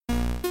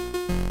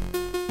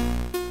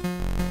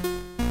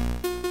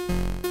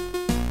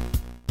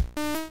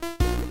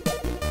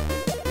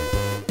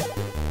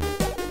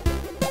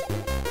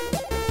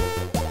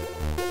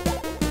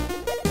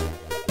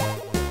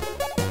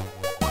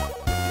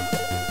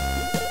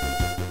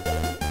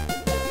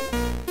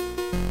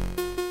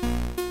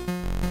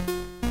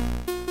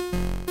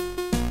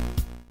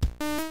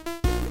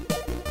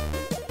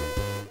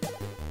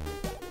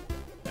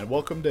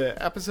Welcome to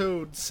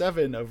episode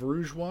 7 of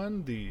Rouge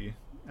One, the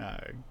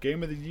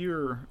Game of the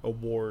Year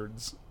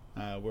Awards,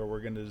 where we're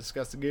going to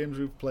discuss the games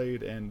we've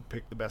played and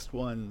pick the best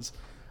ones.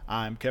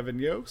 I'm Kevin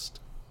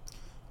Yost.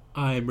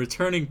 I'm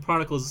returning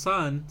prodigal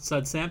son,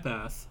 Sud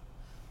Sampath.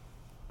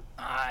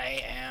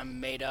 I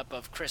am made up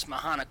of Chris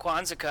Mahana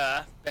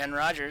Kwanzaa, Ben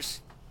Rogers.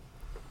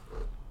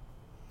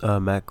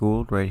 Matt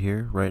Gould, right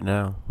here, right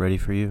now, ready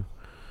for you.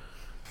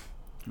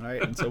 All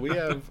right, and so we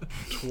have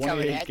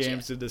 28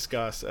 games to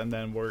discuss, and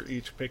then we're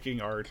each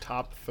picking our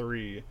top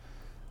 3,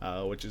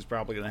 which is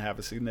probably going to have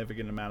a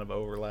significant amount of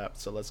overlap,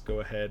 so let's go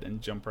ahead and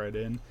jump right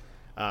in.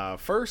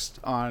 First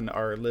on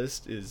our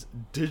list is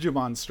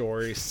Digimon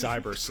Story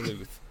Cyber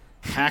Sleuth,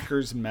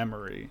 Hacker's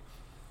Memory.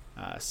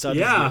 Sud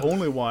is the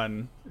only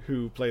one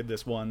who played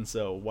this one,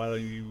 so why don't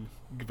you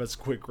give us a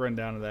quick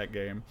rundown of that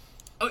game?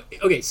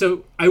 Okay,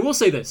 so I will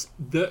say this.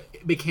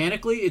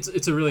 Mechanically,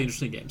 it's a really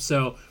interesting game.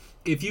 So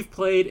if you've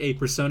played a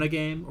Persona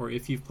game or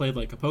if you've played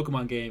like a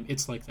Pokemon game,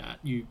 it's like that.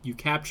 You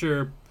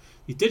capture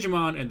these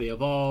Digimon and they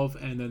evolve,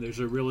 and then there's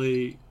a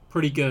really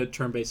pretty good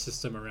turn-based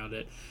system around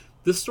it.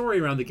 The story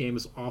around the game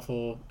is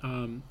awful.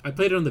 I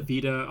played it on the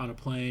Vita on a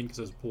plane because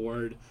I was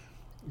bored.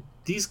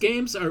 These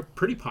games are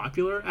pretty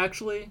popular,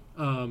 actually,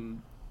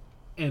 and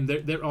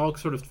they're all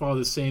sort of follow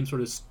the same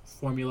sort of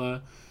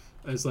formula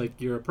as like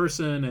you're a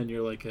person and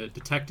you're like a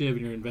detective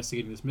and you're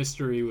investigating this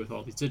mystery with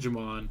all these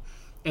Digimon.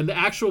 And the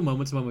actual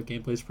moment-to-moment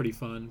gameplay is pretty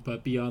fun,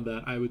 but beyond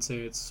that, I would say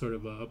it's sort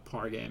of a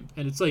par game.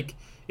 And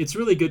it's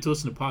really good to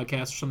listen to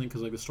podcasts or something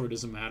because like the story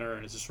doesn't matter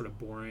and it's just sort of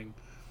boring.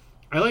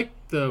 I like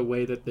the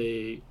way that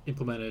they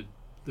implemented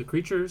the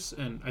creatures,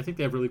 and I think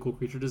they have really cool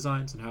creature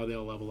designs and how they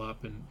all level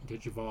up and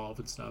evolve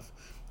and stuff.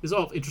 It's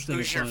all interesting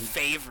and fun. Who's your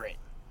favorite?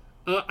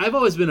 I've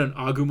always been an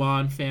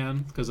Agumon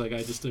fan because like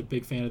I'm just a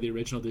big fan of the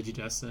original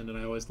Digidestined, and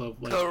I always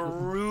love like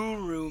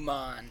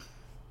Garurumon.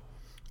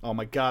 Oh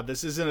my god,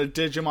 this isn't a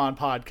Digimon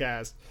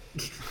podcast.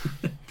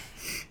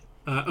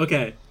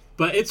 Okay,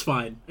 but it's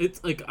fine.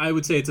 It's like I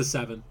would say it's a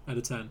 7 out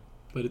of 10,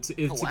 but it's a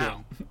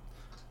game.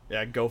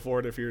 Yeah, go for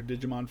it if you're a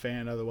Digimon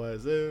fan.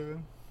 Otherwise,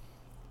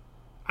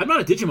 I'm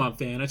not a Digimon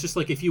fan. It's just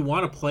like if you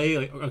want to play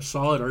like a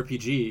solid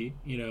RPG,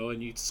 you know,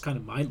 and it's kind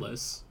of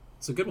mindless,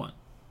 it's a good one,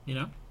 you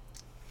know.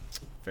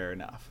 Fair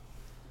enough.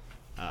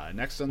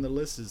 Next on the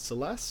list is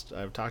Celeste.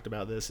 I've talked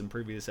about this in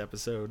previous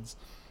episodes.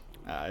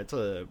 It's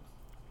a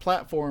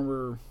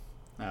platformer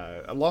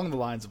along the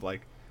lines of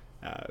like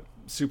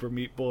Super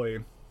Meat Boy,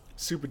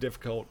 super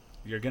difficult.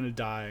 You're gonna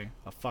die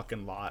a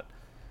fucking lot,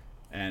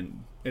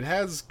 and it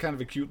has kind of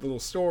a cute little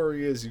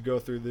story as you go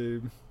through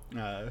the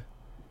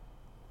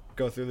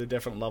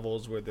different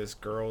levels where this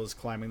girl is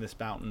climbing this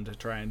mountain to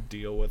try and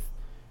deal with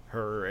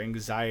her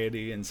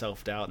anxiety and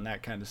self-doubt and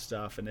that kind of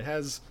stuff. And it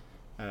has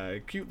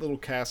a cute little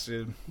cast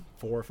of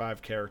 4 or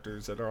 5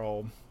 characters that are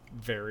all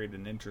varied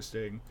and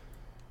interesting.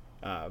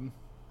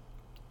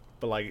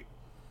 But like,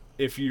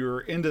 if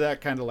you're into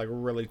that kind of like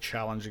really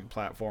challenging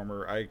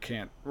platformer, I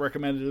can't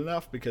recommend it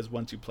enough because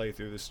once you play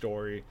through the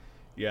story,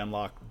 you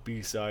unlock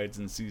B-sides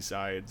and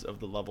C-sides of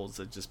the levels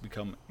that just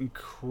become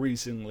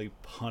increasingly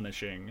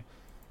punishing.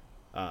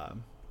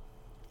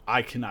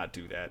 I cannot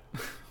do that,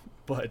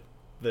 but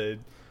the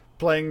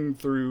playing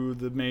through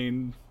the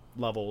main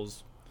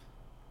levels,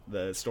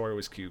 the story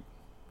was cute.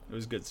 It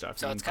was good stuff.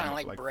 So it's kind of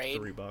like Braid.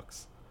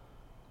 $3.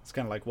 It's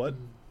kind of like what?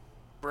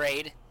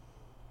 Braid.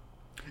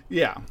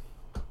 Yeah.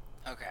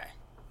 Okay.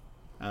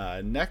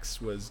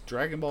 Next was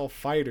Dragon Ball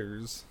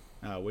FighterZ,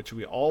 which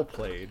we all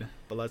played,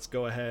 but let's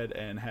go ahead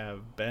and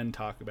have Ben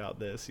talk about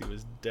this. He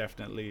was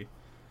definitely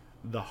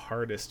the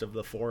hardest of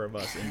the 4 of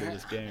us into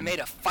this game. I made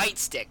a fight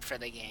stick for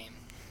the game.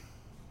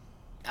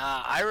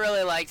 I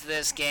really liked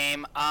this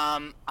game.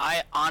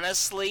 I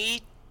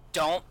honestly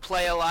don't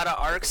play a lot of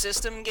Arc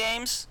System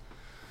games.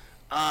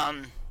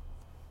 I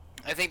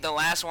think the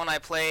last one I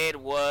played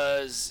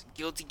was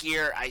Guilty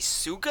Gear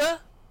Isuka,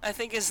 I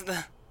think is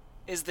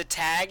the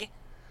tag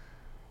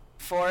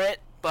for it.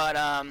 But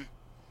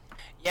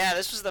yeah,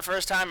 this was the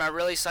first time I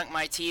really sunk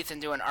my teeth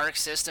into an Arc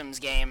Systems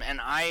game,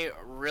 and I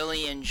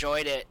really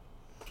enjoyed it.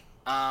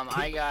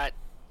 I got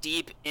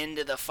deep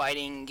into the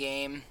fighting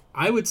game.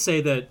 I would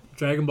say that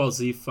Dragon Ball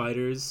Z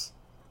FighterZ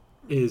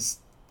is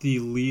the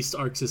least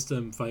Arc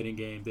System fighting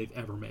game they've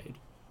ever made.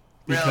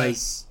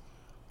 Because,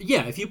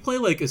 yeah, if you play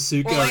like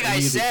Asuka... Well, like I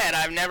said,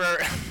 I've never...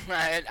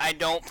 I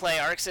don't play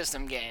Arc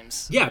System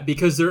games. Yeah,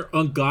 because they're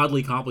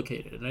ungodly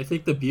complicated. And I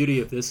think the beauty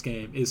of this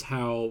game is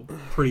how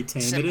pretty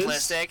tame it is.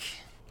 Simplistic.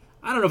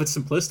 I don't know if it's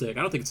simplistic.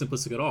 I don't think it's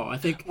simplistic at all. I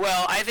think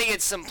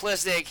it's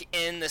simplistic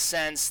in the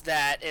sense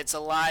that it's a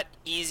lot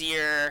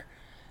easier.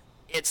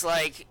 It's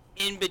like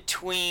in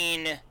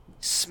between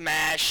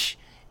Smash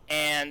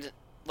and,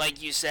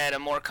 like you said, a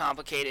more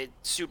complicated,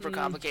 super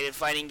complicated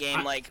fighting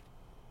game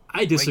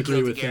I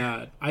disagree with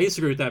that. I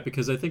disagree with that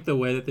because I think the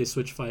way that they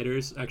switch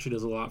fighters actually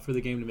does a lot for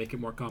the game to make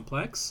it more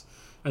complex.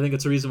 I think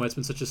it's a reason why it's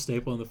been such a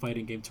staple in the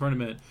fighting game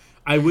tournament.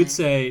 I would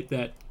say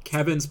that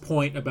Kevin's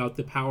point about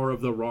the power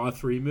of the Raw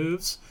 3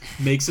 moves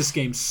makes this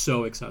game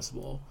so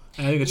accessible.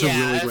 And I think it's a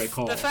really great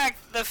call. The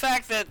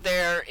fact that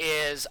there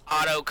is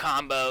auto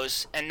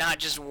combos and not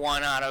just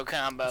one auto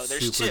combo.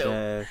 There's Super two.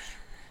 Dash.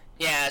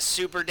 Yeah,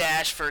 super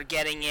dash for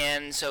getting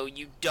in, so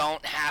you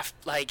don't have,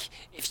 like,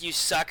 if you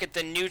suck at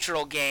the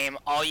neutral game,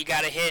 all you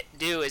gotta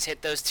do is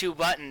hit those 2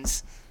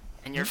 buttons,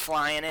 and you're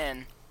flying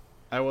in.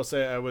 I will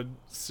say I would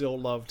still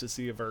love to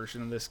see a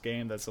version of this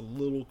game that's a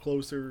little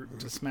closer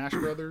to Smash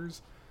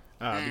Brothers,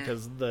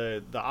 because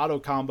the auto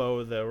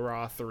combo, the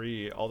Raw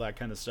 3, all that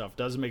kind of stuff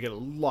does make it a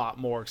lot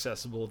more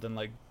accessible than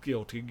like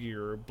Guilty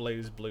Gear or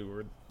Blaze Blue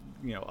or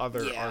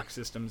other Arc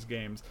Systems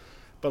games.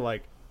 But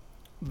like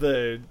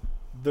the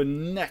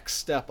next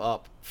step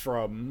up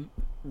from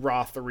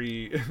Raw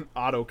 3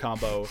 auto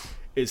combo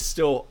is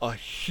still a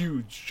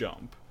huge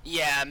jump.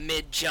 Yeah,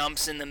 mid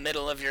jumps in the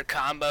middle of your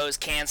combos,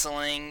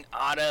 canceling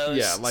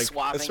autos,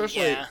 swapping.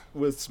 Especially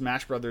with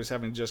Smash Brothers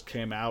having just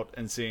came out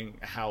and seeing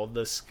how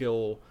the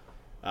skill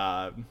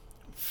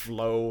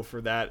flow for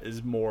that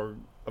is more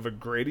of a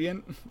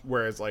gradient,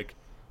 whereas like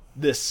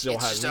this still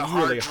has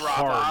really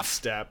hard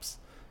steps.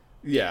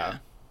 Yeah,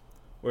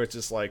 where it's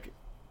just like,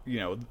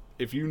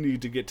 if you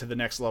need to get to the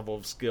next level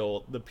of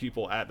skill, the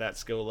people at that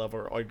skill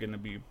level are going to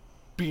be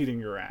beating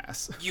your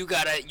ass. You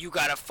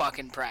gotta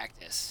fucking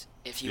practice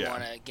if you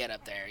want to get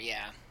up there.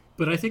 Yeah.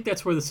 But I think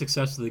that's where the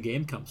success of the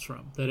game comes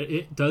from. That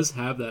it does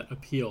have that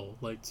appeal,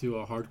 like to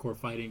a hardcore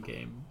fighting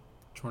game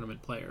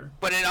tournament player.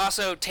 But it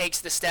also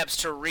takes the steps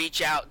to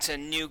reach out to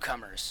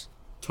newcomers.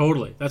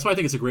 Totally. That's why I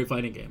think it's a great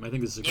fighting game. I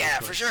think this is a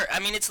great for sure.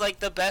 I mean, it's like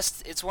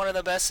it's one of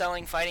the best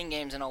selling fighting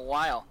games in a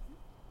while.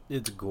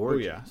 It's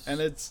gorgeous. Oh, yeah. And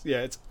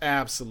it's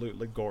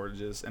absolutely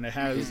gorgeous. And it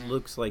has... It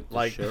looks like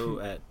the show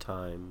at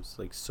times.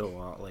 Like,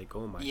 so, like,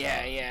 oh my god.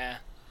 Yeah.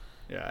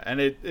 Yeah,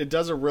 and it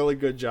does a really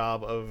good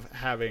job of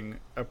having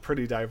a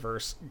pretty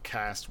diverse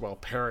cast while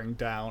paring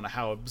down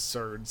how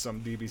absurd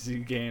some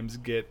DBZ games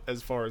get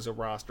as far as a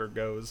roster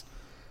goes.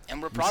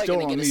 And we're probably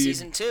going to get a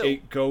season 2.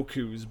 8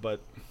 Gokus, but...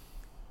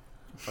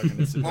 Well,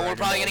 we're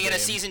probably going to get a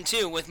season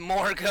 2 with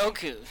more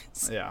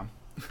Gokus. Yeah.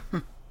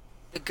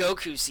 The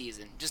Goku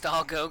season, just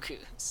all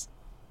Gokus.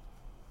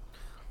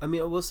 I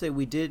mean, I will say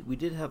we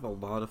did have a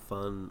lot of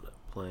fun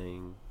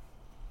playing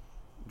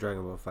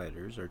Dragon Ball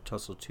FighterZ. Or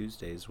Tussle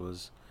Tuesdays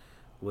was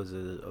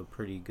a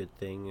pretty good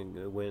thing.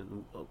 It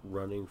went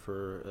running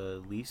for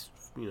at least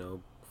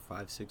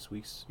 5-6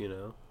 weeks.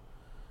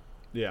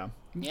 Yeah.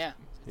 Yeah.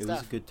 It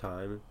was a good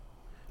time.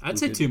 I'd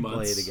say 2 months.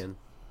 Play it again.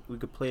 We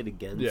could play it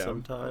again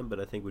sometime, but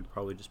I think we'd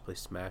probably just play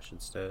Smash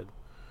instead.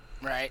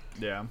 Right.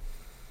 Yeah.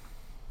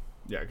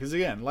 Yeah, because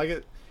again, like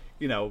it,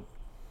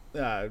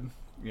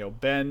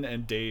 Ben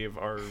and Dave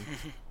are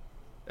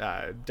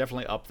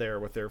definitely up there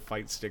with their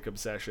fight stick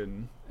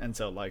obsession, and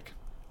so like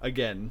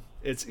again,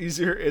 it's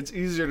easier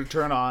to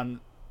turn on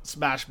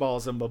Smash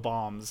Balls and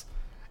Bombs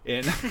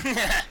in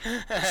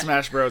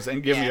Smash Bros.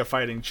 And give me a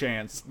fighting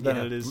chance than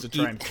it is to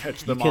try and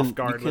catch them off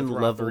guard. You can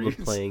with level referees.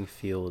 the playing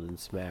field in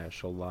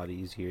Smash a lot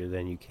easier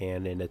than you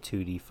can in a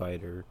 2D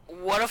fighter.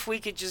 What if we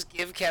could just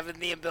give Kevin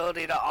the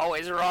ability to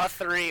always Raw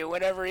 3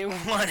 whenever he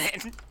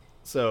wanted?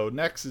 So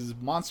next is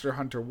Monster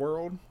Hunter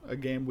World, a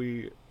game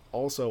we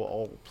also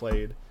all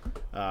played.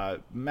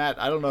 Matt,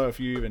 I don't know if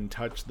you even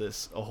touched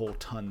this a whole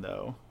ton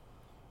though.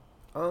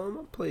 I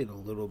played a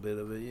little bit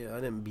of it. Yeah,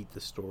 I didn't beat the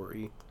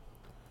story.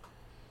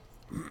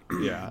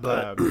 Yeah,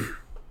 but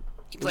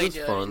he played it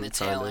was fun, in the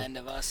tail end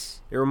of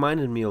us. It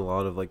reminded me a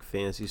lot of like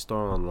Phantasy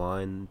Star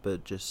Online,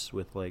 but just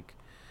with like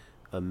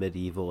a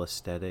medieval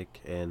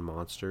aesthetic and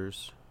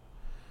monsters.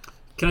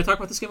 Can I talk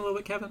about this game a little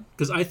bit, Kevin?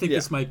 Because I think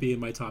this might be in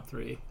my top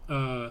 3.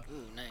 Nice.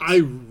 I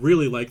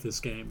really like this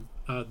game.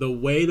 The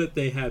way that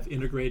they have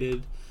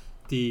integrated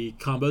the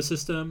combo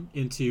system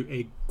into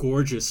a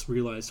gorgeous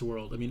realized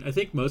world. I mean, I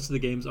think most of the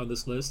games on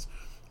this list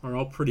are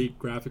all pretty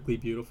graphically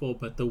beautiful,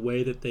 but the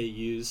way that they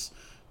use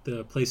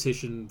the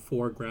PlayStation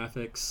 4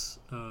 graphics,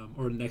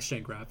 or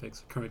next-gen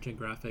graphics, current-gen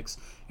graphics,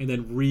 and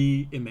then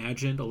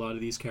reimagined a lot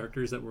of these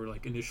characters that were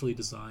like initially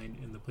designed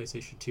in the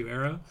PlayStation 2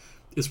 era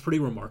is pretty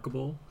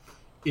remarkable.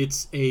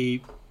 It's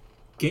an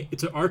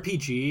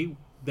RPG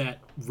that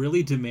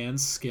really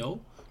demands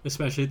skill,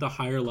 especially at the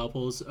higher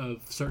levels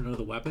of certain of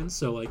the weapons.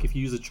 So like if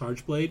you use a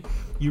charge blade,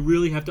 you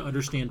really have to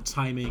understand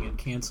timing and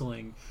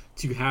canceling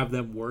to have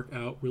them work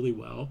out really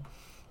well.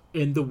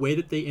 And the way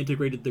that they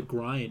integrated the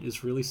grind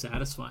is really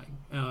satisfying.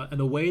 And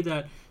the way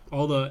that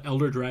all the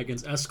Elder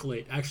Dragons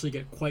escalate actually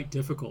get quite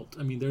difficult.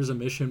 I mean, there's a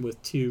mission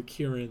with 2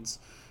 Kirins,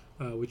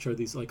 which are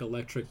these like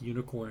electric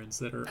unicorns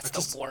that are...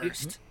 That's the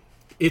worst.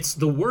 It's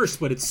the worst,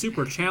 but it's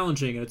super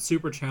challenging, and it's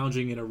super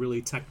challenging in a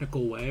really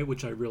technical way,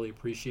 which I really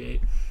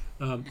appreciate.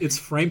 It's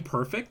frame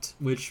perfect,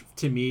 which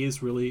to me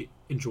is really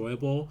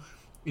enjoyable,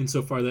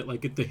 insofar that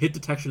like the hit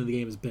detection of the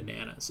game is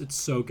bananas. It's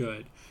so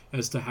good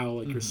as to how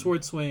like your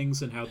sword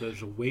swings and how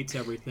there's a weight to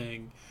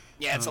everything.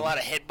 Yeah, it's a lot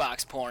of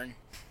hitbox porn.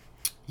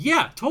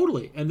 Yeah,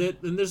 totally. And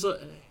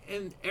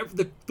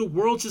the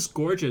world's just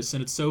gorgeous,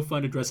 and it's so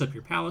fun to dress up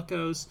your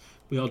palicos.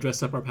 We all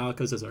dress up our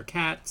palicos as our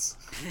cats.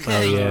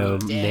 Oh yeah,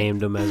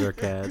 named them as our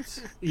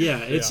cats. Yeah,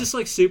 it's just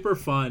like super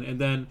fun, and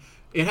then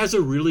it has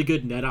a really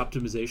good net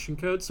optimization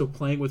code, so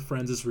playing with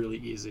friends is really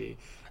easy.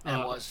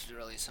 That was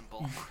really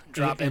simple.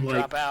 Drop in, and, like,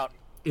 drop out.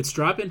 It's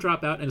drop in,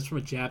 drop out, and it's from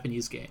a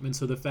Japanese game. And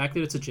so the fact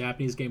that it's a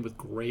Japanese game with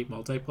great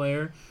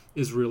multiplayer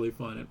is really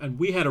fun. And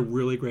we had a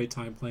really great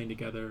time playing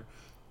together.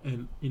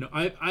 And, you know,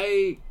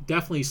 I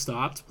definitely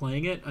stopped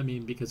playing it, I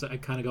mean, because I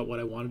kind of got what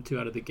I wanted to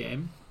out of the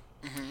game.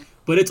 Mm-hmm.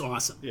 But it's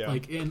awesome. Yeah.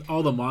 Like, and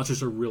all the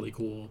monsters are really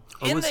cool.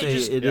 I would say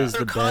it is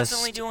the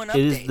best. It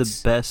is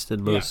the best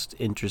and most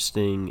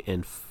interesting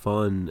and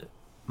fun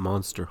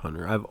Monster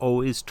Hunter. I've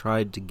always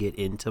tried to get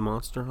into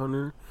Monster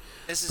Hunter,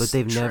 but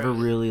they've never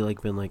really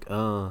like been like,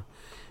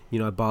 you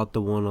know, I bought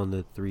the one on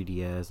the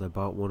 3DS. I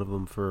bought one of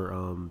them for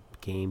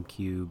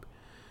GameCube,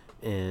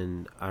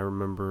 and I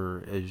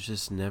remember it was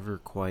just never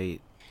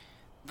quite.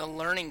 The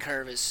learning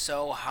curve is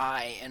so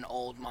high in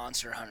old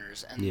Monster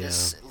Hunters, and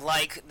this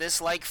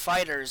like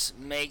Fighters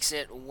makes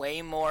it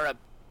way more,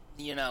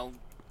 you know,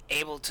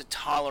 able to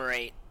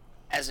tolerate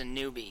as a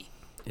newbie.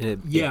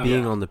 It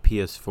being on the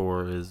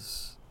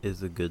PS4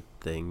 is a good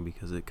thing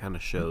because it kind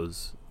of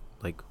shows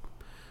like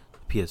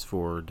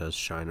PS4 does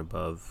shine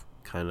above,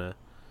 kind of,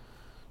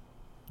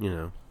 you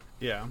know.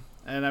 Yeah,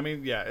 and I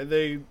mean,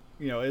 they,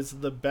 you know, it's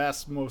the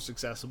best, most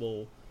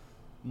accessible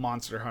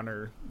Monster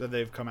Hunter that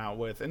they've come out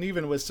with, and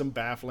even with some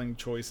baffling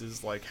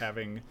choices like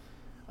having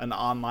an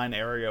online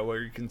area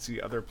where you can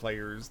see other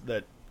players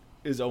that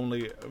is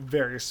only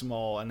very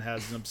small and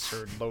has an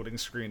absurd loading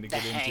screen to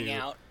get into. Hang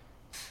out.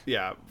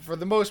 Yeah, for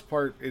the most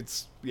part,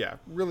 it's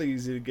really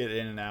easy to get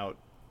in and out,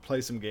 play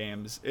some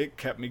games. It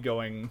kept me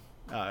going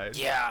to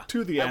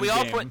the end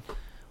game.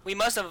 We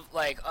must have,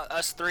 like,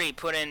 us three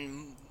put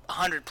in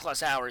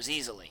 100+ hours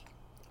easily.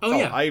 Oh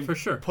yeah, for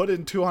sure. Put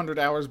in 200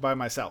 hours by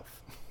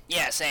myself.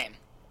 Yeah, same.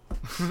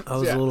 I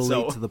was a little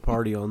late to the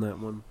party on that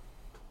one.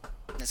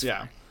 That's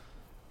fine.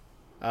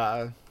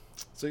 That's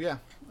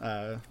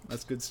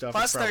good stuff.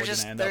 Plus,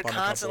 they're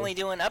constantly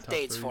doing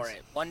updates for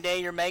it. One day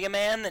you're Mega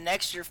Man, the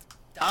next you're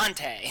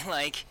Dante.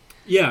 Like,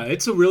 yeah,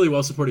 it's a really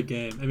well supported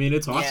game. I mean,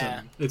 it's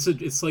awesome. Yeah.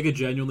 It's like a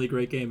genuinely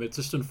great game. It's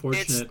just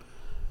unfortunate.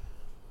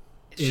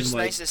 It's just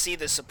nice to see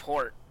the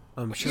support.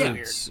 I'm sure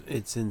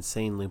it's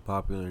insanely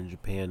popular in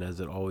Japan,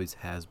 as it always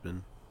has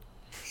been.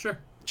 Sure.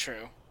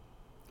 True.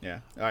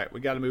 Yeah. All right,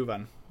 we got to move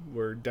on.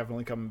 We're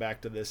definitely coming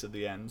back to this at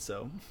the end,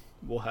 so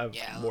we'll have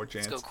more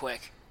chance. Let's go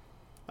quick.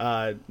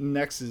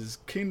 Next is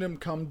Kingdom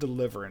Come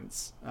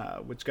Deliverance,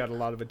 which got a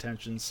lot of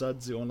attention.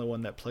 Sud's the only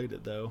one that played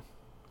it, though.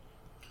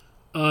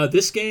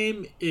 This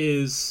game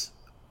is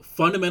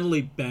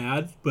fundamentally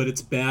bad, but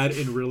it's bad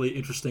in really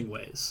interesting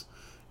ways.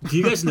 Do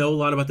you guys know a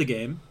lot about the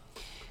game?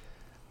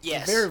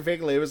 Yes. Very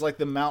vaguely. It was like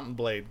the Mountain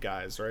Blade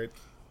guys, right?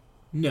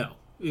 No.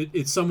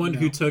 It's someone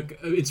who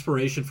took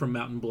inspiration from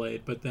Mountain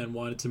Blade, but then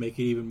wanted to make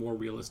it even more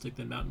realistic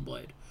than Mountain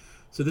Blade.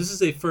 So this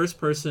is a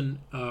first-person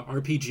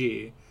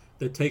RPG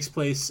that takes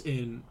place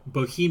in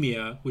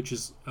Bohemia, which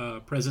is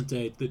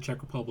present-day the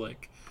Czech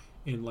Republic,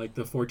 in like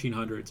the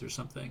 1400s or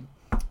something.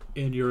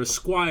 And you're a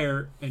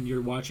squire, and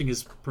you're watching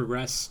his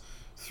progress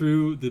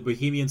through the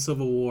Bohemian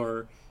Civil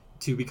War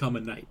to become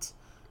a knight.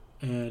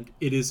 And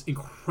it is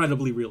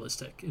incredibly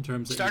realistic in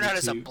terms of... You start out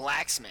as a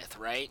blacksmith,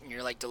 right? And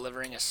you're like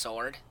delivering a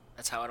sword.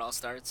 That's how it all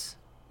starts?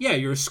 Yeah,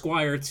 you're a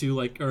squire to,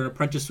 like, or an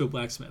apprentice to a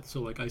blacksmith. So,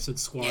 like, I said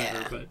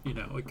squire, but, you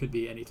know, it could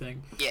be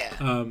anything.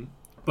 Yeah.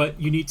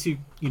 But you need to,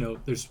 you know,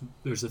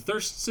 there's a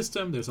thirst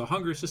system, there's a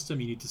hunger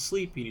system, you need to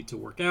sleep, you need to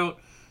work out,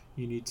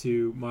 you need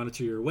to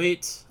monitor your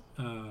weight,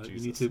 you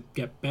need to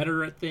get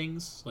better at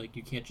things. Like,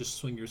 you can't just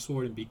swing your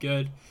sword and be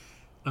good.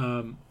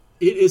 It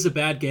is a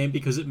bad game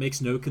because it makes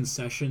no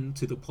concession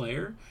to the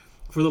player.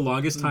 For the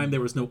longest time,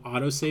 there was no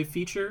autosave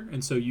feature,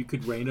 and so you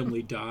could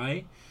randomly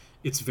die.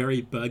 It's very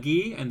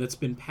buggy, and that's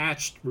been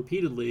patched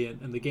repeatedly,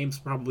 and the game's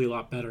probably a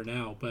lot better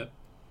now. But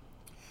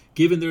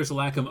given there's a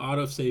lack of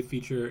autosave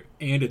feature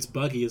and it's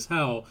buggy as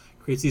hell,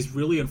 creates these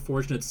really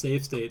unfortunate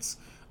save states.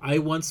 I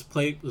once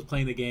was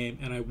playing the game,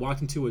 and I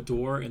walked into a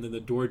door, and then the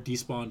door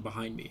despawned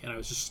behind me, and I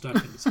was just stuck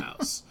in this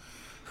house.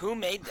 Who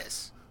made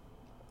this?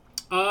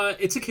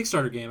 It's a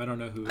Kickstarter game. I don't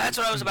know who. That's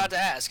what I was about to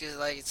ask. Is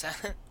like, it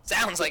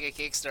sounds like a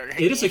Kickstarter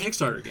game. It is a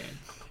Kickstarter game.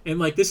 And,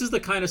 like, this is the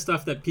kind of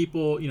stuff that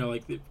people, you know,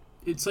 like...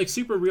 It's like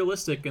super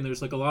realistic, and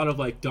there's like a lot of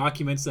like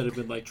documents that have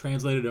been like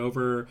translated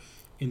over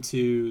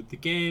into the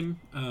game.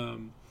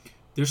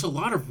 There's a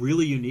lot of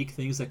really unique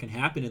things that can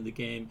happen in the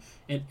game,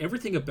 and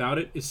everything about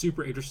it is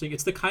super interesting.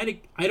 It's the kind of...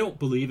 I don't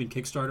believe in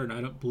Kickstarter, and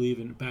I don't believe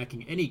in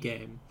backing any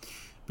game,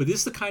 but this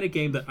is the kind of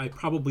game that I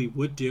probably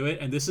would do it,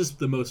 and this is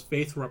the most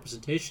faithful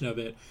representation of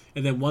it.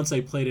 And then once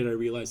I played it, I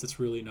realized that's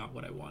really not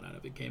what I want out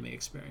of a gaming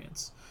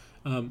experience.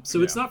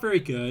 It's not very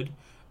good.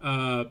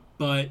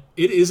 But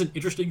it is an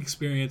interesting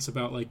experience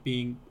about like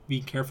being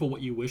careful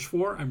what you wish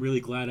for. I'm really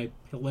glad I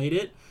played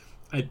it.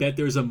 I bet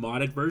there's a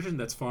modded version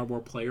that's far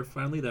more player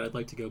friendly that I'd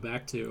like to go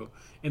back to.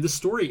 And the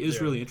story is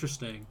really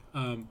interesting.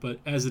 But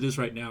as it is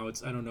right now,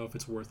 I don't know if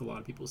it's worth a lot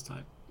of people's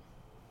time.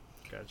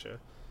 Gotcha.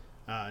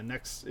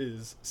 Next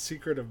is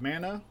Secret of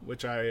Mana,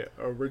 which I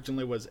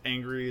originally was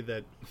angry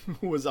that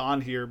was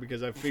on here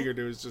because I figured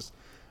it was just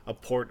a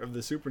port of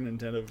the Super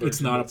Nintendo version.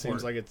 It's not a It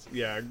seems port. like it's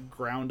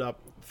ground up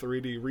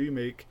 3D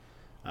remake,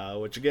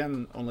 which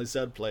again only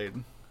Zed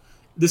played.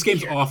 This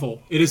game's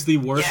awful. It is the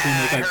worst Yeah,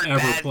 I remake heard I've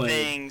ever bad played.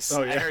 things.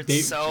 Oh, yeah. I heard They-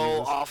 so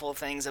Jesus. awful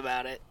things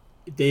about it.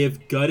 They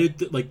have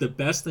gutted like the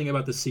best thing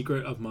about the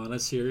Secret of Mana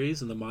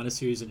series and the Mana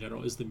series in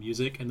general is the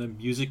music, and the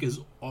music is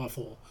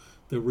awful.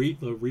 The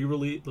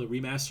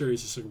remaster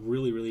is just like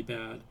really really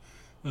bad.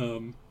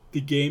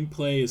 The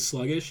gameplay is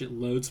sluggish. It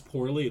loads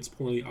poorly. It's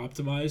poorly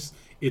optimized.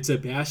 It's a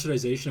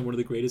bastardization of one of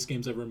the greatest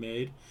games ever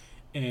made,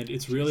 and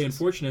it's really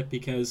unfortunate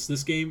because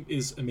this game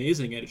is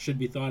amazing and it should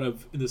be thought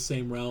of in the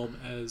same realm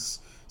as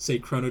say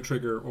Chrono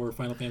Trigger or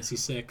Final Fantasy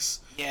VI.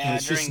 Yeah, and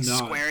it's during just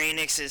not. Square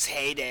Enix's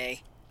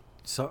heyday.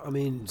 So I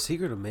mean,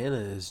 Secret of Mana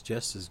is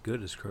just as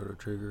good as Chrono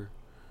Trigger.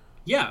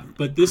 Yeah,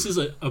 but this is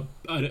an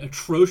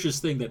atrocious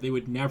thing that they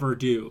would never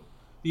do.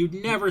 You'd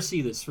never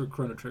see this for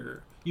Chrono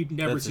Trigger. You'd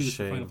never That's a see this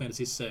for shame. Final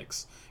Fantasy VI.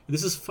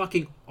 This is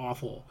fucking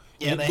awful.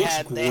 Yeah, And it they looks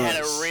had a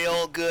gross.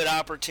 real good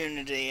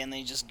opportunity and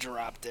they just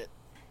dropped it.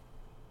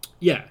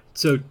 Yeah,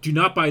 so do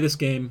not buy this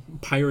game.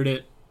 Pirate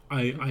it.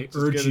 I Just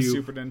urge get a you.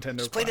 Super Nintendo.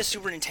 Just play the Classic.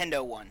 Super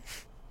Nintendo one.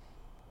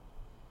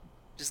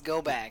 Just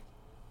go back.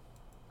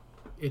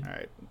 All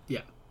right.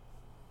 Yeah,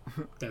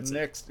 that's it.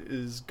 Next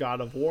is God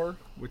of War,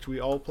 which we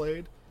all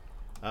played.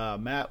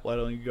 Matt, why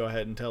don't you go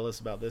ahead and tell us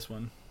about this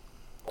one?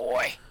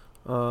 Boy.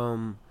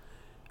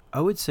 I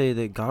would say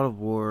that God of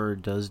War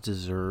does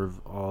deserve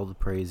all the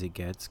praise it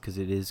gets because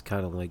it is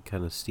kind of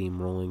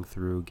steamrolling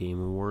through Game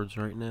Awards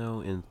right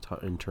now in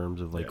terms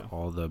of Yeah.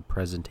 all the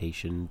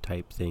presentation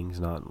type things,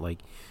 not like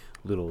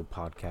little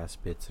podcast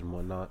bits and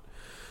whatnot.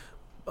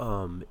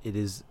 It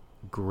is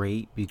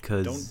great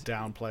because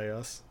Don't downplay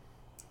us.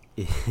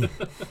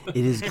 it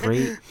is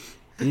great.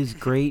 It is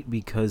great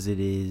because it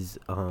is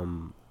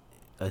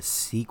a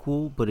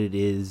sequel, but it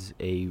is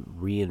a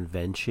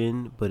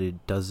reinvention, but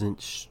it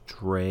doesn't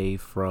stray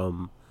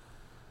from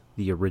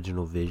the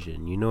original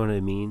vision. You know what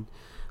I mean?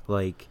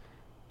 Like,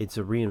 it's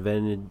a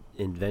reinvented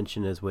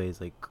invention as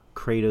ways like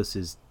Kratos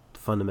is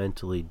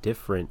fundamentally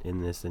different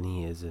in this than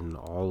he is in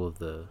all of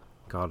the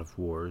God of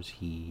Wars.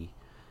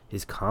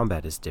 His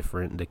combat is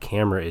different. The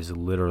camera is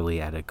literally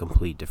at a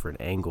complete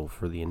different angle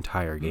for the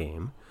entire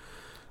game.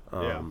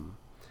 Yeah.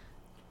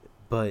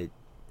 But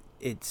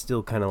it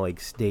still kind of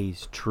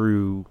stays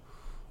true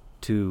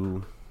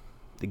to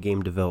the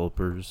game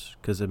developers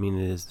because I mean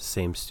it is the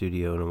same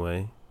studio in a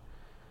way.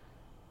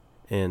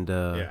 And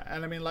Yeah,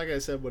 and I mean, like I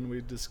said when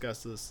we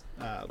discussed this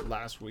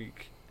last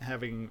week,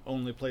 having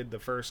only played the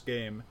first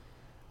game,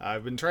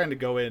 I've been trying to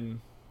go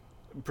in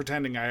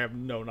pretending I have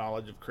no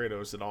knowledge of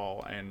Kratos at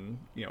all, and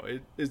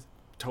it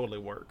totally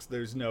works.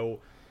 They're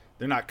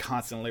not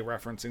constantly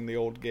referencing the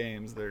old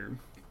games.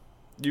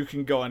 You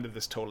can go into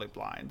this totally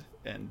blind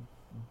and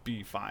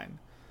be fine.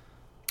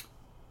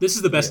 This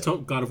is the best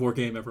God of War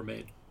game ever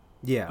made.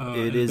 yeah,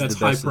 it is that's the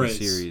best high of the praise.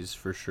 series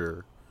for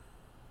sure.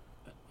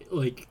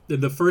 Like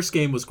the first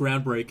game was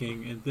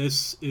groundbreaking, and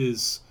this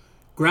is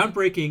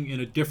groundbreaking in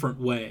a different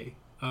way.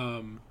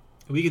 And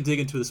we can dig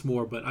into this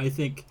more, but I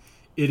think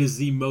it is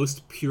the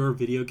most pure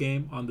video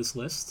game on this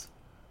list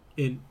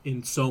in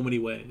so many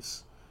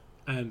ways,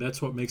 and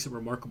that's what makes it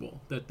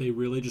remarkable. That they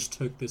really just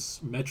took this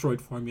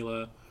Metroid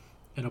formula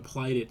and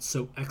applied it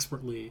so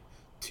expertly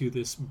to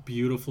this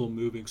beautiful,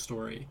 moving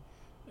story,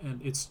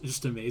 and it's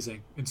just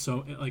amazing. And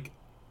so,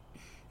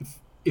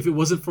 if it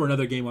wasn't for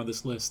another game on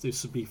this list,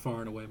 this would be far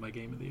and away my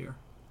game of the year.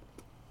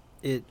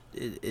 It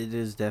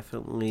is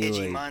definitely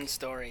Digimon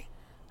story.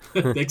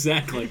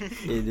 Exactly.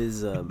 it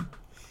is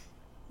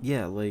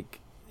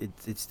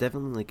it's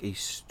definitely a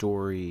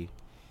story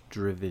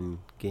driven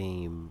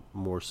game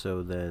more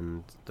so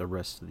than the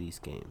rest of these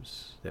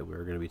games that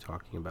we're going to be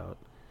talking about.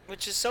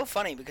 Which is so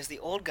funny because the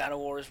old God of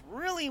Wars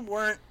really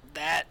weren't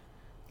that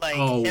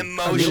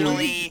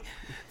Emotionally.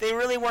 they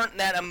really weren't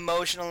that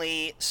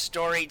emotionally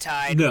story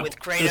tied No, with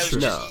that's Kratos true.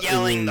 just No, it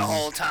yelling the was-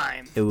 whole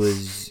time. It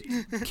was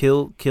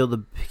kill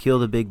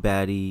the big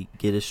baddie,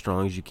 get as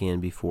strong as you can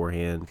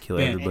beforehand, kill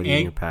everybody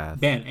in your path.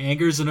 Ben,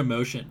 anger's an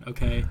emotion.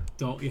 Okay,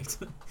 don't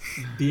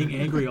being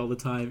angry all the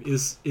time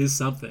is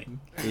something.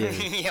 Yeah.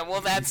 Yeah,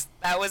 well that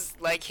was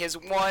like his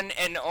one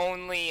and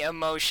only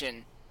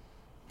emotion.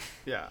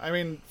 Yeah, I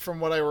mean, from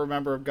what I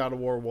remember of God of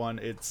War 1,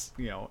 it's,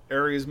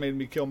 Ares made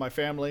me kill my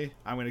family.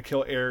 I'm going to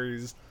kill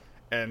Ares.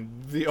 And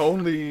the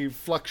only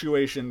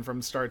fluctuation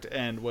from start to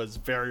end was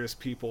various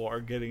people are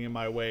getting in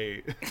my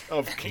way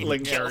of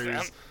killing Kill Ares.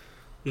 them.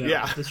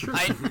 Yeah. That's true.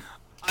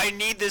 I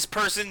need this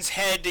person's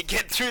head to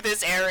get through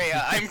this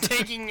area. I'm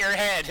taking your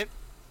head.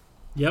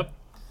 Yep,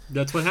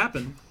 that's what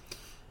happened.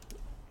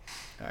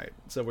 All right,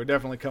 so we're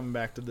definitely coming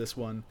back to this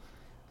one.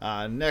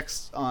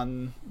 Next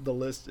on the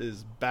list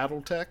is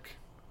BattleTech,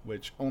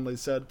 which only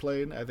Sed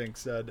played. I think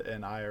Sed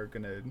and I are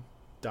going to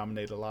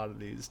dominate a lot of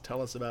these.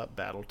 Tell us about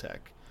BattleTech.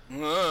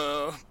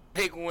 Whoa,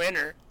 big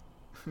winner.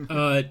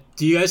 Do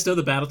you guys know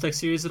the BattleTech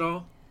series at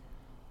all?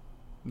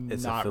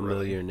 It's Not a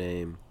familiar really.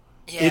 name.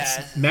 Yeah.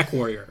 It's Mech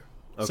Warrior.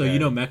 So Okay. you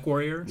know Mech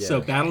Warrior? Yeah. So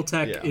Okay.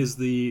 BattleTech Yeah. is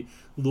the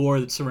lore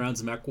that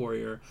surrounds Mech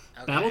Warrior.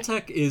 Okay.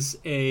 BattleTech is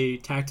a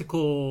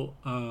tactical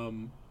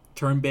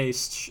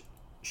turn-based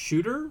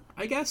shooter,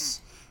 I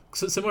guess.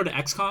 So similar to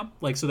XCOM,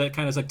 like so that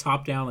kind of is like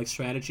top-down like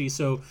strategy.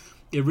 So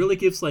it really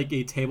gives like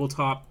a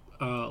tabletop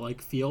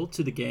like feel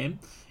to the game,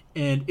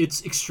 and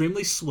it's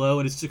extremely slow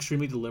and it's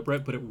extremely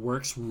deliberate, but it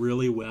works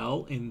really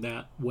well in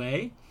that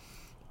way.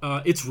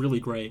 It's really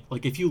great.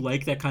 Like if you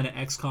like that kind of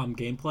XCOM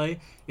gameplay,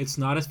 it's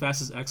not as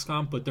fast as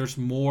XCOM, but there's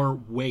more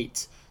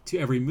weight to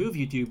every move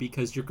you do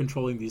because you're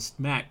controlling these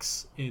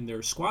mechs in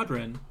their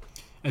squadron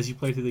as you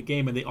play through the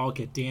game, and they all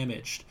get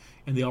damaged,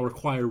 and they all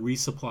require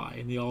resupply,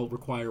 and they all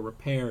require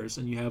repairs,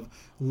 and you have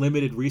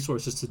limited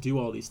resources to do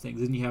all these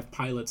things, and you have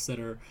pilots that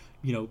are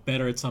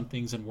better at some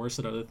things and worse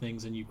at other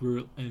things,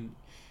 and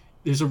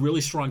there's a really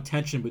strong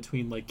tension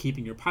between like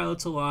keeping your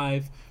pilots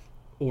alive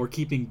or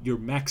keeping your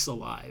mechs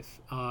alive,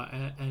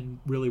 and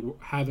really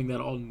having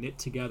that all knit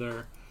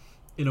together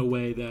in a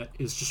way that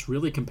is just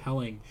really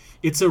compelling.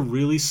 It's a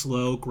really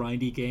slow,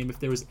 grindy game. If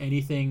there was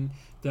anything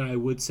that I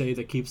would say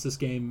that keeps this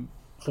game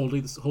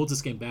holds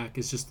this game back,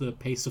 is just the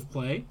pace of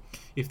play.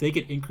 If they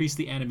could increase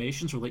the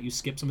animations or let you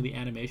skip some of the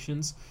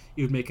animations,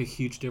 it would make a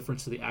huge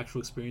difference to the actual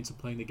experience of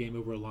playing the game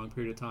over a long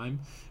period of time.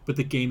 But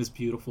the game is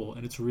beautiful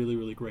and it's really,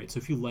 really great. So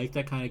if you like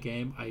that kind of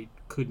game, I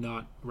could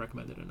not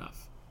recommend it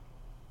enough.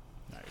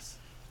 Nice.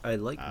 I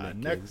like mech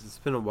next- games. It's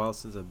been a while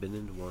since I've been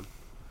into one.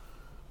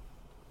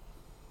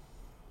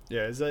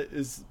 Yeah,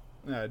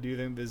 do you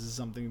think this is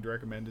something to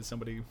recommend to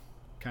somebody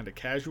kind of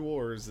casual,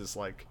 or is this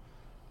like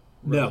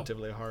No.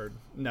 relatively hard?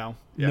 No.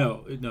 Yeah.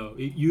 No.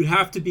 You'd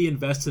have to be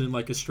invested in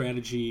like a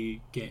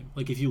strategy game.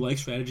 Like if you like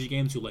strategy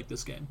games, you'll like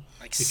this game.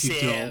 Like If you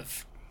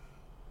Civ.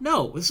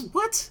 No,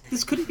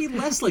 this couldn't be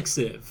less like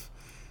Civ.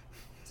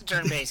 It's a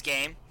turn-based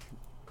game.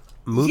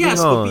 Moving Yes,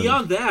 on. but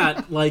beyond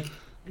that, like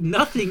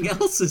nothing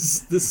else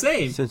is the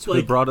same. Since like,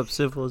 we brought up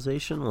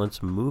Civilization,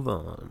 let's move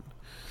on.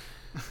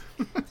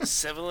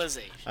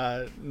 Civilization.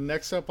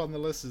 Next up on the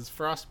list is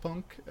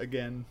Frostpunk.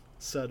 Again,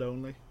 SUD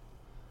only.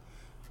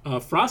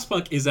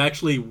 Frostpunk is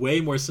actually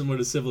way more similar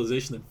to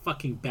Civilization than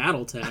fucking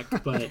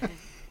BattleTech, but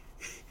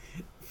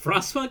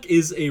Frostpunk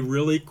is a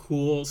really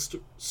cool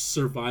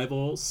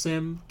survival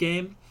sim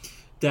game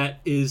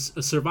that is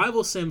a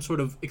survival sim sort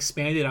of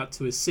expanded out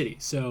to a city.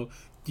 So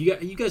you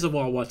guys have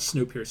all watched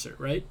Snowpiercer,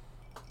 right?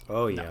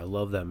 Oh yeah, I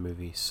love that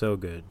movie. So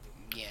good.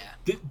 Yeah.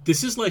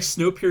 This is like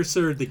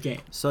Snowpiercer the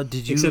game. So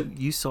did you Except-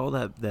 you saw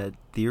that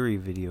theory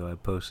video I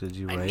posted?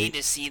 You I right? need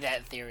to see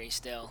that theory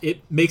still.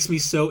 It makes me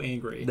so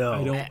angry. No.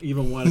 I don't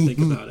even want to think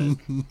about it.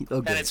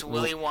 Okay, That it's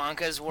Willy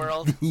Wonka's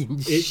world.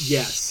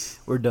 Yes.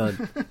 We're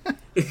done.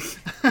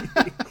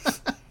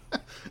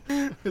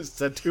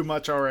 Said too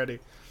much already.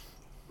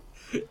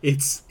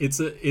 It's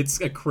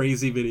a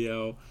crazy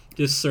video.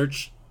 Just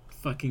search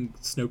fucking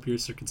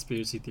Snowpiercer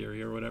conspiracy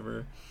theory or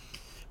whatever.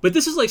 But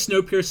this is like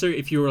Snowpiercer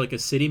if you were like a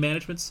city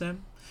management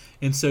sim,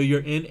 and so you're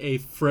in a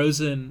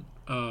frozen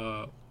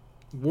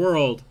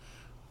world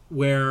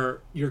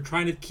where you're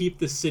trying to keep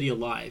the city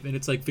alive, and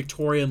it's like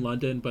Victorian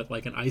London, but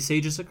like an ice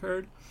age has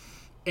occurred,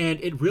 and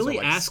it really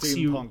So like asks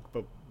you. steampunk,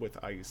 but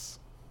with ice.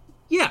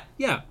 Yeah,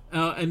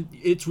 and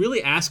it's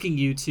really asking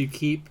you to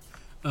keep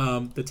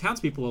the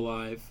townspeople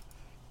alive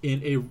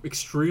in a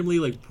extremely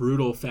like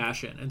brutal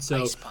fashion, and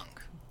so Ice punk.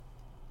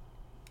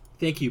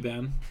 thank you,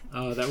 Ben.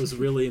 That was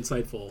really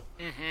insightful.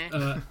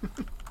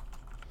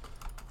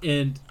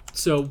 And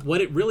so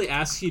what it really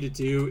asks you to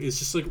do is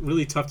just like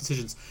really tough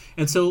decisions,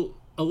 and so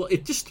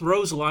it just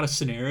throws a lot of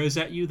scenarios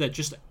at you that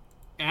just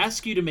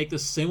ask you to make the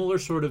similar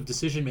sort of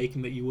decision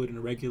making that you would in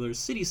a regular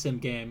city sim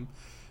game,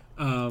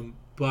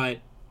 but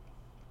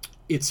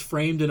it's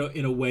framed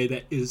in a way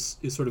that is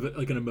sort of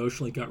like an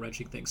emotionally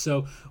gut-wrenching thing.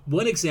 So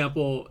one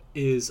example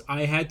is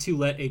I had to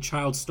let a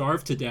child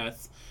starve to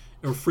death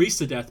or freeze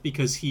to death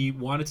because he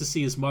wanted to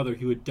see his mother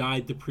who had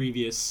died the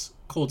previous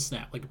cold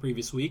snap, like a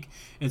previous week.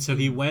 And so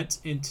he went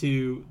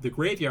into the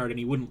graveyard and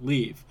he wouldn't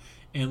leave.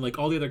 And like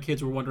all the other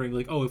kids were wondering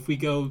like, oh, if we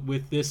go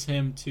with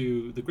him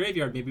to the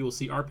graveyard, maybe we'll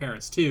see our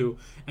parents too.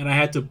 And I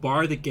had to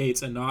bar the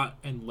gates and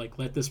like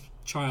let this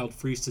child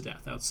freeze to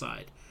death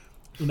outside.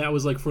 And that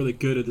was like for the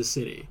good of the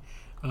city.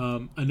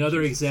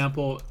 Another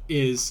example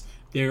is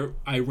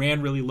I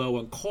ran really low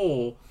on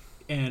coal,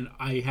 and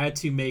I had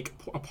to make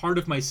a part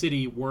of my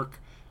city work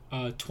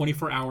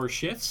 24-hour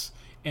shifts,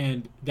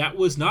 and that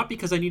was not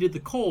because I needed the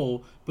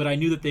coal, but I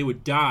knew that they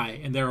would die,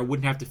 and there I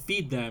wouldn't have to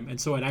feed them, and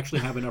so I'd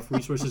actually have enough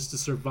resources to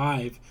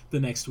survive the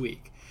next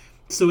week.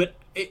 So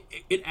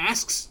it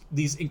asks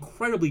these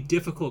incredibly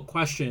difficult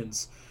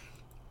questions.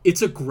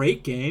 It's a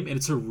great game, and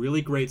it's a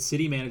really great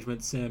city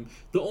management sim.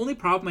 The only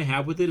problem I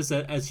have with it is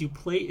that as you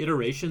play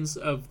iterations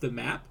of the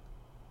map,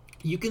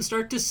 you can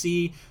start to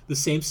see the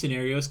same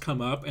scenarios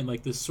come up, and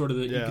like this sort of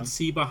you can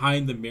see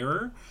behind the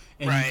mirror,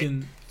 and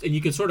Right. you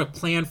can sort of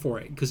plan for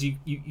it, because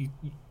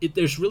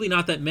there's really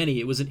not that many.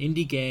 It was an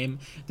indie game.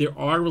 They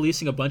are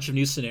releasing a bunch of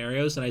new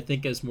scenarios, and I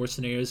think as more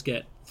scenarios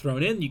get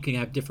thrown in, you can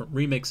have different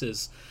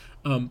remixes.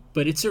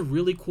 But it's a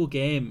really cool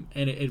game,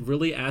 and it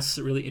really asks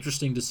really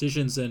interesting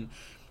decisions. And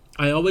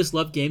I always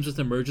love games with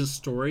emergent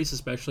stories,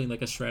 especially in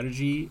like a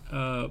strategy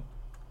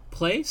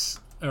place,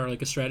 or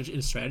like a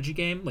strategy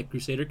game like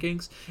Crusader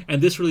Kings.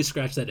 And this really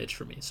scratched that itch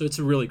for me. So it's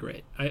really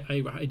great.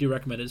 I do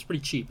recommend it. It's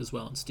pretty cheap as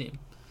well on Steam.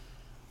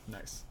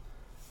 Nice.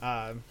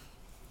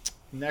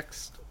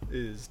 Next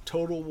is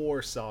Total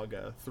War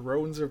Saga: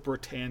 Thrones of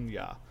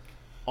Britannia,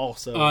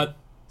 also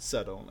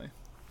set only.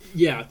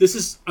 Yeah, this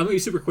is. I'm gonna be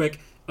super quick.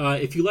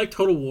 If you like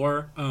Total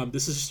War,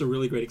 this is just a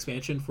really great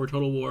expansion for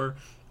Total War.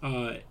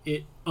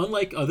 It,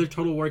 unlike other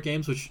Total War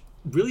games, which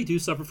really do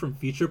suffer from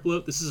feature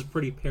bloat, this is a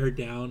pretty pared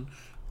down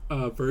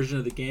version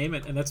of the game,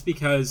 and that's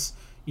because,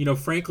 you know,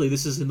 frankly,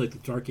 this is in like the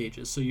Dark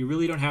Ages, so you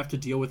really don't have to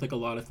deal with like a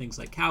lot of things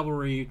like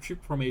cavalry,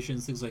 troop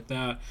formations, things like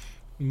that.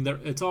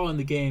 It's all in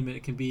the game, and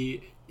you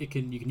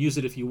can use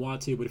it if you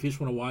want to, but if you just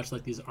want to watch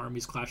like these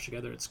armies clash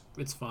together,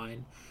 it's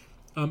fine.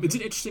 It's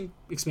an interesting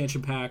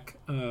expansion pack,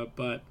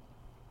 but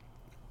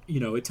you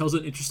know, it tells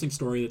an interesting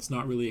story that's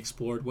not really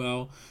explored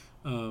well.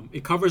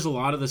 It covers a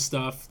lot of the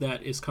stuff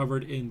that is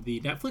covered in the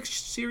Netflix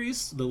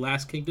series, The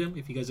Last Kingdom,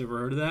 if you guys ever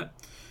heard of that,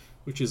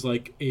 which is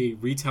like a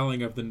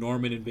retelling of the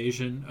Norman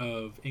invasion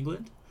of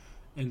England.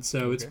 And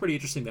so it's pretty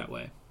interesting that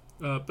way.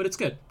 But it's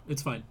good.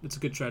 It's fine. It's a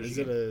good strategy Is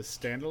game. it a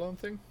standalone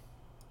thing?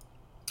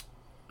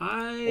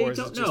 I Or is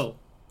don't it just- know.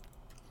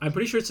 I'm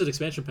pretty sure it's an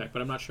expansion pack,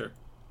 but I'm not sure.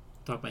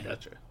 Top of my head.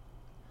 Gotcha.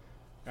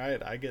 All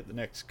right, I get the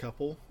next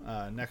couple.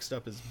 Next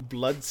up is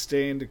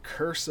Bloodstained: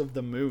 Curse of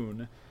the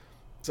Moon.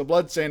 So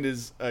Bloodstained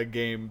is a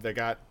game that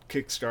got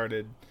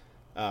kickstarted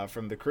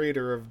from the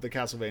creator of the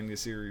Castlevania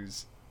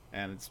series,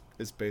 and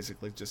it's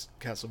basically just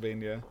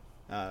Castlevania.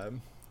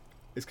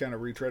 It's kind of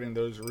retreading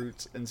those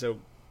roots, and so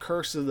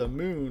Curse of the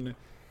Moon,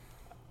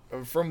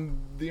 from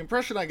the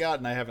impression I got,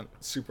 and I haven't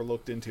super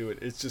looked into it,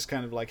 it's just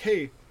kind of like,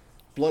 hey,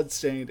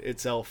 Bloodstained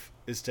itself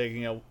is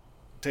taking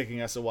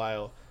us a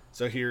while,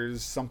 so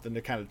here's something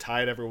to kind of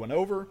tide everyone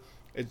over.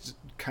 It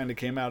kind of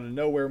came out of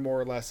nowhere, more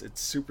or less.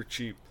 It's super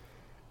cheap,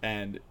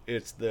 and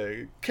it's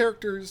the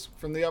characters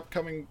from the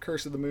upcoming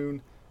Curse of the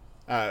Moon,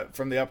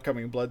 from the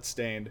upcoming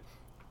Bloodstained,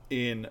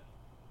 in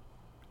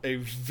a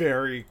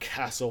very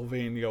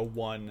Castlevania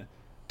 1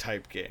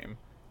 type game.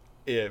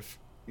 If,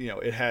 you know,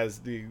 it has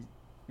the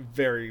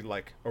very,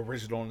 like,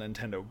 original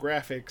Nintendo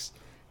graphics,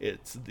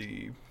 it's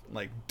the,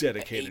 like,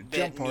 dedicated 8-bit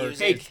jump art,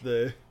 music. it's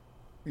the...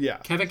 Yeah.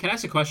 Kevin, can I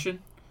ask a question?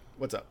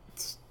 What's up?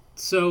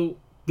 So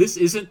this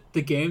isn't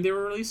the game they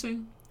were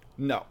releasing?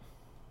 No.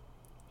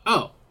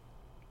 Oh,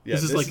 Yeah,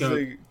 this is like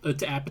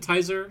a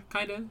appetizer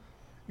kind of.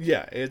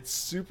 Yeah, it's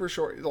super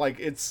short. Like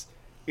it's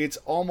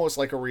almost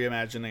like a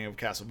reimagining of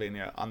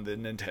Castlevania on the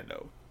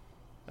Nintendo.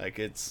 Like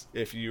it's,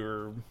 if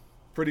you're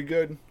pretty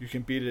good, you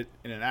can beat it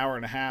in an hour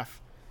and a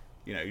half.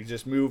 You know, you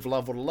just move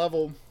level to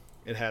level.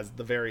 It has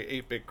the very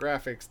 8-bit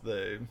graphics.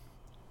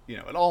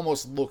 It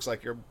almost looks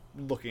like you're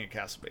looking at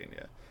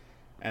Castlevania.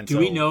 And Do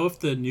we know if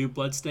the new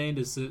Bloodstained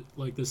is it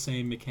like the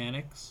same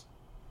mechanics?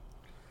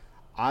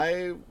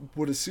 I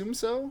would assume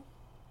so.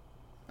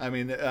 I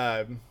mean,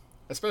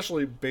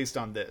 especially based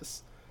on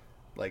this.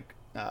 Like,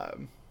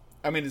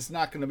 I mean, it's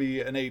not going to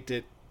be an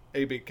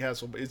 8-bit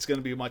castle, but it's going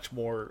to be much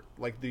more,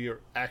 like, the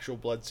actual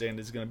Bloodstained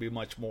is going to be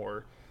much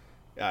more,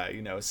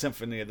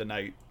 Symphony of the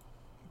Night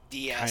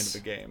DS. kind of a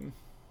game.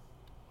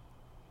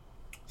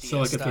 So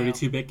like a style.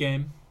 32-bit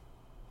game?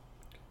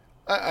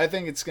 I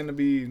think it's going to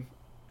be...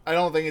 I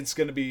don't think it's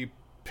going to be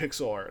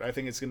pixel art. I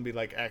think it's going to be,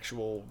 like,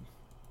 actual...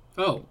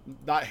 Oh,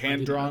 Not know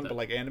hand-drawn, that. but,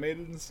 like,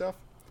 animated and stuff.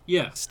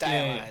 yeah.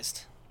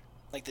 Stylized.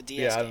 Like the DS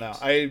Yeah, I don't know.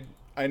 games.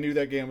 I knew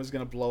that game was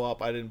going to blow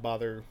up. I didn't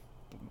bother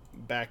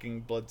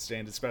backing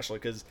Bloodstained, especially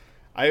because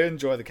I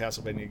enjoy the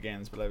Castlevania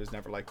games, but I was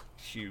never, like,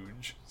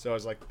 huge. So I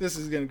was like, this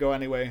is going to go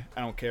anyway.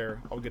 I don't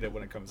care. I'll get it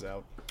when it comes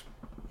out.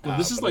 Well,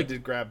 this is but like I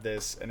did grab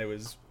this, and it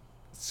was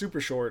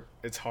super short.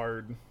 It's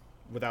hard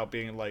without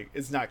being, like...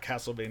 It's not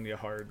Castlevania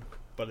hard,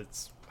 but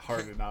it's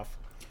hard enough.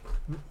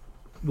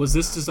 Was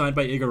this designed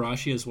by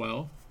Igarashi as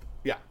well?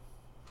 Yeah.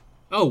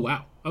 Oh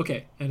wow.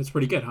 Okay, and it's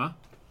pretty good, huh?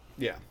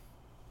 Yeah.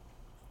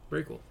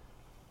 Very cool.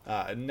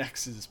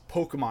 Next is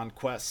Pokemon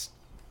Quest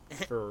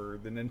for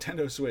the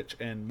Nintendo Switch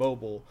and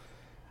mobile.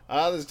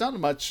 There's not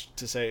much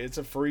to say. It's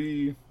a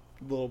free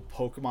little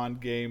Pokemon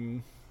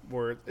game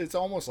where it's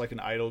almost like an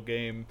idle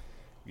game.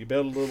 You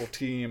build a little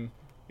team,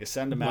 you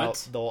send them out,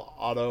 What? they'll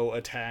auto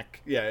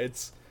attack. Yeah,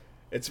 it's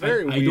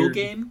very An weird. idle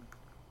game?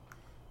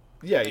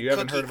 Yeah, Like you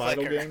haven't Cookie heard of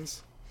idle Clicker.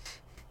 games?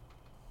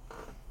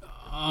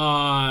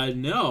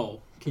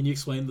 No. Can you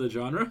explain the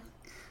genre?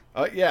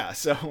 Yeah,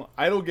 so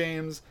idle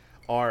games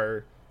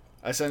are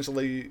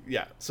essentially,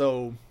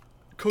 so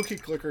Cookie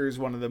Clicker is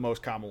one of the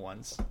most common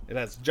ones. It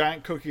has a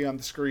giant cookie on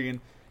the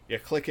screen, you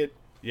click it,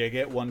 you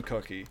get one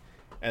cookie,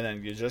 and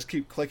then you just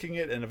keep clicking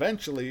it, and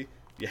eventually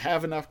you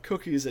have enough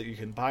cookies that you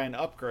can buy an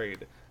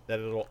upgrade that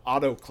it'll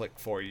auto click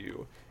for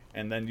you,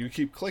 and then you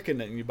keep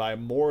clicking it and you buy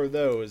more of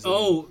those.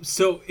 Oh,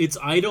 so it's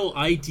idle,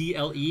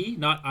 IDLE,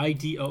 not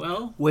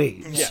IDOL?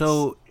 Wait, Yes.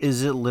 so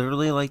is it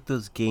literally like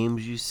those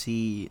games you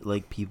see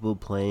like people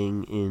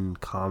playing in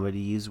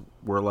comedies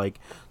where like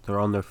they're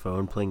on their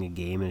phone playing a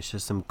game and it's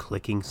just them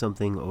clicking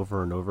something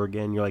over and over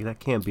again? You're like, that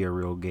can't be a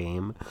real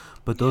game.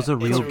 But those are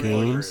those real are real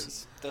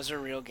games? Those are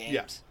real games.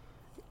 Yeah.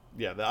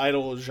 Yeah, the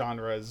idle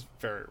genre is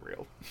very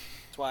real.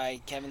 That's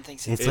why Kevin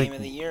thinks it's It's Game like-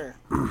 of the Year.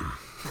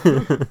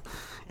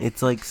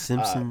 It's like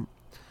Simpson.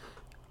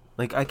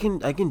 Like I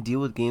can deal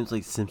with games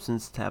like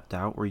Simpsons Tapped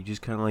Out where you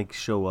just kind of like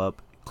show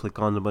up, click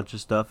on a bunch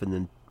of stuff, and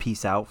then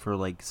peace out for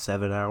like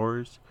 7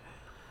 hours.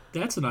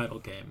 That's an idle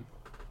game,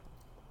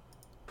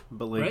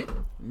 But like, right?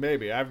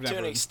 Maybe I've To an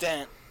never.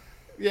 extent,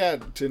 Yeah,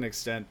 to an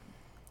extent.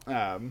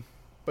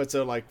 But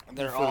so like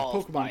They're for all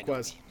Pokemon idle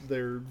Quest, games.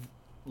 they're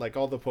like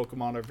all the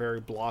Pokemon are very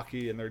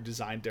blocky and they're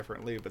designed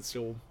differently, but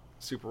still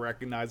super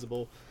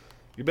recognizable.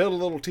 You build a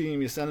little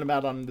team, you send them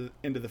out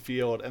into the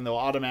field, and they'll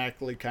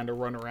automatically kind of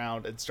run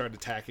around and start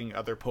attacking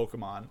other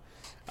Pokemon.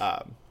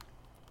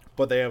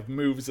 But they have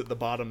moves at the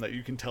bottom that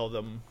you can tell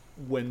them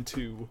when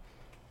to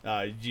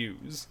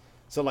use.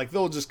 So like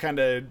they'll just kind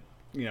of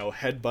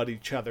headbutt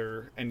each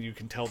other, and you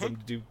can tell them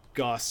to do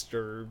Gust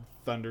or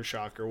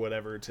Thundershock or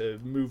whatever to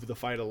move the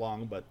fight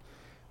along. But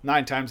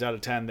 9 times out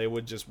of 10, they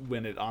would just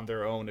win it on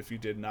their own if you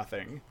did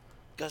nothing.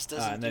 Gus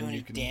doesn't and do then any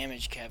you can-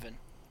 damage, Kevin.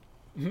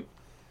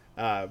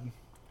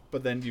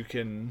 But then you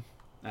can,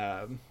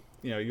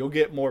 you'll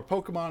get more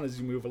Pokemon as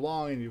you move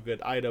along, and you'll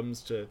get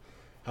items to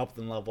help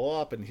them level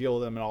up and heal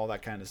them and all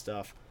that kind of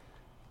stuff.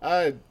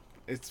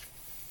 It's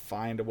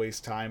fine to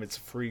waste time. It's a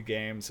free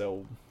game,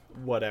 so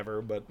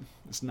whatever, but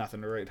it's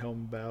nothing to write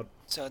home about.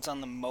 So it's on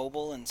the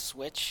mobile and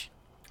Switch,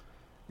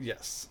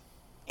 Yes,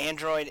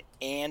 Android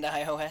and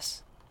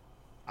iOS.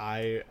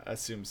 I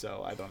assume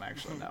so. I don't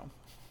actually know.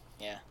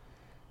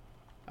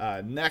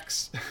 Yeah.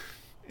 Next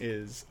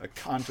is a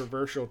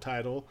controversial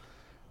title,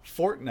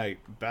 Fortnite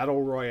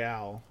Battle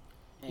Royale.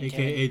 And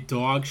AKA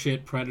dog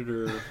shit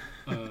predator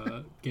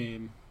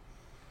game.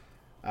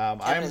 I'm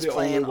Kevin is the only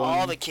playing one.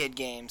 all the kid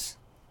games.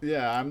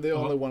 Yeah, I'm the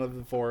Oh. only one of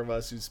the 4 of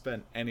us who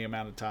spent any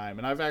amount of time,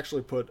 and I've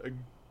actually put a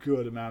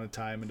good amount of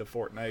time into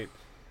Fortnite.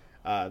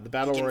 The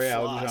battle can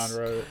royale floss.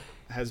 genre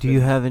has. Do been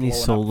you have any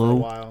blowing up for a solo?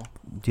 while.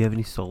 do you have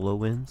any solo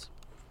wins?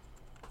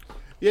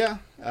 Yeah,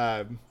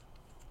 Did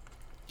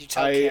you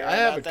tell I Kara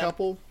have about a them?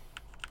 couple.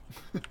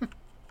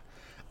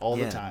 All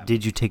the time.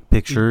 Did you take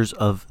pictures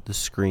of the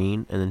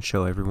screen and then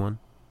show everyone?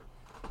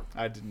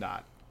 I did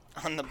not.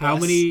 On the bus. How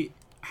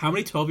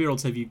many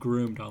 12-year-olds have you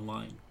groomed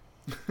online?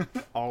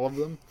 All of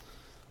them.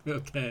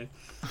 Okay.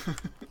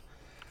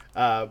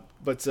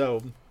 But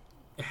so,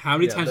 How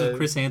many Yeah, times the- has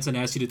Chris Hansen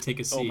asked you to take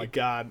a seat? oh my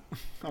god,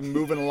 I'm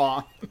moving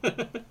along.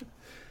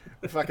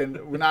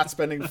 We're not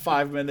spending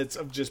 5 minutes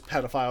of just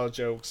pedophile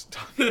jokes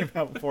talking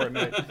about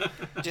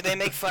Fortnite. Do they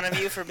make fun of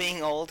you for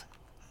being old?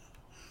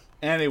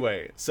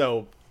 Anyway,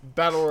 so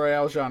battle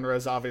royale genre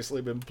has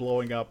obviously been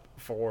blowing up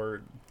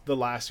for the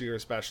last year,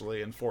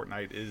 especially, and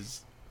Fortnite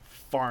is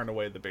far and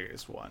away the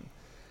biggest one.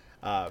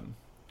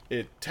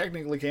 It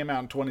technically came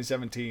out in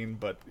 2017,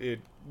 but it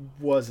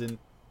wasn't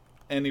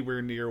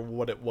anywhere near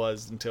what it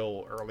was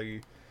until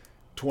early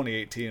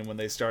 2018 when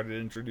they started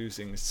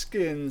introducing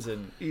skins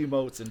and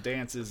emotes and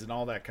dances and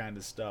all that kind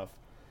of stuff.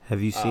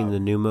 Have you seen the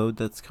new mode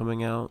that's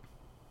coming out?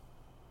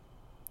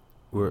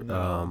 Where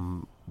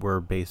No. where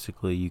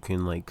basically you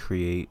can like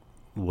create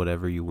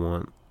whatever you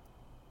want,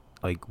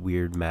 like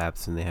weird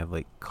maps, and they have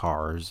like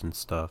cars and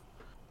stuff.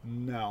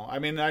 No, I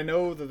mean, I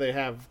know that they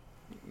have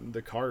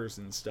the cars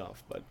and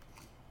stuff, but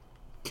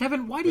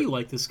Kevin, why do you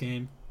like this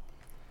game?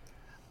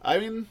 I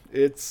mean,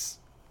 it's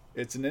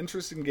an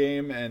interesting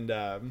game, and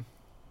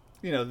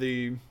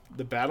the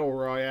battle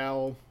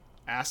royale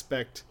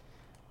aspect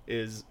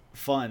is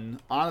fun.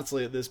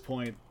 Honestly, at this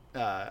point,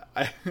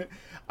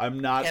 I'm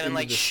not Kevin in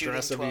likes the shooting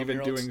stress of even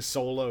 12-year-olds. doing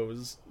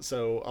solos.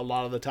 So a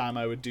lot of the time,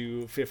 I would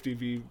do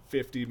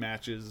 50v50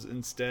 matches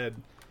instead,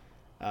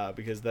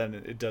 because then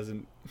it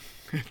doesn't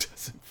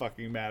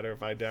fucking matter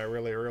if I die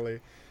really early.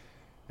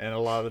 And a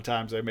lot of the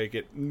times I make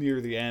it near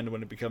the end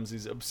when it becomes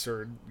these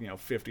absurd,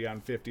 50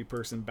 on 50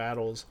 person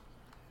battles.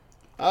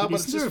 But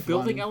it's Isn't there a just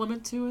building fun.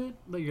 element to it?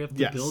 Like you have to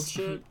Yes. build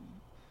shit?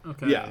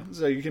 Okay. Yeah,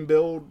 so you can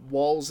build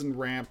walls and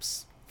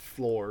ramps,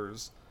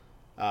 floors,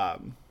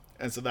 and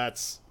so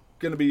that's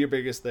going to be your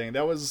biggest thing.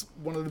 That was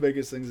one of the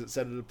biggest things that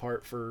set it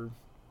apart from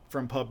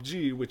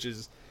PUBG, which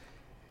is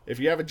if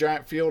you have a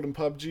giant field in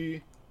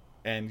PUBG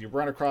and you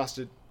run across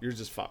it, you're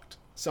just fucked.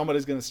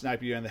 Somebody's going to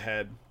snipe you in the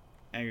head,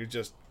 and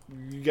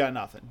you got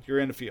nothing. You're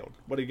in a field.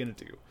 What are you going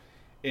to do?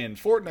 In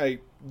Fortnite,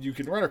 you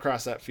can run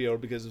across that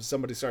field because if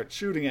somebody starts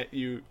shooting at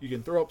you, you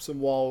can throw up some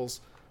walls,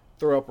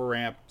 throw up a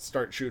ramp,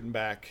 start shooting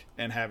back,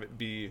 and have it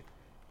be,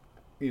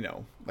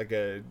 like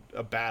a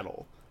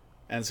battle.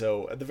 And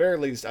so, at the very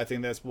least, I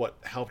think that's what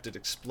helped it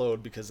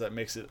explode because that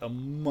makes it a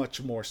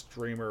much more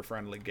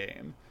streamer-friendly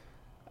game.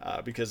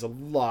 Because a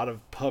lot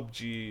of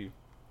PUBG,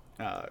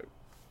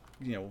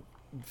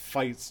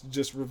 fights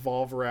just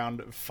revolve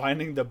around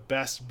finding the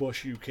best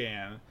bush you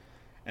can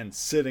and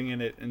sitting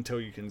in it until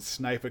you can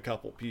snipe a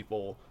couple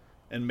people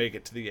and make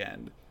it to the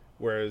end.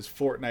 Whereas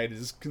Fortnite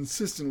is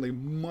consistently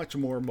much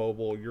more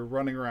mobile. You're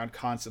running around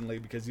constantly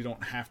because you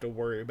don't have to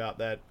worry about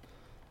that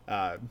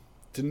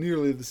to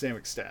nearly the same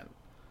extent.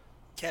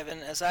 Kevin,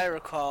 as I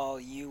recall,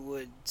 you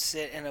would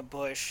sit in a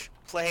bush,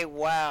 play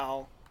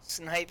WoW,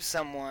 snipe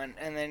someone,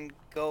 and then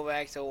go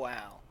back to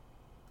WoW.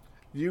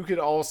 You could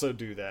also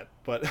do that,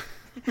 but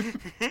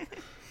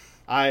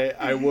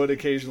I would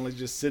occasionally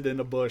just sit in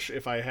a bush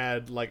if I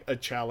had like a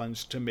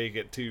challenge to make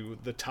it to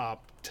the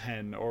top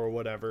 10 or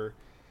whatever.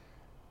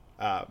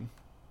 But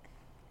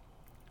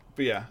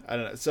yeah, I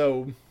don't know.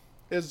 So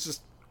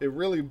it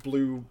really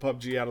blew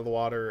PUBG out of the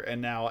water,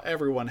 and now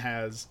everyone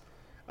has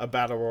a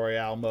battle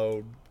royale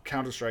mode.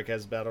 Counter-Strike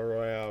has battle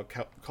royale.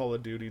 Call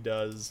of Duty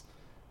does.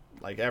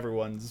 Like,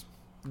 everyone's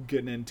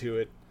getting into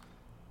it.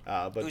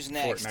 But Who's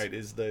next? Fortnite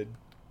is the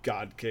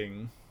God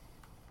King.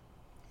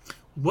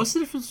 What's the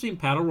difference between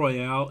battle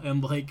royale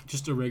and like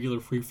just a regular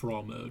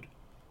free-for-all mode?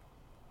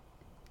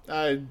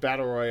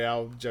 Battle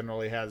royale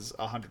generally has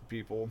 100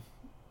 people.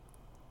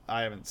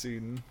 I haven't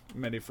seen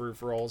many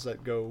free-for-alls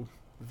that go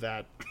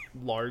that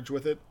large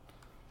with it.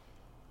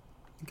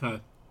 Okay.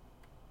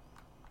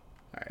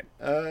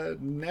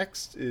 Alright,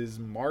 next is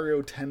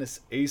Mario Tennis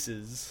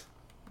Aces,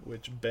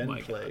 which Ben My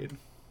played. God.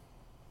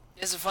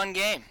 It's a fun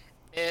game.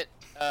 It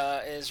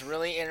is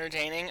really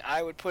entertaining.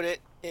 I would put it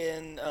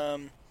in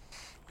the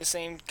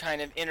same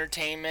kind of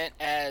entertainment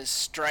as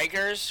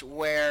Strikers,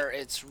 where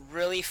it's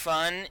really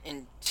fun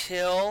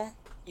until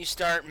you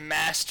start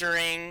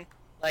mastering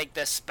like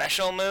the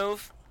special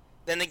move.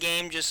 Then the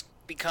game just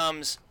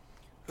becomes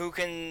who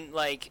can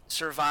like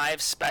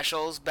survive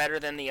specials better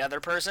than the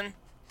other person.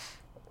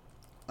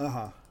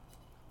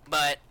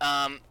 But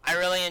I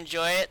really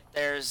enjoy it.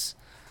 There's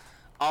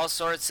all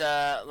sorts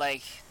of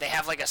like they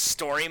have like a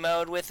story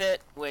mode with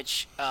it,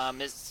 which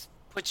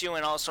puts you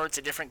in all sorts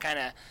of different kind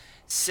of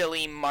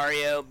silly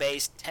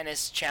Mario-based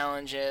tennis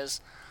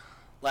challenges,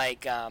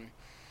 like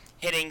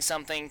hitting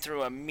something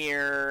through a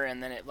mirror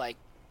and then it like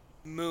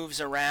moves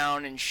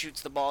around and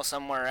shoots the ball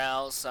somewhere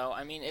else. So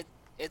I mean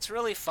it's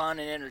really fun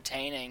and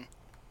entertaining.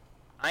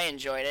 I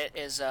enjoyed it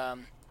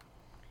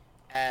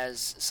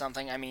as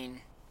something. I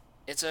mean,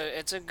 it's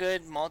a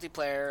good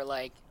multiplayer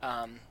like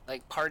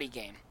party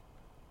game.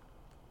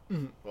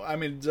 Well, I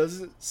mean,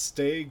 does it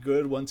stay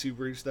good once you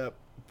reach that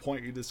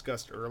point you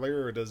discussed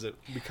earlier, or does it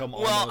become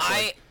almost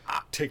like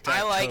tic-tac-toe?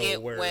 I like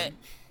it where... when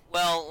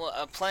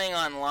playing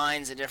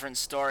online is a different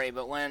story,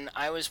 but when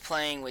I was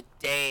playing with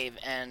Dave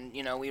and,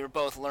 you know, we were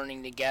both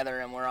learning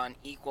together and we're on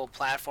equal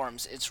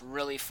platforms, it's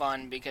really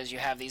fun because you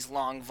have these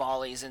long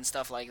volleys and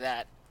stuff like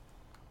that.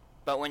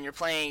 But when you're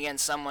playing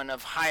against someone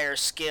of higher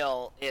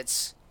skill,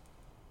 it's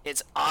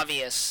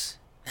obvious.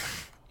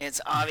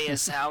 It's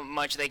obvious how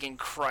much they can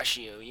crush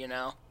you, you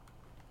know?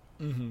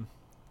 Mm-hmm.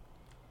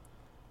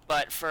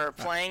 But for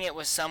playing it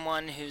with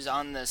someone who's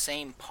on the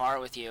same par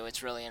with you,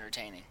 it's really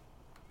entertaining.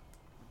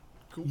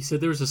 You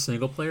said there was a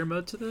single-player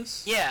mode to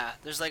this? Yeah,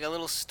 there's like a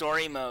little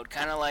story mode,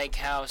 kind of like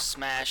how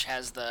Smash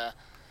has the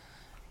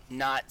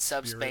not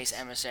subspace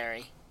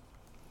emissary.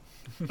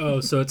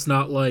 Oh, so it's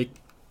not like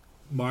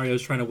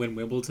Mario's trying to win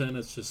Wimbledon.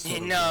 It's just sort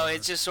of, No,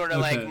 it's just sort of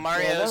like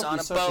Mario's on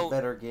a such boat. a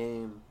better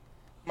game.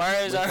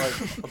 Mario's With on,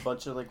 like a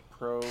bunch of like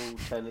pro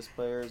tennis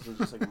players and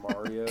just like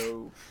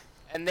Mario.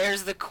 and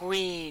there's the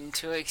queen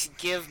to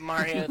give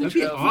Mario the That'd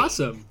be trophy.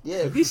 awesome. Yeah.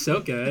 It'd be so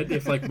good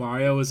if like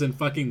Mario was in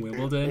fucking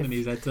Wimbledon and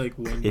he's had to like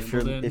win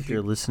Wimbledon. If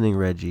you're listening,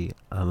 Reggie,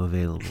 I'm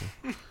available.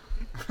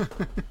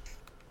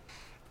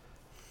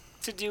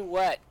 To do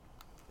what?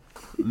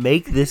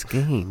 Make this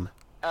game.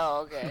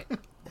 Oh, okay.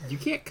 You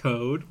can't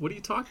code. What are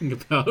you talking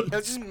about?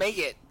 No, just make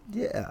it.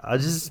 Yeah, I'll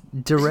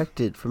just direct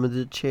it from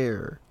the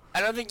chair.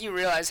 I don't think you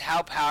realize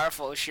how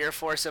powerful sheer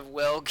force of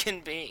will can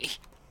be.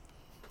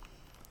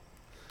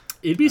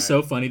 It'd be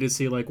so funny to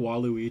see like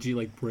Waluigi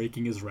like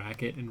breaking his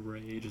racket in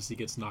rage as he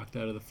gets knocked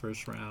out of the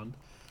first round.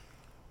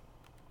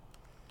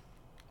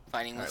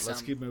 Fighting with Alright, let's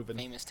some keep moving.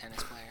 famous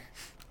tennis player.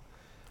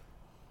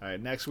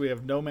 Alright, next we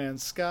have No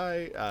Man's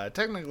Sky.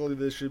 Technically,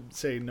 this should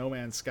say No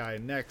Man's Sky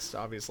Next.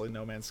 Obviously,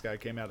 No Man's Sky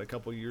came out a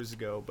couple years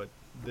ago, but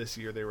this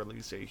year they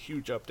released a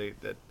huge update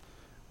that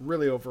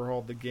really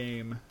overhauled the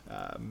game.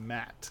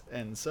 Matt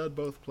and Sud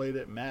both played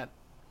it. Matt,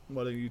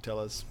 why don't you tell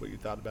us what you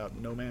thought about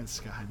No Man's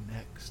Sky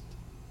Next?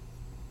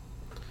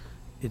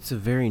 It's a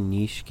very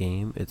niche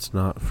game. It's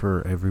not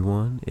for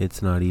everyone.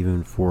 It's not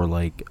even for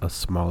like a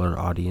smaller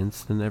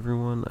audience than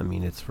everyone. I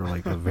mean, it's for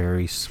like a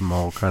very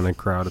small kind of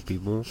crowd of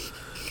people.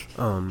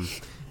 I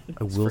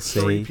will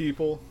say 3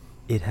 people.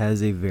 it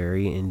has a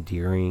very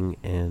endearing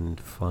and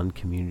fun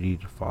community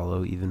to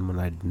follow, even when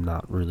I'm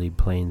not really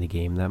playing the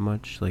game that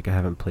much. Like, I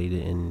haven't played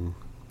it in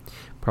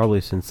probably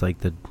since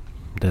like the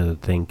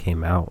thing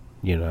came out,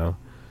 you know.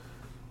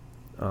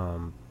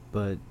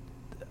 But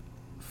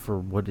for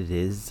what it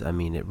is, I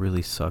mean, it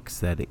really sucks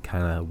that it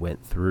kind of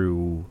went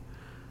through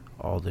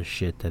all the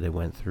shit that it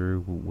went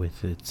through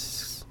with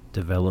its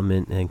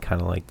development and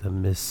kind of like the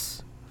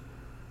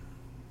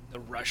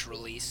rush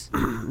release.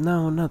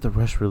 No, not the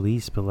rush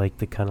release, but like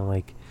the kind of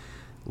like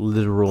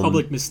literal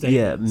Public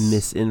misstatements.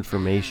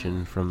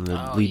 misinformation from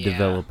the Oh, lead yeah.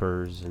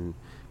 developers, and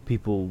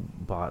people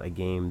bought a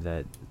game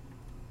that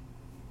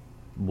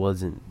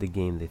wasn't the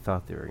game they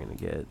thought they were gonna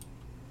get.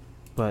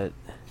 But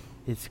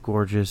it's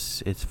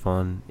gorgeous. It's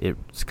fun.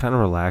 It's kind of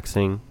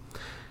relaxing.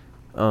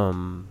 I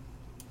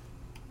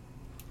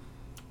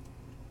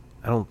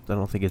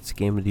don't think it's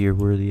Game of the Year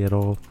worthy at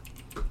all.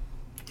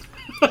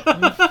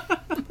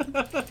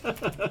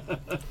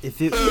 If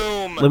it,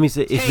 Boom. let me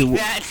say, if Take it,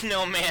 that,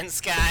 No Man's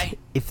Sky.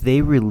 if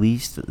they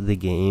released the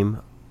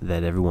game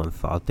that everyone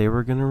thought they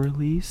were gonna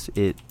release,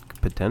 it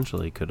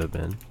potentially could have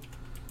been.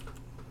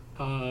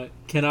 I'm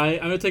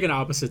gonna take an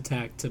opposite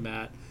tack to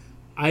Matt.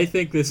 I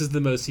think this is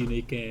the most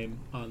unique game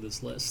on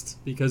this list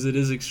because it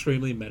is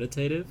extremely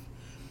meditative,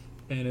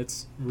 and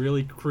it's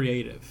really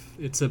creative.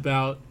 It's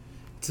about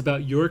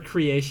your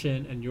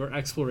creation and your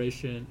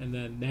exploration, and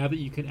then now that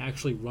you can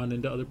actually run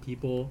into other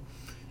people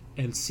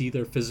and see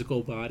their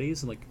physical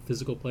bodies and like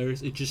physical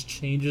players, it just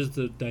changes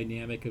the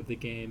dynamic of the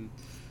game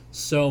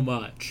so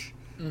much.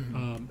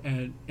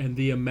 And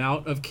the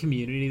amount of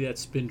community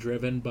that's been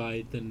driven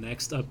by the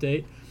next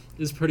update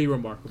is pretty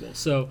remarkable.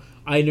 So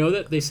I know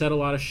that they said a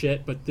lot of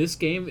shit, but this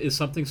game is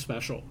something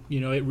special.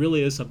 You know, it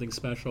really is something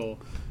special,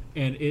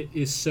 and it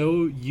is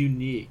so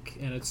unique,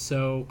 and it's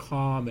so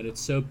calm, and it's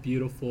so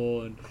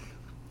beautiful, and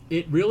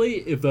it really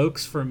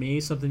evokes for me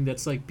something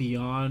that's like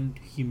beyond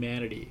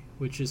humanity,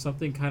 which is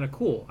something kind of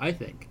cool, I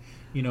think.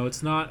 You know,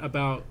 it's not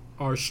about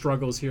our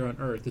struggles here on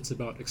Earth. It's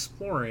about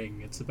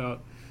exploring. It's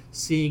about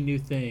seeing new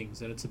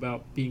things, and it's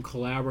about being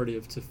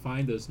collaborative to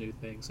find those new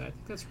things. I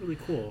think that's really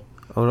cool.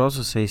 I would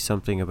also say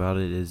something about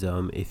it is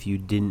if you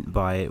didn't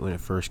buy it when it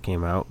first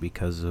came out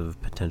because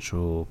of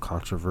potential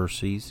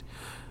controversies,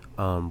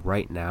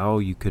 right now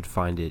you could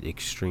find it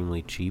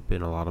extremely cheap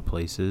in a lot of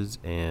places,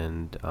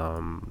 and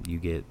you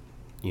get,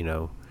 you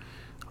know,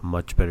 a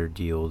much better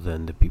deal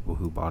than the people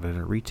who bought it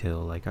at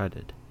retail like I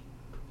did.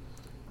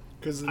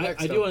 Because the I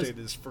next do update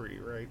is free,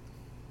 right?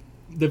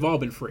 They've all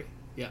been free.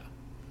 Yeah,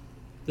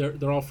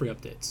 they're all free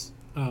updates.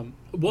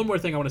 One more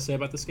thing I want to say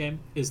about this game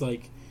is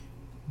like,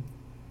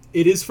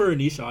 it is for a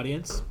niche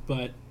audience,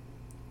 but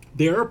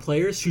there are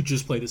players who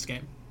just play this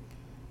game.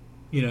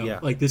 You know, Yeah.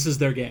 like this is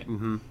their game,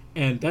 Mm-hmm.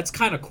 and that's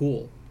kind of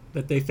cool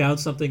that they found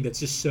something that's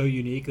just so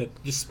unique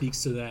that just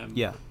speaks to them.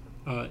 Yeah.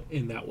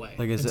 In that way.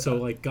 Like I said, so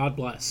like God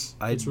bless.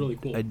 It's really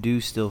cool. I do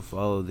still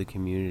follow the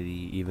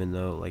community, even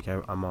though like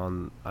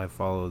I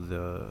follow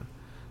the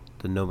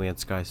No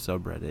Man's Sky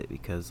subreddit,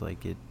 because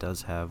like it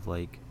does have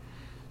like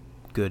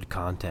good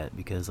content,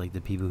 because like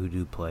the people who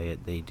do play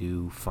it, they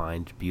do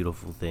find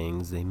beautiful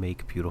things, they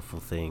make beautiful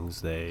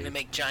things, They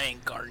make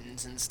giant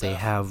gardens and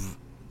stuff.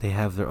 they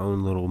have their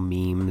own little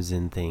memes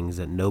and things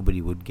that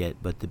nobody would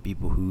get but the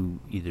people who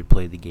either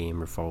play the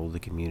game or follow the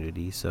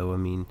community. So I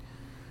mean,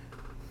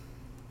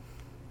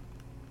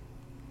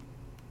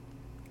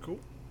 Cool.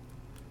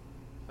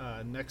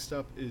 Next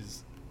up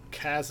is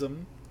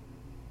Chasm,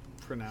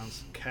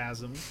 pronounced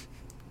Chasm.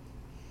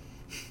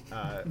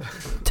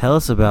 tell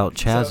us about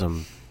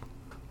Chasm.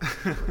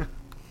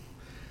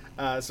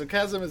 So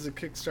Chasm is a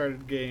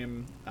Kickstarter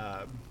game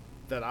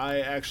that I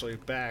actually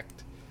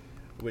backed,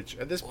 which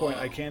at this point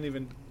I can't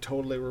even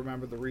totally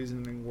remember the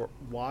reasoning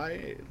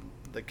why.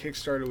 The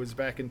Kickstarter was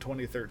back in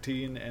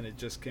 2013, and it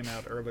just came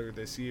out earlier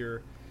this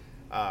year.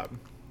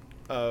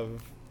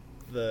 Of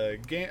the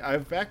game,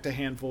 I've backed a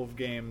handful of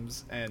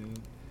games, and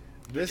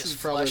this is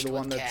probably the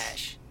one that's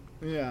cash.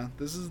 yeah.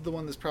 This is the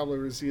one that's probably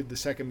received the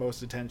second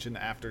most attention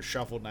after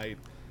Shovel Knight,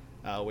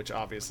 which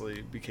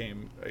obviously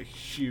became a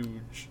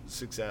huge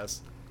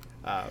success.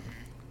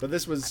 But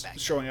this was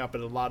showing up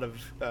at a lot of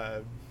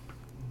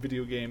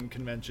video game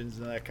conventions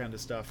and that kind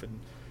of stuff, and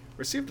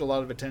received a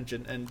lot of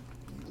attention. And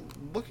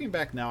looking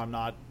back now, I'm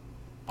not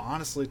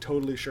honestly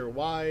totally sure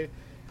why.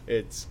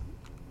 It's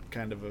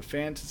kind of a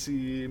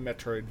fantasy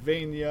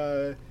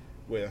Metroidvania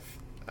with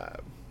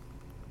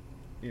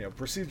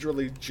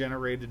procedurally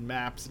generated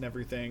maps and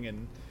everything,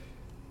 and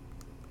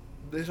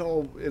it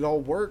all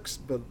works.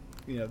 But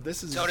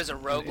this is So it is a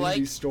an roguelike?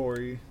 indie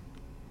story.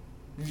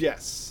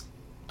 Yes.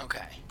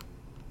 Okay.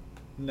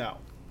 No.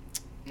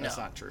 That's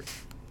No. not true.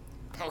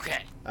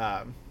 Okay.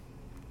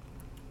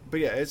 But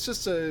yeah, it's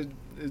a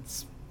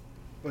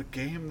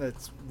game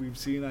that we've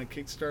seen on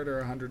Kickstarter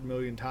 100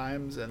 million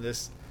times, and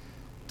this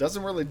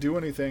doesn't really do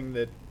anything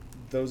that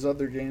those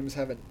other games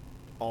haven't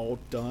all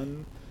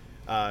done.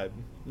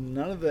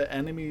 None of the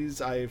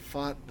enemies I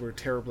fought were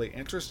terribly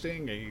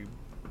interesting. A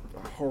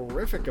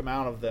horrific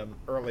amount of them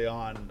early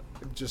on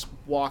just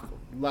walk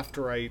left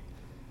to right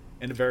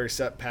in a very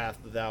set path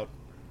without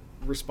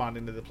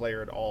responding to the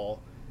player at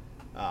all.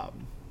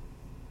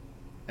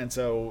 And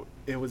so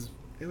it was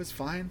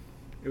fine.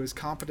 It was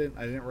competent.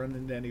 I didn't run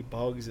into any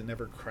bugs. It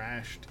never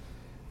crashed.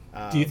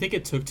 Do you think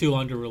it took too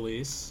long to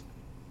release?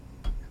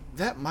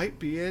 That might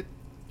be it.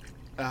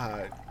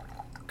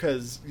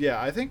 Because,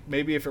 I think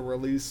maybe if it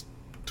released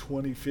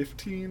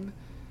 2015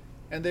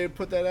 and they would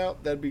put that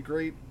out, that'd be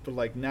great.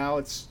 But, now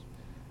it's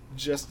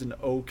just an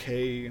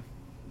okay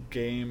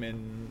game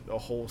in a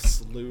whole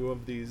slew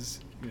of these,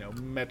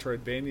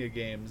 Metroidvania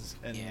games,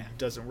 and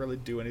doesn't really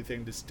do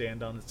anything to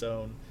stand on its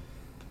own.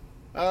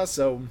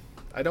 So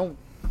I don't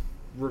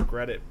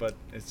regret it, but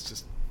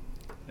it's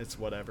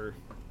whatever.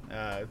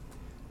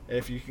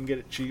 If you can get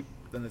it cheap,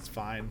 then it's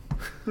fine.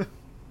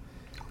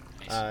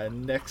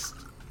 Next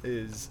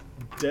is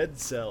Dead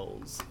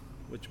Cells,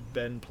 which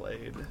Ben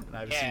played, and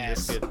I've seen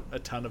this get a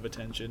ton of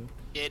attention.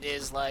 It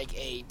is like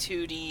a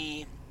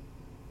 2D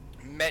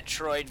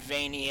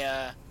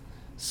Metroidvania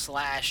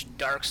 /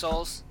 Dark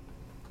Souls.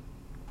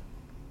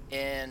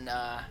 And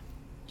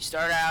you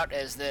start out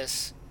as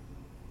this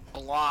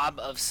blob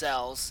of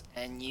cells,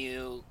 and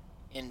you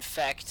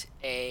infect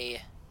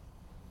a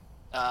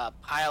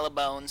pile of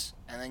bones,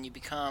 and then you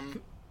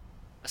become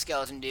a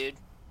skeleton dude,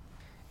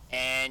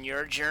 and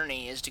your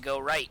journey is to go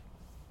right.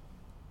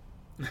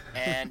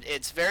 And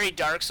it's very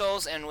Dark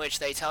Souls, in which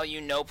they tell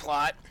you no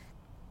plot,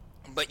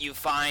 but you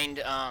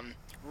find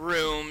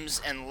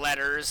rooms and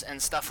letters and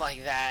stuff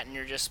like that, and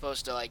you're just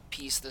supposed to like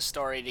piece the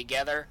story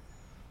together,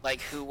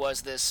 like who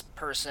was this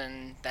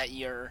person that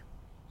you're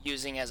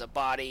using as a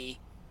body,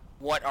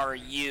 what are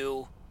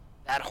you,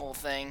 that whole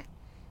thing.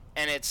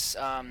 And it's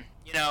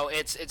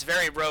it's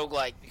very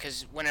roguelike,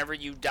 because whenever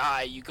you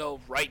die, you go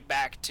right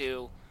back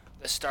to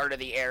the start of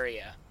the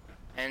area,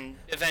 and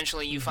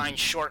eventually you find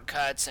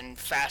shortcuts and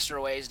faster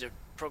ways to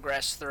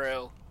progress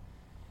through.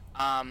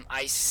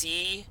 I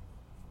see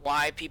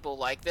why people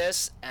like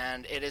this,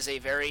 and it is a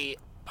very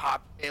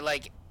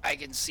I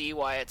can see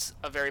why it's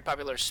a very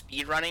popular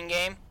speedrunning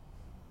game,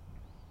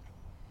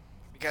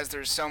 because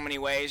there's so many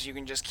ways you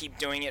can just keep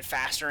doing it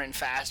faster and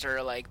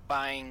faster, like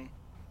buying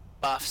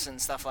buffs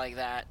and stuff like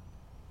that.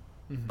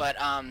 But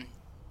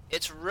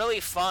it's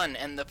really fun,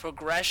 and the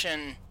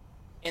progression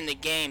in the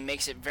game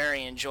makes it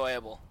very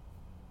enjoyable.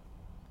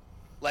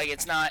 Like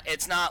it's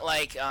not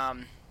like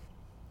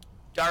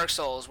Dark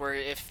Souls, where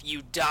if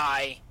you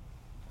die,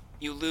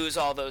 you lose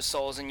all those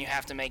souls and you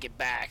have to make it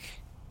back.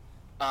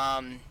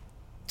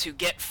 To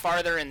get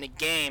farther in the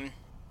game,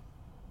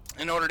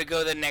 in order to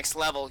go to the next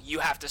level, you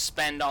have to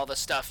spend all the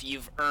stuff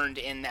you've earned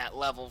in that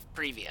level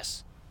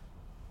previous.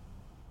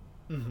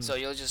 So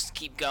you'll just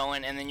keep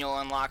going, and then you'll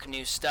unlock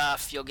new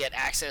stuff. You'll get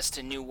access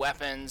to new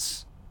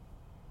weapons.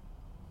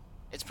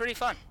 It's pretty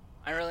fun.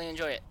 I really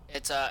enjoy it.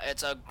 It's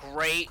a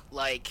great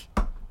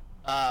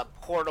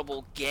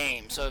portable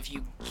game. So if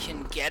you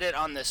can get it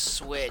on the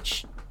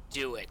Switch,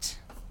 do it.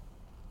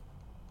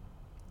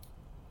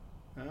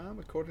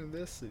 According to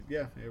this,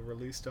 it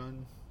released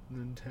on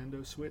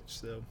Nintendo Switch.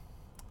 So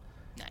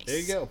Nice. there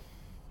you go.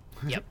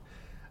 Yep.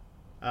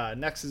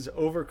 Next is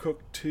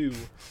Overcooked 2.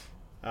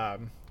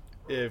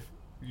 If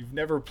you've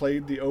never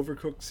played the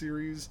Overcooked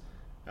series,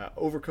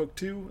 Overcooked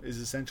 2 is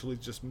essentially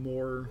just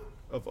more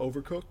of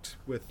Overcooked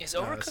with Is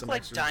Overcooked some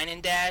like extra... Dine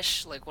and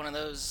Dash, like one of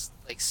those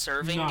like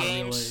serving Not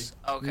games?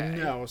 Okay.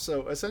 No,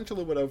 so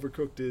essentially what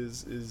Overcooked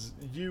is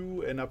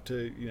you and up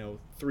to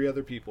 3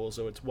 other people,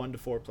 so it's 1 to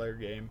 4 player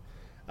game.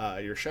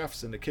 Your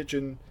chef's in the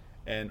kitchen,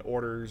 and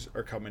orders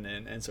are coming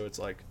in, and so it's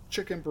like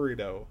chicken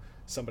burrito.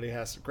 Somebody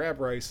has to grab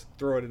rice,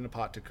 throw it in a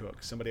pot to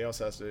cook. Somebody else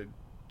has to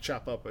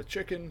chop up a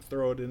chicken,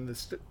 throw it in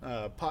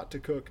the pot to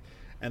cook,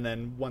 and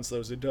then once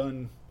those are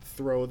done,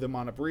 throw them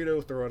on a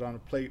burrito, throw it on a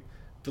plate,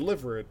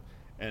 deliver it,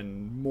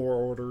 and more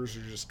orders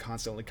are just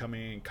constantly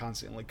coming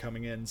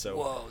in. So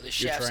Whoa, the you're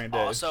chefs trying to,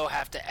 also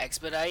have to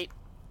expedite?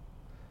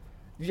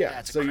 yeah.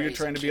 That's So you're crazy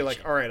trying to be like,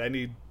 kitchen. all right, I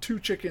need 2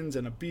 chickens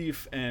and a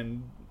beef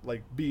and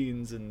like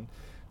beans, and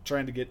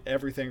trying to get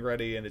everything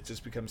ready, and it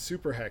just becomes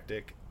super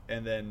hectic.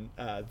 And then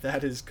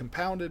that is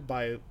compounded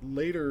by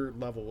later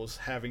levels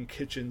having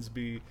kitchens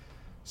be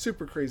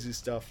super crazy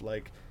stuff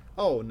like,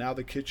 oh, now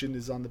the kitchen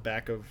is on the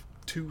back of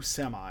 2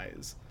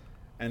 semis,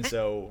 and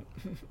so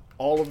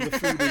all of the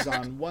food is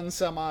on one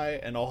semi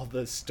and all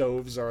the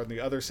stoves are on the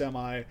other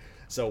semi.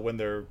 So when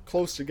they're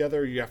close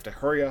together, you have to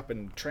hurry up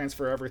and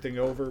transfer everything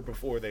over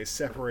before they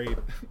separate,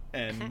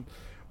 and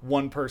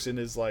one person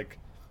is like,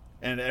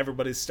 and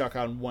everybody's stuck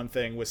on one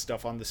thing with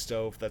stuff on the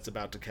stove that's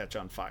about to catch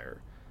on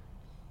fire.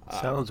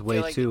 Sounds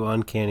way like- too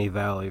Uncanny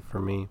Valley for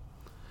me.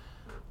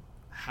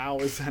 How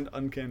is that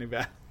Uncanny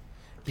Valley?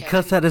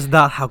 Because that is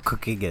not how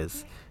cooking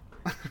is.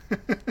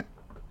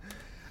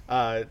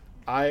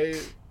 I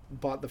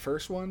bought the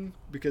first one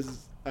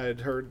because I had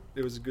heard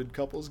it was a good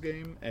couples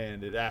game,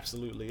 and it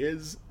absolutely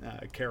is.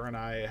 Kara and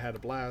I had a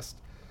blast.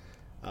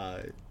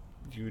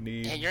 You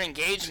need Yeah, you're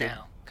engaged to-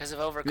 now because of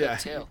Overcooked Yeah.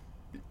 too.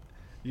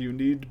 You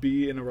need to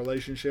be in a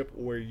relationship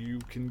where you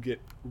can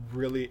get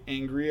really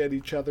angry at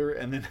each other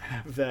and then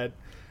have that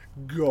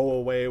go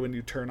away when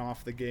you turn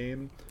off the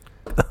game.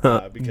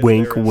 Because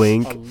Wink, there is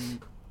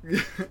wink.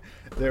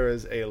 there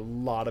is a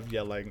lot of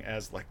yelling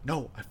as like,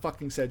 no, I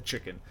fucking said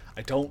chicken.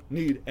 I don't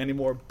need any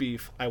more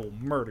beef. I will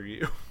murder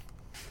you.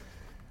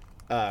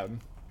 I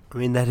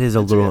mean, that is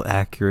a little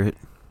accurate.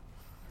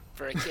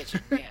 For a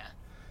kitchen, yeah.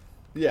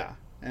 Yeah,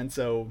 and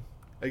so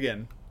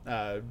again,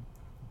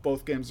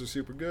 both games are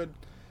super good.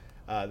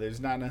 There's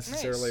not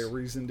necessarily Nice. a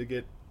reason to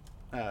get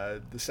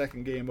the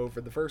second game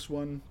over the first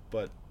one,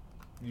 but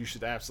you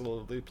should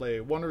absolutely play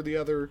one or the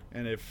other.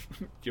 And if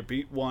you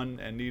beat one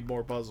and need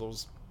more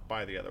puzzles,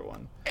 buy the other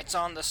one. It's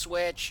on the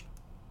Switch.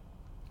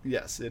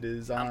 Yes, it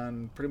is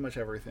on pretty much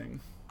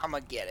everything. I'm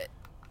gonna get it.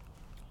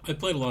 I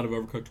played a lot of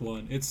Overcooked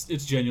 1. It's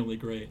genuinely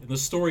great. And the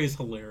story is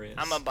hilarious.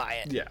 I'm gonna buy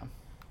it. Yeah.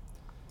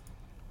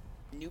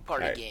 New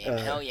party Alright, game.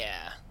 Hell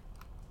yeah.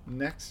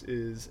 Next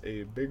is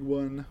a big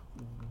one,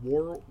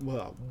 World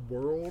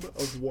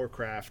of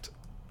Warcraft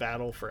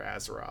Battle for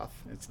Azeroth.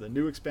 It's the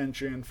new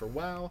expansion for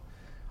WoW.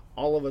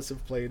 All of us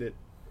have played it.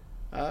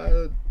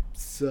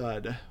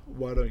 Sud,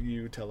 why don't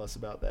you tell us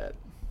about that?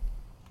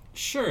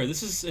 Sure,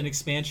 this is an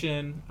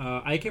expansion.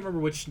 I can't remember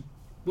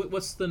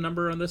what's the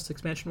number on this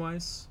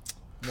expansion-wise?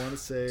 I want to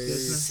say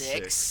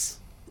 6.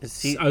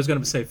 I was going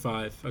to say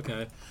 5.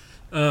 Okay.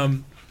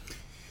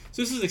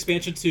 So this is an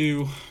expansion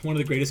to one of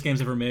the greatest games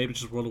ever made,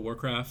 which is World of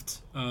Warcraft.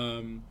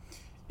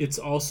 It's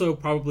also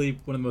probably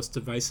one of the most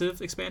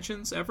divisive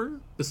expansions ever,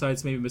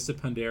 besides maybe Mists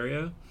of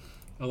Pandaria.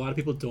 A lot of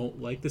people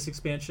don't like this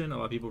expansion. A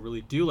lot of people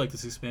really do like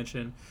this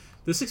expansion.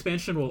 This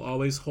expansion will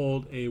always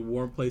hold a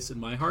warm place in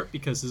my heart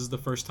because this is the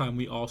first time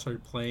we all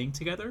started playing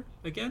together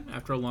again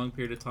after a long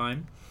period of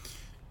time.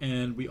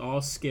 And we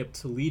all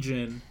skipped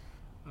Legion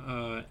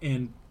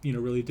and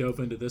really dove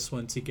into this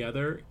one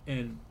together.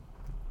 And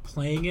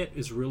playing it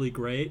is really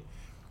great.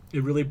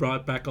 It really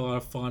brought back a lot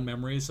of fond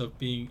memories of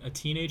being a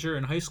teenager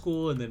in high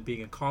school and then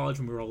being in college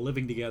when we were all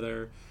living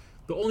together.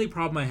 The only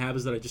problem I have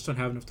is that I just don't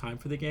have enough time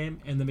for the game,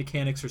 and the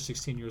mechanics are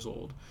 16 years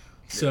old.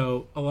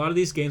 So a lot of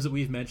these games that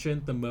we've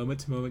mentioned, the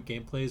moment-to-moment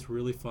gameplay is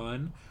really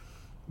fun,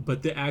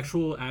 but the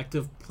actual act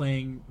of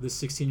playing the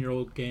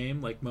 16-year-old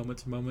game, like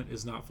moment-to-moment,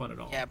 is not fun at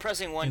all. Yeah,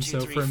 pressing 1, And 2,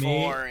 so 3, for 4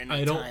 me, and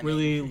I don't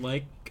really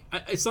like...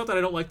 It's not that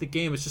I don't like the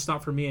game, it's just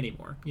not for me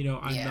anymore.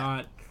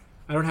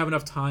 I don't have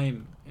enough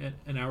time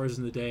and hours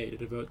in the day to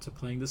devote to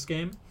playing this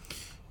game.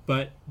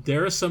 But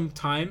there are some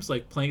times,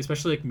 like playing,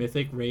 especially like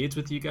Mythic raids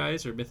with you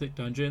guys or Mythic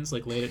dungeons,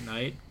 like late at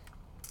night,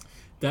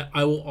 that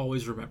I will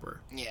always remember.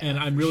 Yeah, and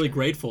I'm really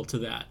grateful to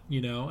that,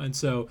 And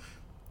so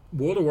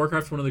World of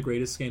Warcraft is one of the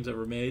greatest games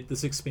ever made.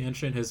 This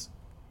expansion has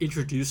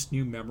introduced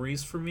new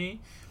memories for me.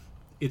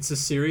 It's a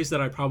series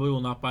that I probably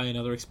will not buy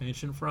another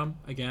expansion from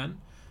again.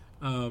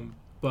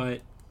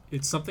 But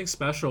it's something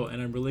special,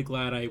 and I'm really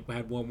glad I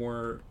had one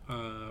more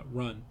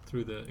run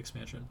through the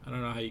expansion. I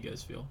don't know how you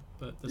guys feel,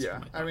 but that's my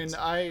thoughts. I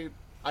mean,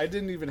 I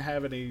didn't even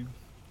have any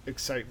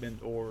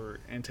excitement or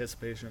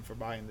anticipation for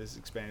buying this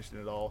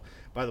expansion at all.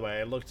 By the way,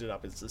 I looked it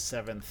up. It's the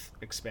 7th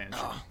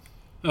expansion.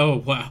 Oh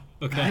wow.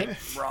 Okay.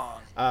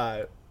 Wrong.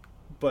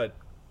 But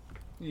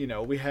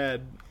we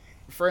had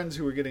friends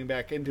who were getting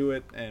back into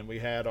it, and we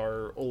had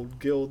our old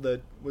guild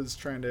that was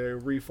trying to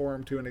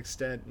reform to an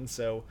extent, and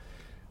so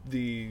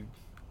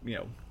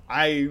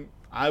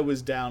I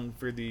was down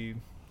for the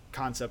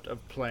concept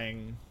of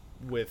playing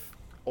with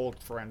old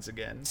friends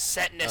again.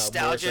 Set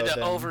nostalgia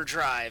to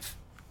overdrive.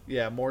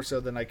 Yeah, more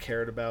so than I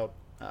cared about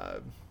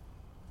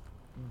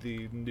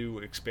the new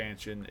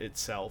expansion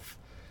itself.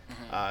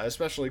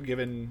 Especially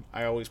given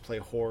I always play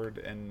Horde,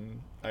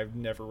 and I've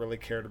never really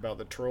cared about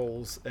the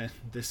trolls, and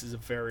this is a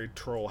very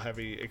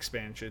troll-heavy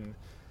expansion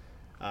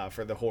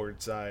for the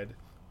Horde side.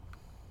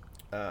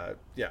 I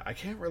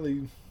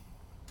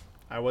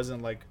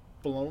wasn't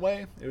blown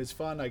away. It was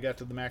fun. I got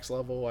to the max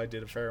level. I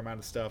did a fair amount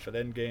of stuff at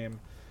endgame.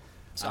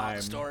 Saw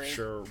the story.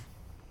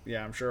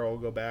 I'm sure I'll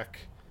go back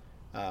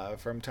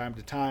from time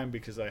to time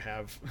because I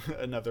have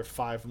another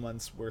 5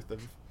 months worth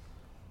of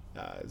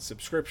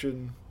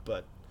subscription,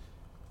 but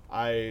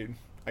I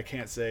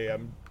can't say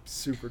I'm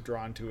super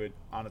drawn to it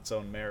on its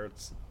own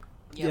merits.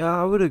 Yep.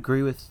 Yeah, I would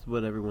agree with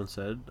what everyone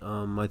said.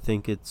 I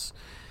think it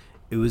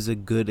was a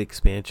good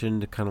expansion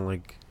to kind of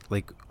like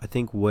I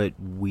think what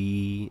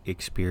we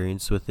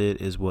experienced with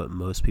it is what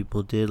most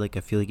people did.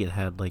 I feel like it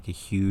had a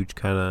huge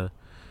kind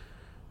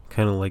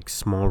of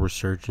small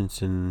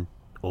resurgence in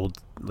old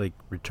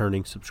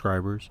returning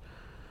subscribers.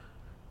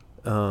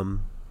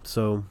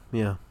 So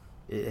yeah,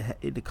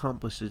 it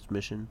accomplished its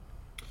mission.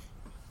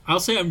 I'll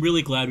say I'm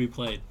really glad we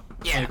played.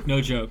 Yeah. No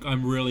joke.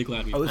 I'm really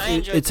glad we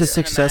played. It's a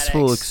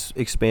successful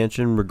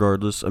expansion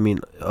regardless,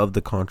 of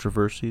the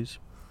controversies.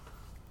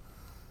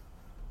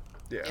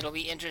 Yeah. It'll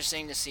be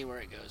interesting to see where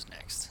it goes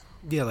next.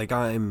 Yeah,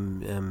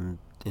 I'm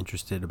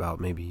interested about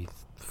maybe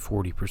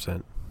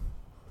 40%.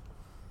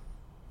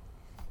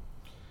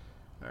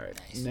 All right.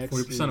 Nice. Next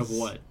 40% of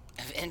what?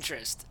 Of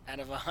interest out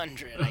of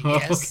 100, I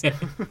guess. Okay.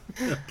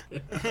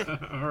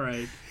 All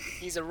right.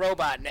 He's a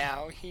robot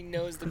now. He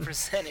knows the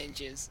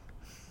percentages.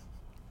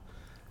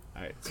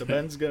 All right. So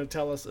Ben's going to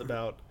tell us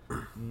about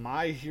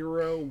My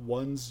Hero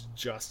One's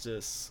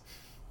Justice,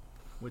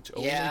 which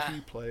only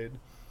he played.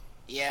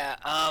 Yeah,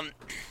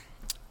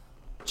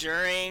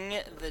 during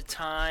the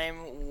time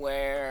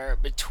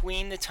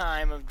between the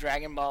time of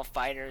Dragon Ball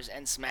FighterZ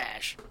and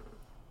Smash,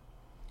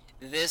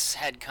 this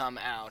had come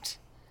out,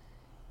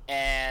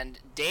 and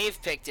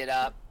Dave picked it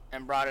up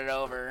and brought it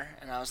over,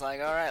 and I was like,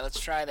 alright, let's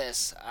try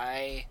this.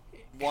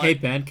 Hey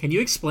Ben, can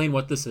you explain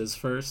what this is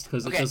first?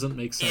 Because it doesn't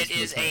make sense. It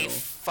is a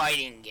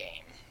fighting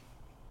game.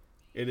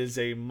 It is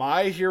a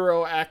My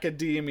Hero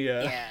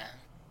Academia. Yeah.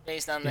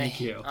 based on Thank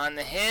you.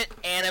 the hit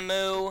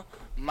Animu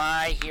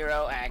My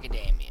Hero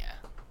Academia.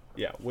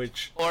 Yeah,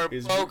 which Or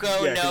is Boku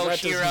 'cause no that does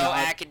Hero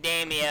not-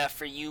 Academia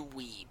for you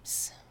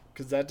weebs.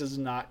 Because that does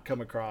not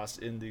come across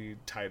in the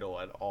title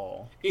at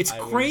all. It's I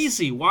was-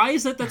 crazy. Why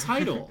is that the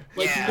title?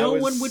 Like, Yeah. no I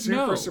was one would super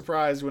know.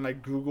 surprised when I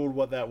googled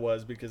what that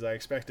was because I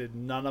expected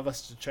none of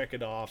us to check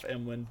it off,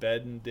 and when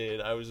Ben did,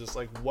 I was just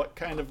like, "What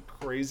kind of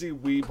crazy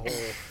weeb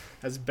hole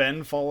has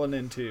Ben fallen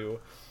into?"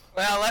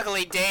 Well,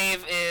 luckily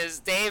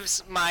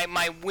Dave's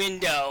my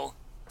window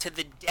to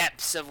the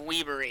depths of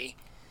weebery,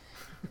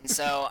 and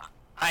so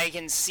I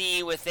can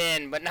see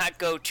within, but not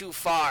go too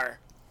far.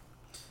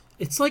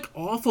 It's like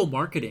awful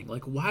marketing.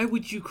 Like, why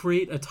would you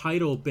create a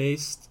title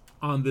based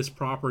on this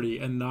property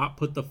and not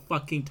put the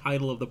fucking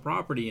title of the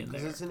property in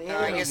there? It's an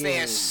I anime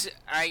guess game.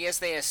 I guess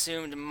they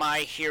assumed My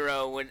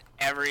Hero would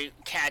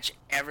catch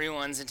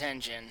everyone's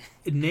attention.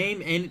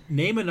 Name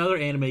another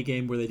anime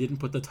game where they didn't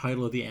put the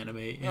title of the anime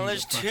in. Well, the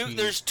fucking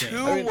there's thing.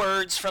 two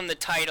words from the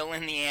title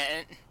in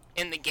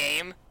the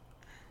game.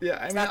 Yeah,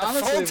 I mean, not the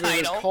honestly, full if it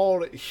was title.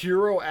 called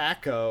Hero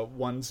Aka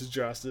One's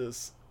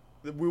Justice,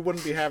 we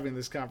wouldn't be having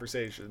this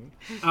conversation.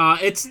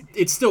 It's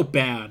still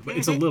bad, but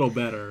it's a little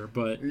better.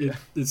 But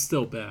it's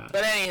still bad.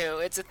 But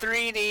anywho, it's a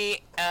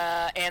 3D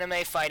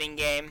anime fighting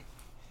game.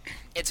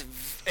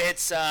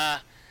 It's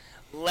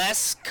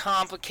less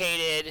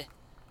complicated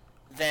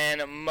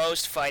than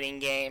most fighting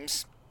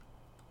games.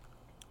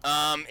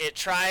 It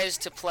tries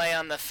to play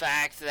on the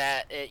fact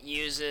that it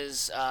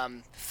uses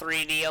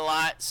 3D a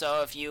lot.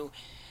 So if you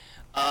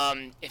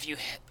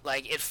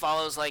like, it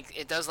follows like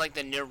it does like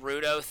the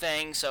Naruto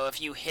thing. So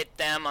if you hit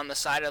them on the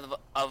side of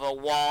a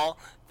wall,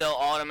 they'll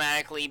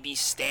automatically be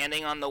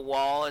standing on the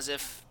wall as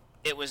if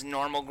it was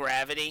normal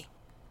gravity.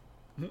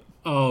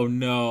 Oh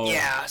no.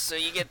 Yeah, so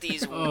you get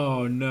these.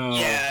 Oh no.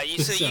 Yeah,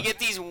 so you get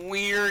these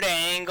weird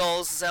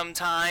angles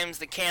sometimes.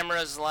 The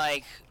camera's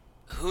like,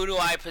 who do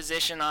I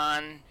position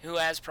on? Who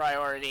has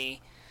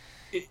priority?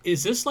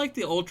 Is this like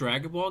the old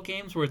Dragon Ball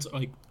games where it's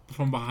like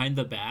from behind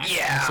the back?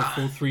 Yeah. It's a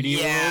full 3D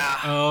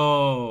Yeah. world?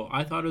 Oh,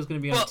 I thought it was going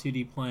to be on a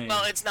 2D plane.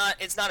 Well, it's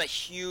not a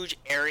huge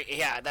area.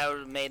 Yeah, that would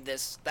have made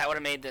this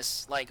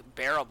like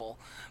bearable.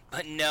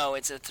 But no,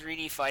 it's a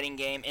 3D fighting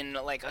game in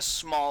like a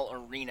small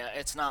arena.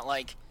 It's not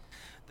like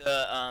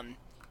the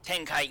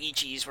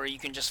Tenkaichis where you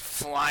can just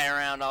fly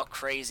around all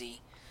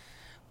crazy.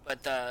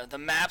 But the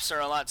maps are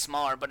a lot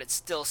smaller, but it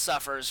still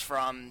suffers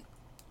from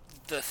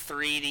the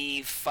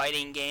 3D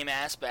fighting game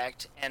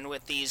aspect, and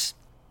with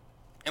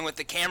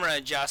the camera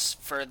adjusts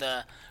for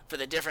the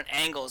different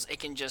angles, it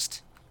can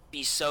just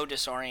be so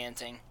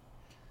disorienting.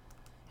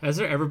 Has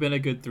there ever been a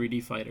good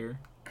 3D fighter?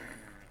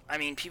 I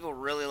mean, people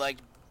really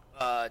liked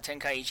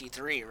Tenkaichi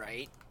 3,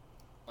 right?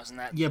 Wasn't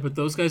that? Yeah, but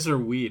those guys are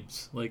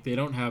weebs. Like, they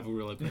don't have a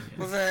real opinion.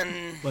 Well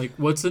then, Like,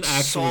 what's an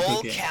actual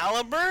Soul good game?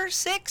 Calibur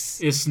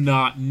 6? It's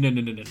not. No.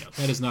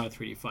 That is not a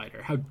 3D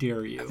fighter. How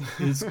dare you?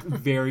 It's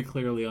very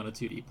clearly on a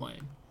 2D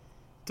plane.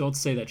 Don't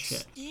say that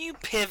shit. You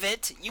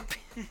pivot.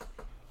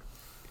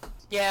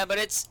 Yeah, but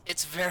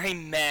it's very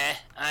meh.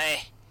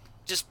 I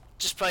just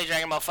play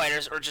Dragon Ball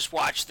Fighters or just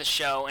watch the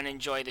show and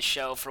enjoy the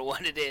show for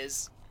what it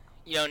is.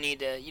 You don't need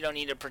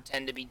to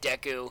pretend to be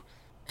Deku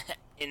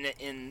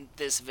in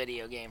this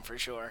video game for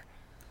sure.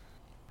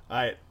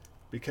 Alright,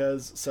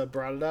 because Sub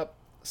brought it up,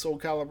 Soul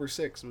Calibur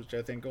 6, which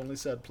I think only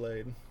Sub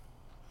played.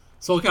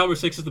 Soul Calibur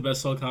 6 is the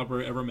best Soul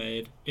Calibur ever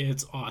made.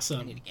 It's I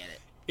awesome. need to get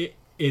it.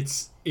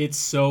 It's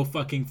so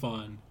fucking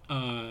fun.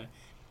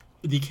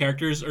 The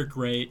characters are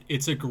great.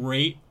 It's a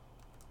great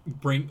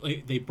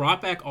they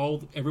brought back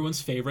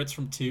everyone's favorites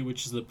from 2,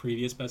 which is the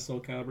previous best Soul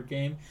Calibur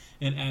game,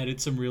 and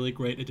added some really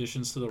great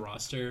additions to the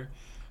roster.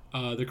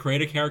 The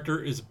creator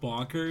character is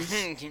bonkers.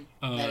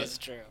 That is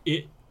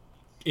true.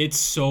 It's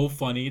so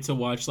funny to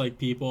watch like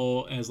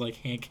people as like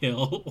Hank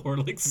Hill or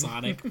like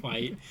Sonic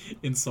fight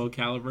in Soul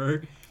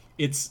Calibur.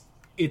 It's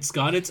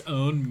got its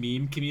own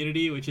meme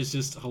community, which is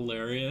just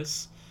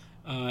hilarious.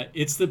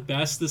 It's the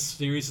best this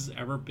series has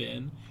ever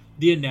been.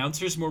 The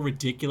announcer's more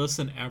ridiculous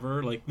than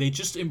ever. Like, they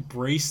just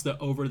embrace the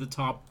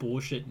over-the-top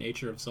bullshit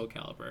nature of Soul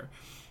Calibur.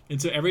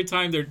 And so every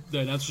time the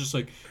announcer's just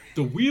like,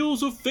 the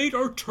wheels of fate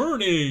are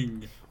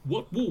turning!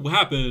 What will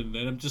happen?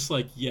 And I'm just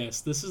like,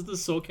 yes, this is the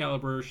Soul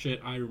Calibur shit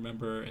I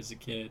remember as a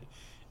kid.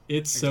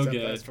 It's so Except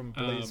good. that's from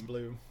Blaze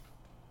Blue.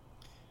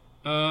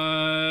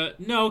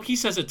 No, he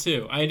says it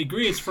too. I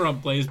agree it's from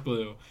Blaze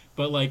Blue.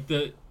 But like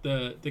the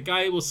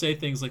guy will say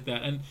things like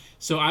that. And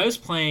so I was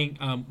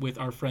playing with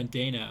our friend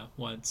Dana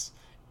once,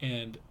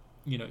 and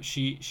you know,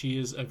 she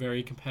is a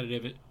very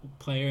competitive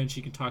player and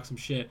she can talk some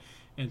shit.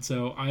 And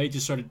so I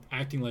just started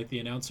acting like the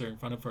announcer in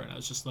front of her, and I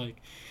was just like,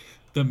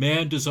 the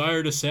man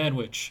desired a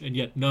sandwich, and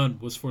yet none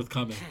was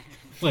forthcoming.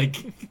 Like,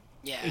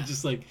 Yeah. it's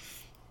just like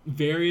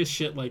various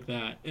shit like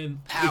that.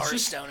 And Power it's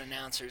just, Stone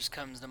announcers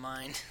comes to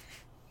mind.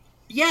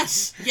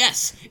 yes,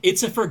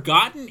 it's a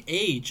forgotten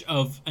age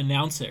of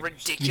announcing.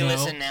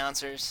 Ridiculous you know?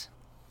 announcers.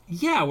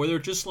 Yeah, where they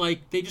just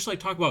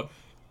talk about,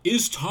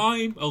 is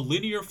time a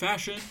linear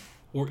fashion,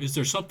 or is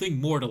there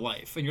something more to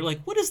life? And you're like,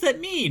 what does that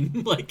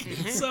mean? Like,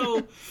 it's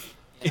so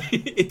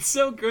It's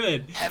so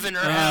good. Heaven or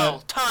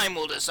hell, time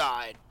will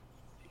decide.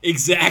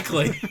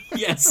 Exactly.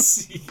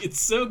 Yes, it's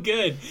so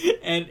good,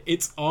 and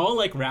it's all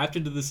like wrapped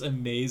into this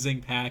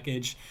amazing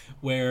package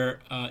where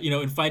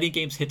in fighting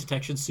games, hit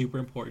detection is super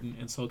important,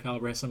 and Soul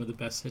Calibur has some of the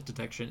best hit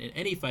detection in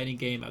any fighting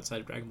game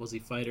outside of Dragon Ball Z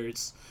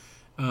Fighters.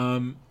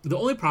 The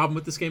only problem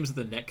with this game is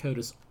that the netcode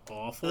is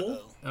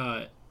awful.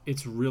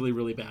 It's really,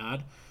 really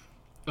bad.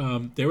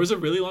 There was a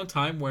really long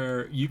time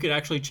where you could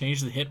actually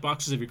change the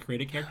hitboxes of your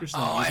created characters.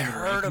 I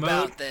heard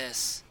about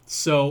this.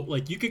 So,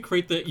 like, you could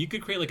create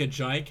like a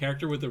giant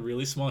character with a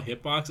really small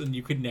hitbox, and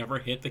you could never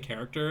hit the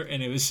character,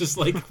 and it was just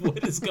like,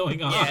 what is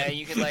going on? Yeah,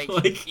 you could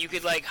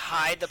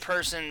hide the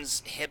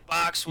person's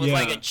hitbox with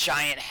like a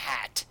giant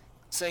hat.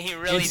 So you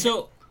really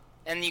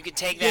and you could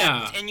take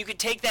that and you could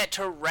take that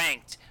to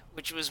ranked,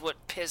 which was what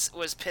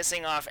was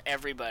pissing off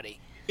everybody.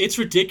 It's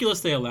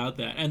ridiculous they allowed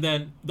that. And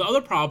then the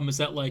other problem is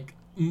that like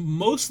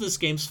most of this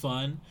game's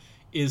fun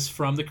is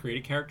from the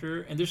created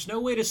character, and there's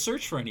no way to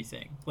search for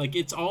anything. Like,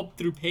 it's all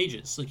through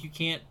pages. Like, you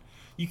can't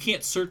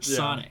search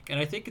Sonic, and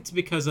I think it's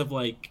because of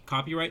like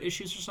copyright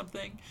issues or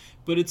something.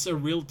 But it's a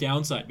real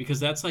downside because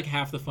that's like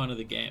half the fun of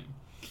the game.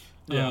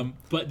 Yeah.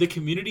 But the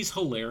community's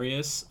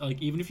hilarious.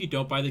 Like, even if you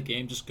don't buy the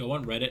game, just go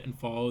on Reddit and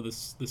follow the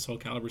Soul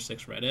Calibur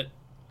 6 Reddit,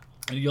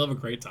 and you'll have a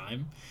great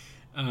time.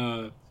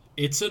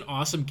 It's an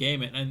awesome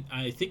game, and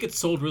I think it's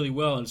sold really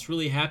well, and it's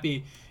really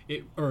happy.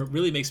 It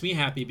really makes me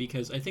happy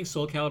because I think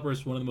Soul Calibur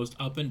is one of the most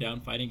up and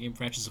down fighting game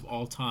franchises of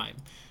all time,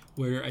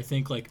 where I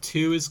think like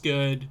 2 is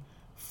good,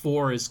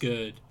 4 is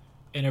good,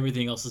 and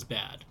everything else is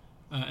bad,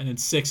 and then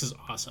 6 is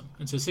awesome.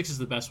 And so 6 is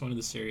the best one in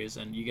the series,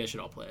 and you guys should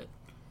all play it.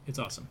 It's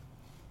awesome.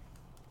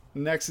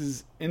 Next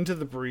is Into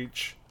the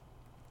Breach.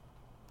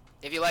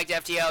 If you liked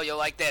FTL, you'll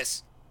like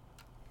this.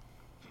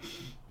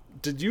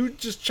 Did you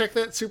just check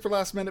that super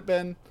last minute,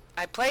 Ben?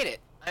 I played it.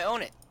 I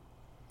own it.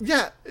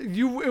 Yeah,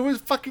 it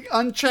was fucking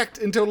unchecked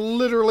until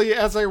literally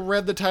as I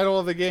read the title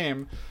of the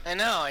game. I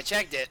know, I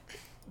checked it.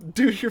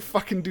 Do your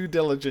fucking due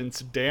diligence,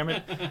 damn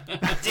it.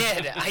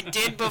 I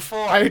did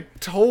before. I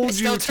told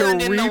you to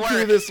read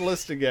through this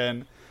list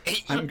again.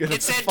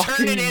 It said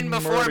turn it in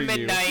before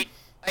midnight.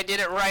 I did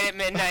it right at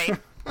midnight.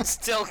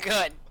 Still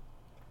good.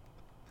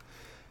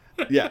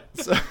 Yeah,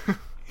 so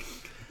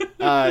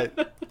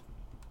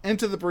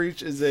Into the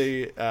Breach is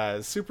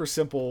a super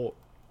simple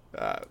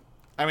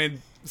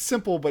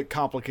simple but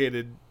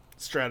complicated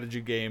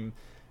strategy game.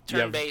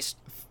 Turn-based.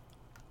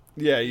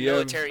 Yeah, you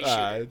military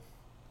have shooter.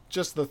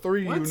 Just the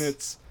 3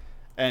 units,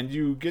 and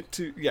you get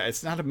to. Yeah,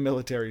 it's not a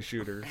military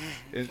shooter.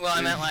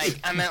 I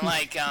meant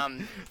like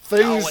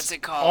things what's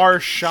it called? Are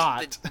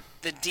shot.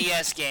 The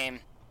DS game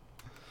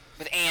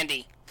with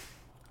Andy.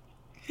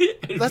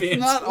 That's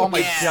not. Oh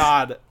my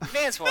god.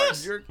 Advance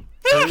Wars. You're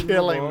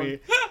killing me.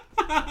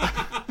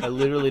 I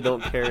literally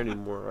don't care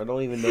anymore. I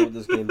don't even know what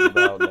this game's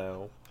about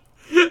now.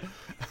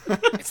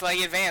 It's like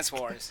Advance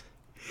Wars.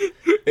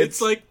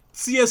 It's like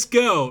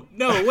CS:GO.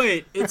 No,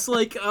 wait. It's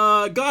like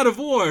God of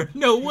War.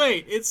 No,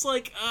 wait. It's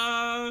like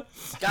God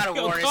of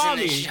War is in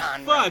this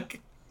genre. Fuck.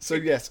 So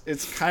yes,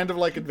 it's kind of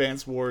like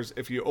Advance Wars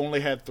if you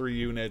only had 3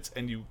 units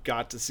and you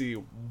got to see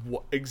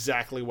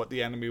exactly what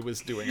the enemy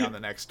was doing on the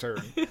next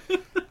turn.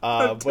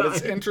 But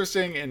it's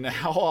interesting in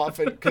how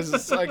often, because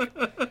it's like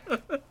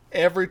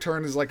every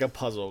turn is like a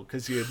puzzle,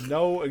 because you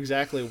know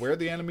exactly where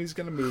the enemy's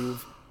going to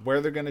move,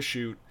 where they're going to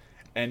shoot,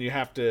 and you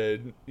have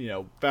to,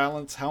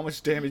 balance how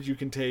much damage you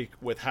can take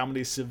with how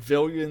many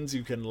civilians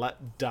you can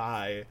let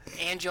die.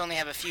 And you only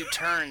have a few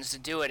turns to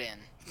do it in.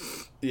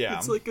 Yeah.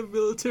 It's like a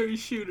military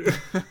shooter.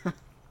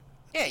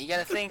 Yeah, you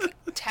gotta think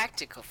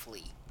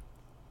tactically.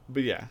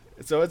 But yeah,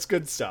 so it's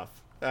good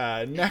stuff.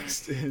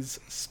 Next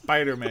is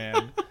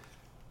Spider-Man.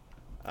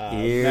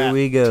 Here Matt,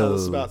 we go. Tell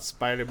us about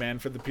Spider-Man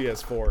for the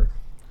PS4.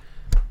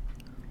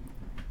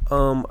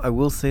 I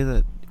will say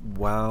that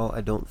while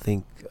I don't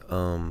think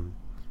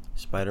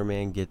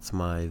Spider-Man gets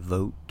my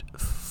vote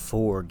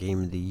for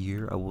Game of the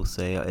Year, I will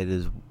say it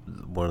is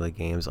one of the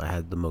games I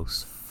had the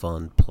most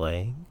fun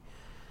playing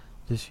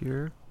this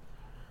year.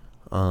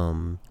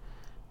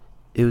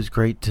 It was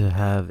great to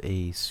have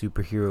a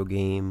superhero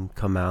game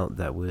come out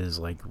that was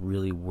like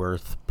really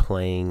worth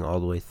playing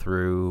all the way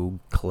through,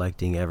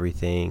 collecting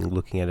everything,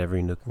 looking at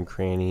every nook and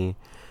cranny.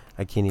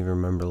 I can't even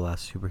remember the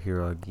last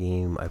superhero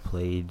game I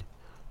played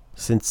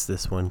since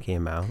this one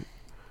came out.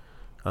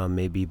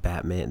 Maybe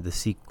Batman,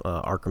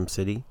 Arkham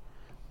City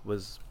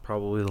was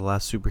probably the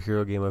last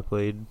superhero game I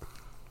played.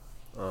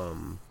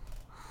 Have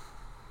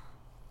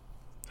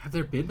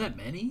there been that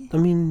many? I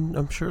mean,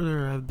 I'm sure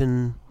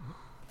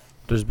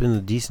there's been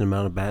a decent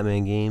amount of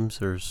Batman games.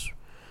 There's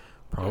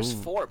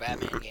 4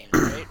 Batman games,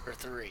 right? Or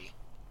 3?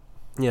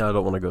 Yeah, I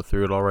don't want to go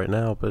through it all right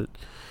now, but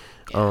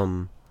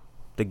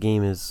the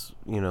game is,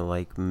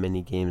 like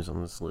many games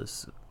on this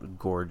list,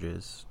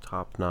 gorgeous,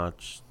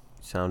 top-notch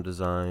sound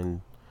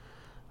design,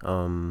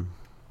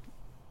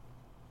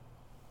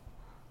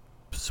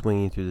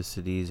 swinging through the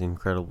city is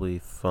incredibly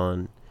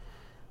fun.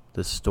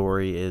 The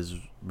story is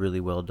really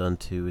well done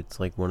too. It's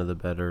like one of the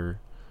better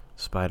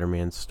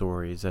Spider-Man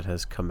stories that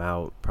has come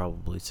out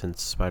probably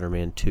since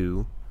Spider-Man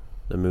 2,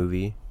 the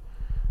movie.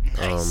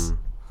 Nice.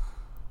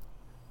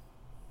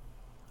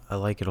 I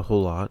like it a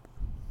whole lot.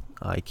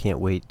 I can't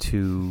wait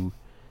to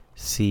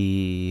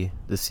see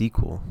the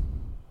sequel.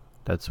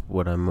 That's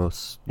what I'm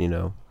most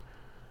Are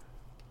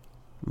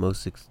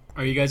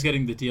you guys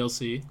getting the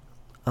DLC?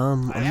 I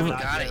I'm haven't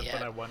not, got it but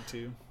yet. I want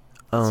to.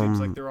 It seems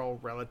like um they're all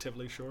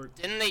relatively short.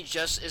 Didn't they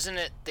just? Isn't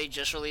it? They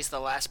just released the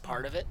last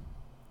part of it.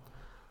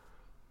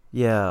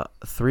 yeah,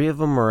 3 of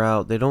them are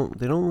out. They don't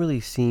really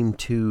seem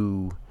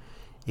too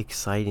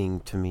exciting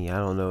to me. I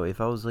don't know if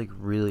I was like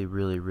really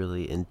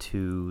really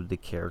into the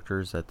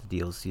characters that the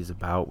DLC is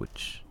about,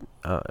 which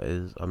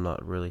is I'm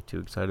not really too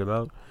excited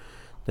about,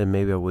 then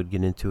maybe I would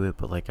get into it,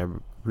 but like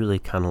I'm really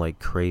kind of like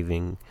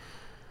craving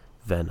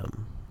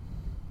Venom.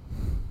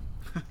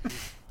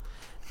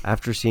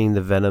 After seeing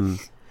the Venom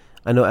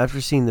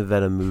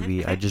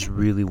movie, I just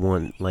really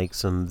want like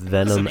some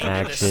Venom Listening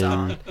to this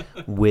action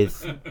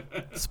with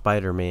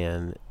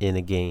Spider-Man in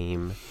a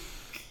game.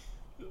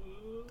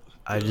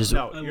 I just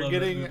No, I you're love that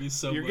getting movie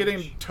so you're much.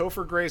 getting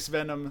Topher Grace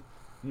Venom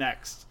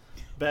next.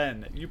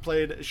 Ben, you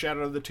played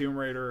Shadow of the Tomb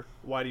Raider.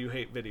 Why do you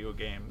hate video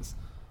games?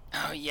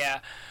 Oh yeah.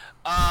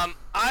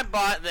 I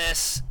bought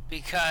this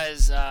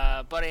because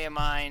a buddy of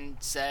mine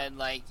said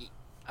like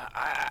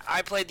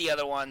I played the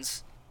other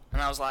ones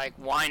and I was like,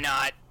 why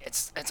not?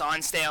 It's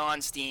on sale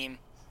on Steam.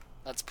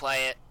 Let's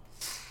play it.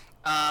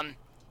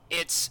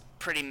 It's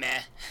pretty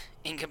meh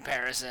in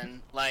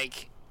comparison.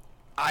 Like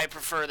I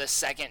prefer the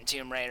second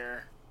Tomb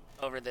Raider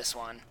over this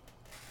one.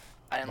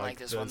 I didn't like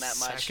this the one that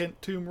much. Second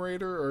Tomb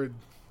Raider or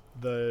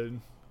the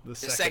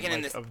second second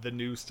in like, the- of the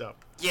new stuff.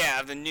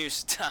 Yeah, of the new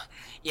stuff.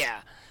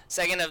 Yeah,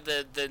 second of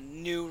the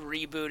new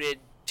rebooted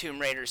Tomb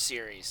Raider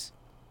series.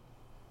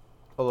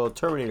 although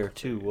Terminator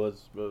 2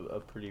 was a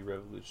pretty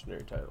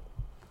revolutionary title.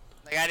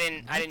 Like I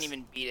didn't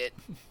even beat it.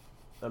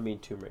 I mean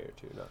Tomb Raider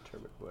 2, not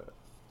Terminator. What?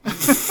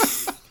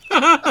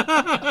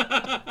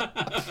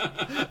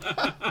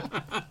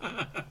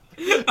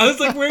 I was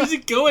like, where is he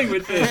going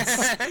with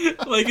this?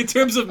 Like, in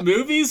terms of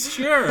movies,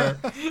 sure.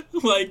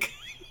 Like,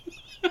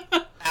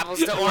 Wow. Apples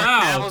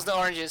to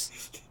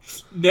oranges.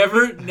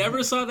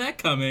 never saw that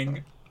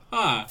coming.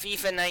 Huh.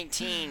 FIFA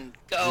 19,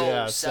 go,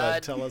 yeah,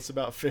 sud. tell us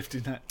about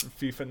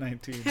FIFA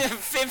 19.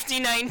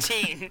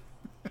 5019.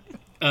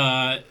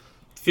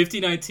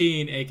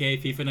 5019, aka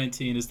FIFA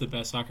 19, is the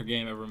best soccer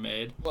game ever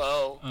made.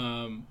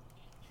 Whoa.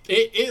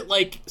 It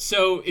like,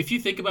 so if you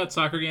think about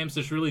soccer games,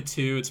 there's really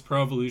two. It's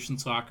Pro Evolution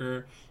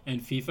Soccer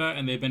and FIFA,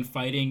 and they've been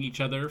fighting each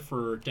other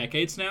for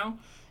decades now.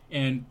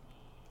 And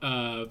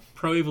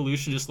Pro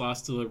Evolution just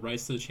lost to the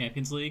rights to the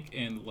Champions League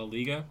and La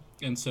Liga,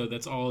 and so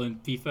that's all in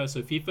FIFA.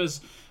 So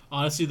FIFA's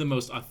honestly the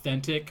most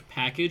authentic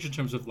package in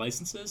terms of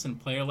licenses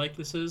and player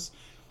likenesses.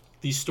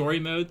 The story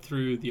mode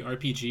through the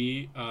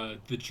RPG,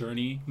 the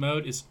journey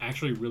mode, is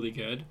actually really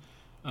good.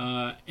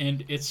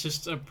 And it's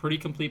just a pretty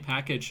complete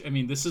package. I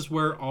mean, this is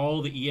where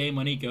all the EA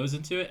money goes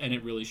into it, and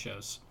it really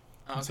shows.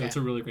 Okay. So it's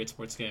a really great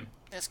sports game.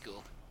 That's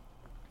cool.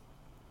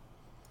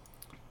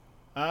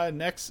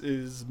 Next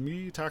is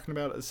me talking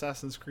about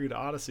Assassin's Creed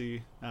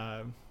Odyssey.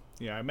 I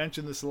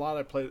mentioned this a lot.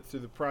 I played it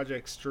through the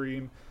Project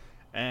stream,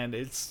 and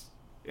it's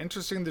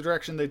interesting the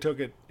direction they took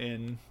it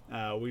in.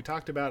 We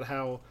talked about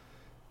how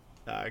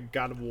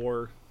God of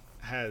War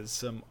has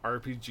some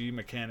RPG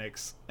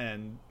mechanics,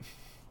 and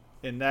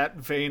in that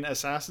vein,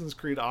 Assassin's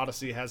Creed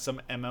Odyssey has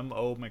some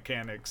MMO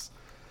mechanics.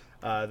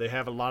 They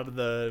have a lot of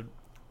the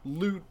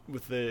loot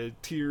with the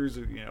tiers,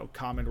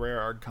 common,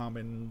 rare,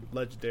 uncommon,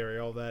 legendary,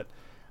 all that.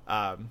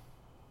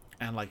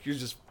 And like you're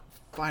just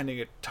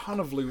finding a ton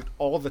of loot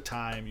all the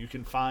time. You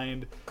can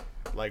find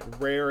like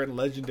rare and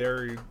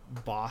legendary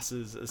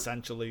bosses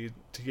essentially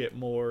to get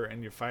more,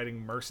 and you're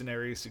fighting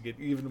mercenaries to get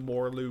even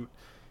more loot.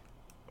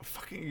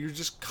 You're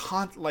just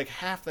like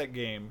half that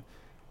game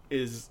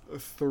is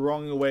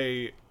throwing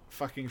away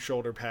fucking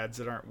shoulder pads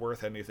that aren't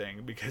worth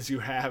anything because you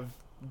have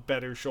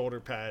better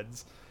shoulder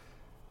pads.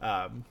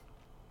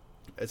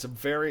 It's a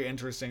very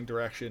interesting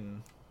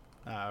direction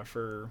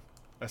for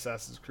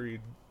Assassin's Creed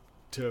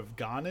to have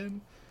gone in.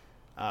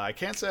 I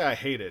can't say I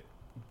hate it,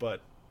 but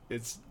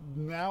it's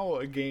now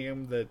a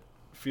game that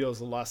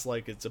feels less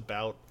like it's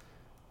about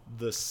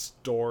the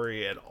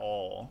story at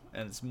all,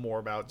 and it's more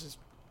about just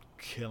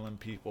killing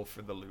people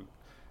for the loot,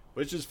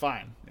 which is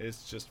fine.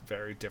 It's just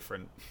very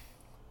different.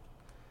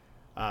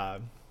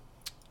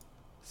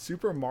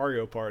 Super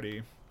Mario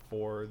Party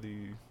for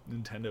the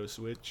Nintendo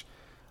Switch.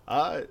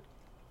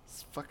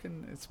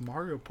 It's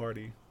Mario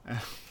Party.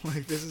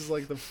 Like this is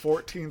like the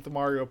 14th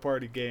Mario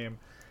Party game.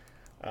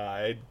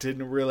 It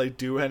didn't really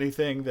do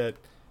anything that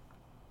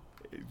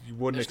you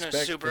wouldn't There's no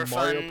expect super from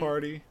Mario fun-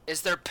 Party.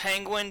 Is there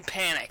Penguin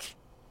Panic?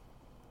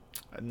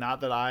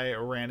 Not that I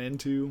ran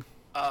into,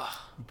 Ugh.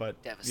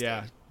 but Devastating.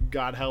 yeah,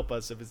 God help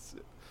us if it's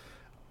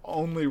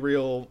only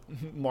real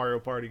Mario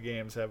Party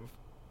games have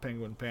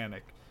Penguin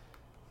Panic.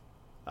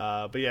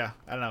 But yeah,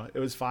 I don't know. It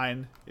was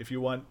fine. If you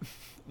want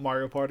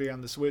Mario Party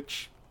on the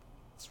Switch,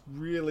 it's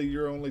really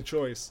your only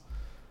choice.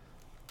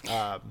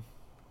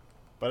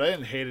 But I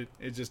didn't hate it.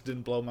 It just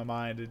didn't blow my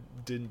mind. It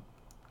didn't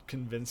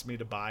convince me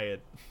to buy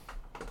it.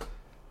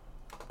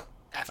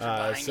 after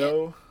buying it?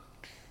 So,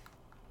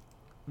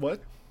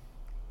 what?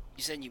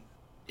 You said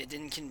it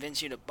didn't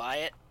convince you to buy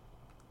it?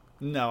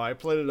 No, I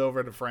played it over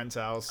at a friend's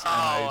house. And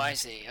Oh, I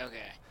see.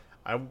 Okay.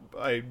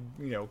 I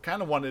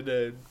kind of wanted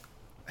to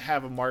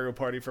have a Mario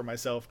Party for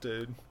myself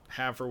to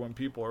have for when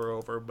people are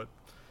over, but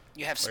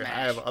You have Smash.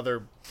 I have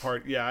other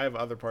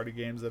party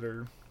games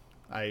that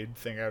I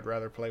think I'd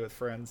rather play with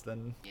friends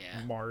than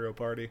Mario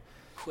Party.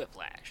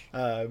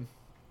 Quiplash.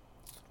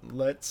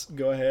 Let's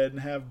go ahead and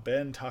have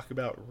Ben talk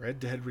about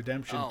Red Dead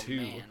Redemption 2,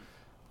 Man.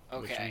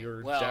 Okay. which we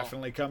are well,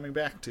 definitely coming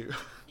back to.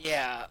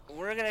 yeah,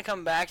 we're gonna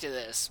come back to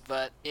this,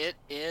 but it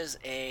is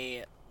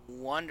a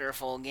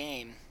wonderful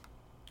game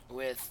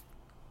with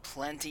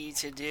plenty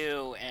to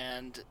do,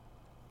 and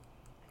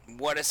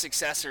what a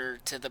successor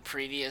to the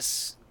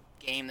previous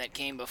game that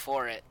came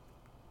before it.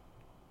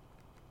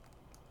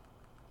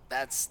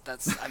 That's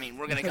I mean,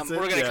 we're gonna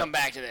come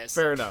back to this.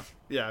 Fair enough.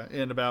 Yeah,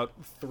 in about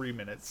 3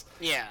 minutes.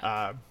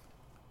 Yeah.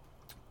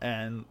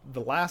 And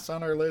the last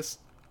on our list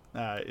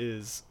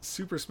is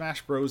Super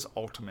Smash Bros.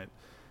 Ultimate,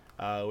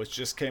 which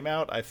just came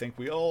out. I think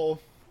we all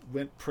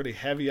went pretty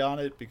heavy on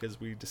it because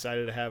we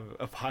decided to have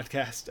a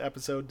podcast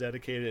episode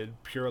dedicated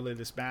purely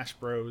to Smash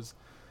Bros.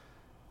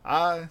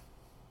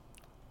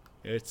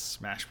 It's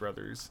Smash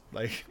Brothers.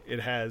 Like,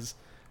 it has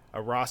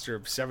a roster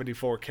of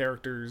 74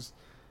 characters,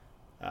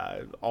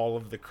 all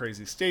of the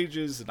crazy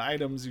stages and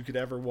items you could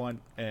ever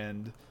want,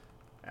 and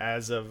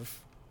as of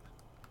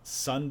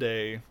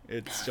Sunday,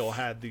 it still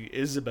had the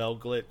Isabelle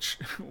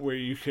glitch where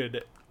you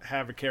could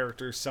have a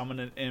character summon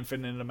an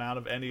infinite amount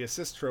of any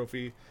assist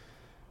trophy,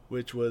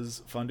 which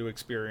was fun to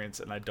experience,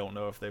 and I don't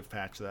know if they've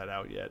patched that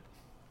out yet.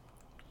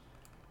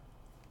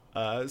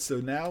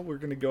 So now we're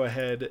going to go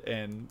ahead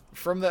and,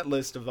 from that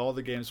list of all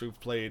the games we've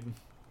played,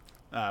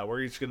 we're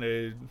each going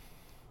to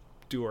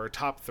do our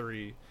top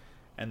 3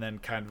 and then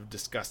kind of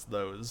discuss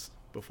those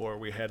before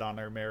we head on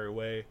our merry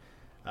way.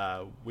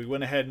 We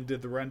went ahead and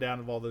did the rundown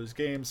of all those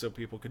games so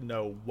people could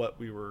know what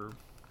we were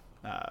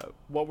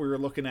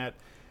looking at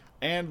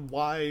and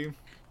why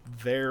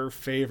their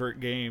favorite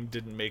game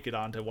didn't make it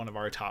onto one of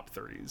our top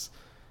 30s.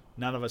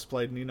 None of us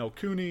played Ni no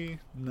Kuni.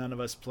 None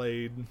of us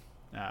played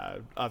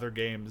other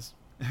games.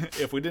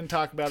 If we didn't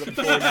talk about it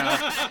before now,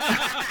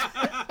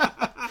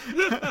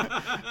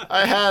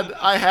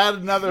 I had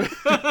another.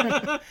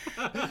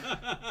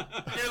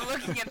 You're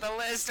looking at the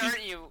list,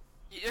 aren't you?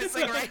 It's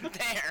like right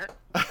there.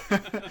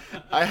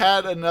 I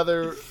had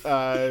another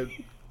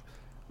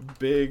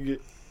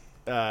big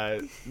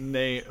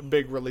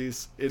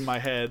release in my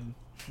head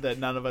that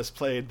none of us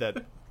played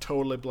that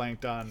totally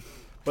blanked on.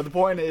 But the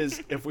point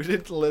is, if we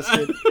didn't list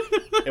it,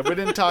 if we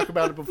didn't talk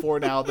about it before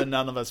now, then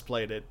none of us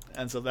played it,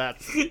 and so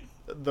that's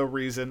the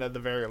reason, at the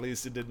very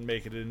least, it didn't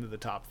make it into the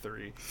top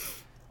 3.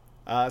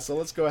 So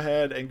let's go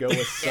ahead and go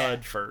with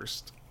Sud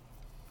first.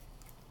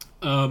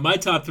 My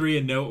top 3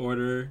 in no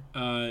order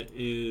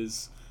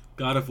is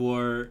God of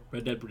War,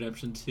 Red Dead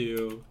Redemption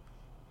 2,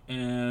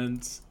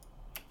 and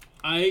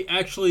I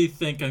actually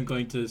think I'm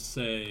going to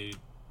say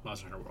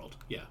Monster Hunter World.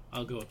 Yeah,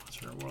 I'll go with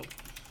Monster Hunter World.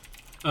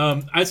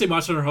 I'd say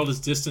Monster Hunter World is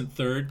distant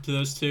third to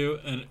those two,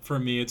 and for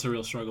me, it's a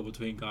real struggle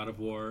between God of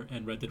War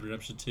and Red Dead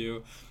Redemption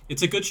 2.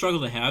 It's a good struggle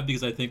to have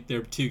because I think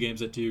they're two games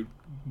that do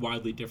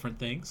widely different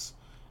things,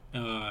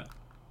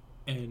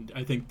 and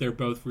I think they're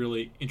both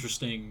really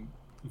interesting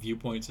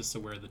viewpoints as to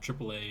where the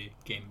AAA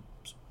game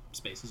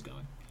space is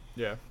going.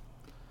 Yeah.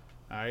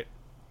 All right,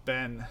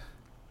 Ben.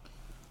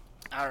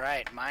 All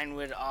right, mine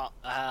would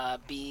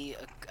be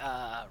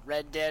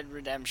Red Dead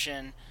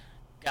Redemption,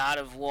 God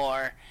of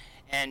War,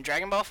 and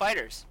Dragon Ball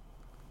FighterZ.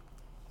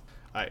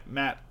 All right,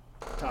 Matt,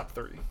 top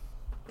 3.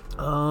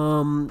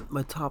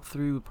 My top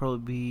 3 would probably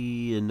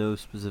be in no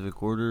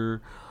specific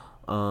order.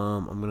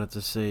 I'm gonna have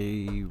to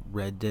say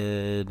Red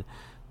Dead,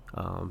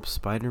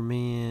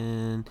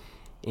 Spider-Man,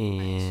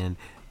 and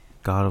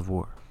God of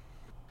War.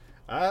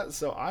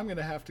 So I'm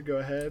gonna have to go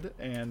ahead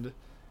and,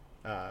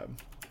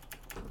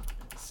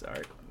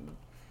 sorry,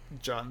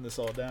 jotting this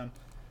all down.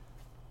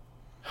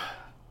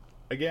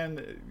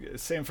 Again,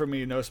 same for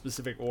me, no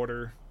specific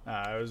order.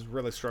 I was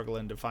really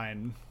struggling to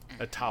find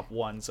a top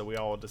 1, so we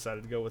all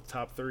decided to go with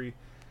top 3.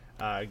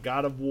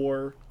 God of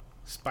War,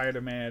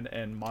 Spider-Man,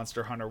 and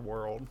Monster Hunter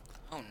World.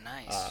 Oh,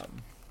 nice.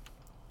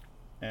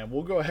 And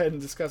we'll go ahead and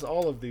discuss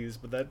all of these,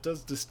 but that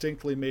does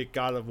distinctly make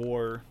God of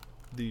War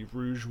the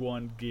Rouge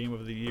One Game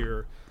of the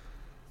Year,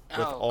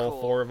 with all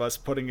cool. 4 of us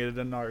putting it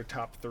in our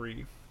top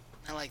 3.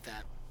 I like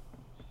that.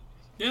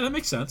 Yeah, that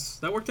makes sense.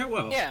 That worked out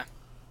well. Yeah.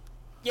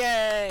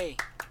 Yay!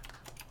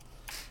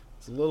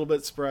 It's a little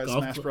bit surprised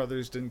Golf Smash cl-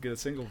 Brothers didn't get a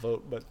single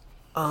vote, but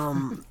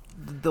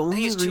The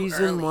only it's too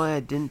reason early. why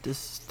I didn't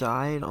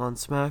decide on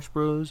Smash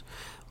Bros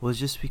was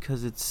just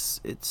because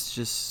it's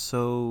just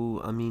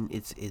so. I mean,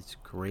 it's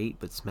great,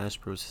 but Smash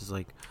Bros has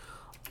like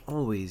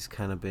always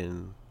kind of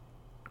been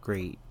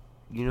great.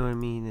 You know what I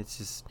mean?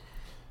 It's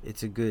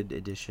a good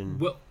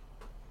addition.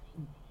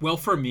 Well,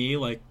 for me,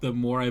 like, the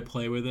more I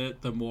play with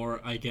it, the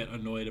more I get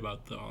annoyed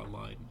about the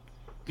online.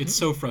 It's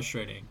so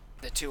frustrating.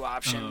 The 2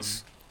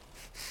 options.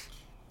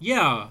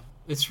 Yeah,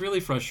 it's really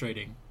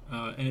frustrating.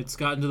 and it's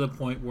gotten to the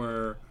point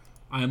where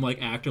I'm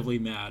like actively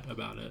mad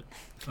about it.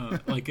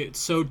 Like it's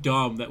so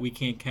dumb that we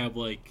can't have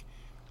like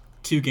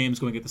 2 games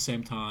going at the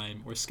same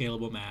time or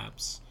scalable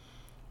maps.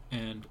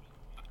 And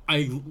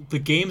the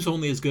game's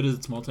only as good as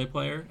its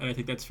multiplayer, and I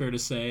think that's fair to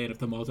say. And if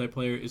the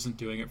multiplayer isn't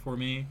doing it for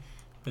me,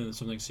 then there's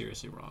something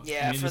seriously wrong.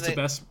 Yeah, I mean, it's the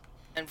best.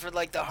 And for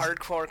like the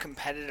hardcore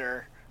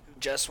competitor who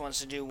just wants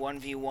to do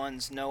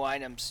 1v1s, no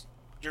items,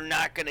 you're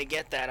not gonna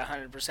get that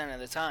 100% of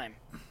the time.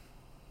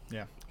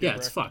 Yeah. Yeah,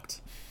 it's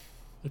fucked.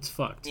 It's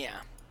fucked. Yeah.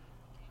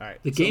 All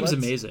right. The game's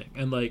amazing,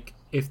 and like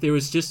if there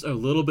was just a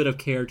little bit of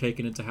care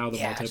taken into how the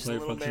just a multiplayer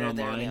little functioned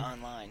bit online,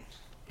 online.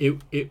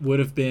 it would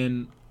have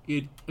been.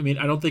 I mean,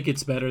 I don't think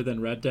it's better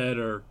than Red Dead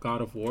or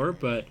God of War,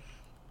 but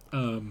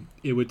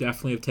it would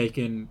definitely have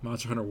taken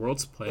Monster Hunter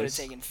World's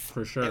place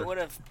for sure. It would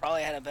have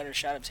probably had a better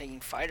shot of taking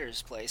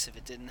Fighter's place if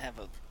it didn't have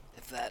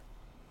if that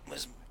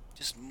was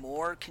just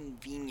more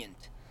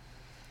convenient.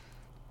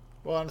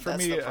 Well, and for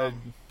me,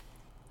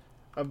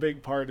 a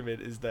big part of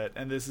it is that,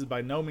 and this is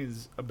by no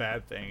means a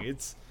bad thing.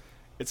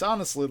 It's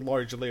honestly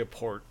largely a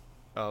port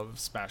of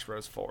Smash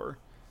Bros. 4.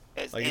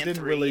 Like, and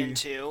 3 and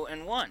 2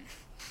 and 1.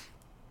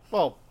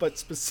 Well, but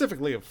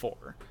specifically of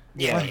 4.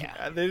 Yeah,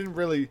 yeah. They didn't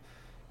really,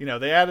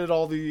 they added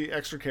all the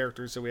extra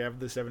characters, so we have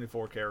the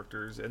 74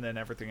 characters, and then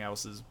everything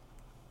else is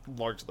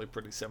largely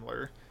pretty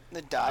similar.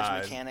 The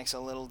dodge mechanics a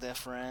little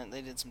different.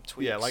 They did some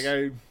tweaks.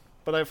 Yeah,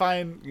 but I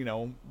find,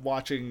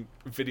 watching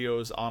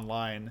videos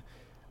online,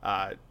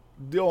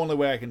 the only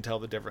way I can tell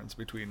the difference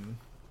between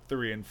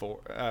 3 and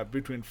 4,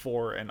 between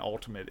 4 and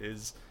Ultimate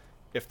is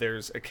if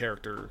there's a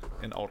character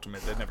in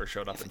Ultimate that never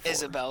showed up in 4.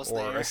 Isabel's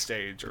or there. A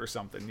stage or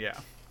something, yeah.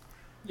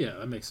 Yeah,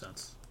 that makes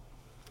sense.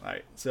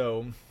 Alright,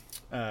 so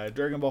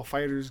Dragon Ball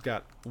FighterZ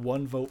got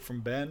 1 vote from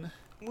Ben.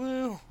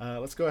 Woo!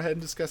 Let's go ahead and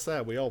discuss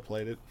that. We all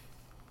played it.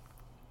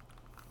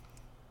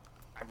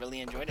 I really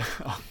enjoyed it.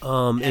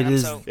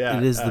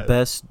 It is the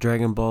best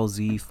Dragon Ball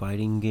Z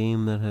fighting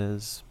game that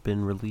has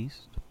been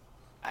released.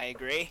 I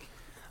agree.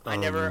 I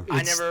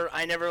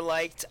never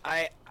liked.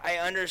 I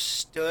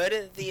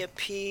understood the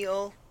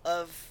appeal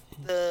of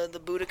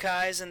the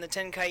Budokais and the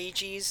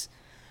Tenkaichis,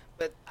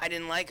 but I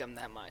didn't like them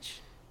that much.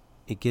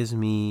 It gives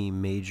me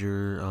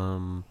major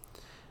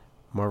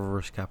Marvel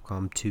vs.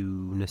 Capcom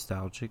 2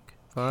 nostalgic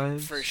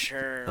vibes. For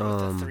sure,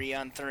 with the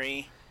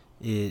 3-on-3.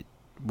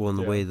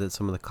 The way that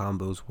some of the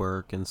combos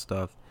work and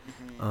stuff.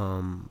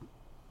 Mm-hmm.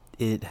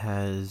 It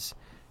has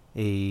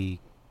a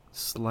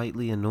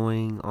slightly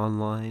annoying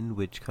online,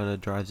 which kind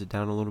of drives it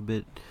down a little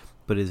bit,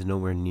 but is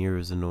nowhere near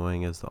as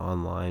annoying as the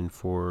online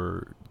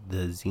for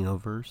the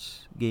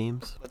Xenoverse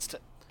games.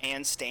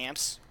 And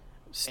Stamps.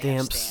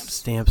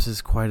 Stamps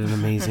is quite an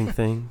amazing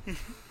thing.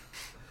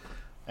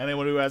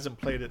 Anyone who hasn't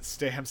played it,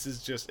 Stamps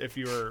is just, if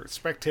you're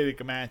spectating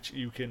a match,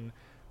 you can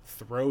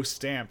throw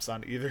stamps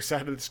on either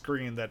side of the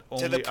screen that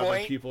only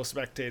other people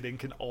spectating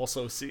can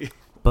also see.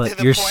 But to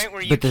the point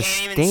where you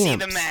can't even see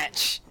the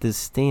match. The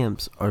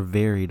stamps are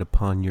varied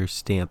upon your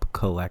stamp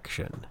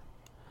collection.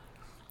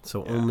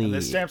 So only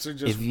the stamps are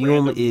just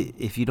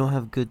if you don't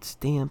have good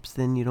stamps,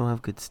 then you don't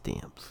have good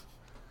stamps.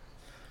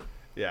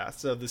 Yeah,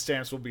 so the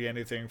stamps will be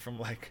anything from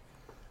like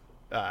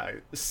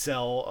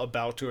Cell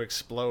about to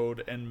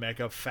explode and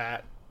mega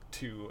fat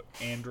to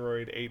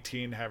Android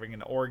 18 having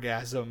an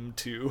orgasm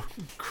to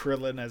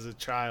Krillin as a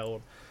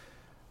child.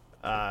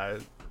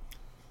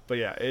 But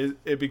yeah,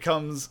 it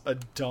becomes a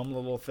dumb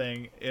little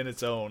thing in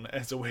its own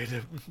as a way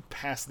to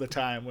pass the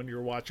time when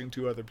you're watching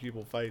 2 other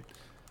people fight.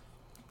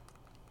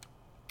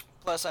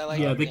 Plus, I like.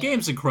 Yeah, the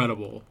game's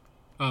incredible.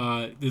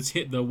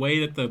 The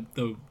way that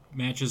the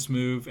matches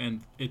move,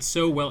 and it's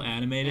so well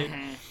animated.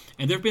 Mm-hmm.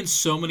 And there have been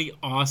so many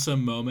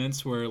awesome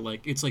moments where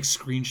like it's like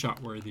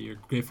screenshot worthy or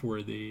GIF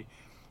worthy,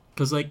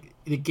 because like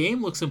the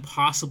game looks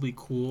impossibly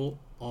cool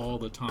all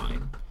the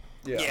time.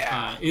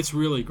 Yeah. It's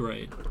really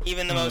great.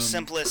 Even the most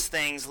simplest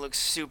things look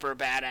super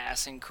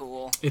badass and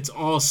cool. It's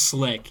all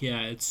slick.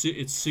 Yeah, it's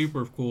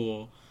super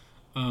cool.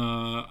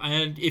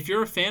 And if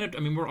you're a fan of,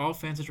 we're all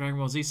fans of Dragon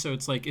Ball Z, so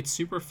it's like it's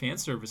super fan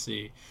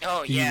servicey.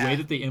 Oh the way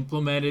that they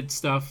implemented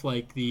stuff,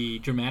 like the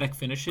dramatic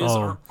finishes,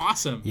 are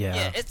awesome.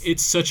 Yeah,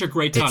 it's such a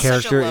great touch.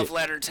 Such a love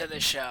letter to the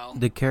show.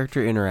 The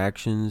character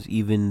interactions,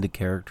 even the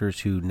characters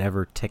who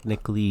never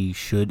technically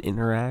should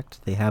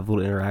interact, they have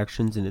little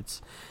interactions, and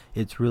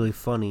it's really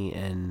funny.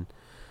 And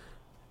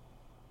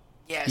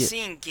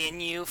seeing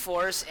Ginyu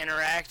Force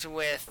interact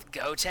with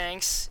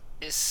Gotenks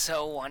is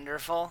so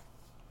wonderful.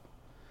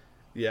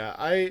 Yeah,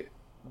 I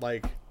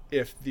like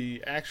if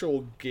the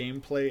actual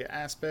gameplay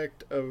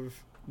aspect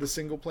of the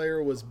single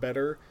player was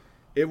better,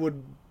 it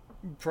would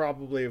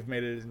probably have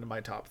made it into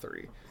my top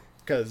 3.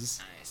 Because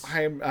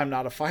I'm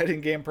not a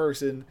fighting game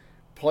person.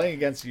 Playing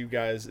against you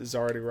guys is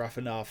already rough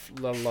enough,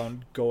 let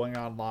alone going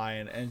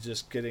online and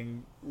just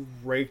getting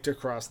raked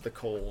across the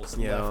coals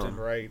left and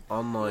right.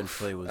 Online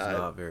play was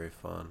not very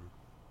fun.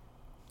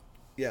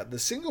 Yeah, the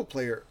single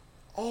player,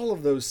 all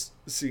of those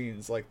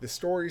scenes, like the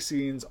story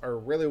scenes, are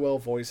really well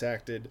voice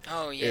acted.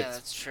 Oh yeah,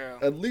 that's true.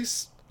 At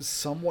least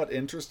somewhat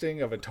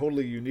interesting, of a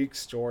totally unique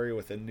story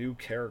with a new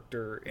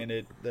character in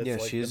it. That's Yeah,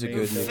 like she is the a main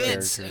good new villain.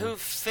 Fits character. who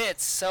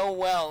fits so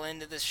well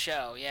into the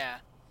show. Yeah.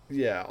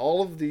 Yeah,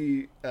 all of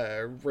the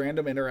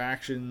random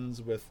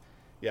interactions with,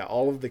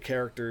 all of the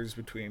characters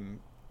between,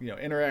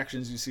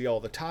 interactions you see all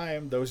the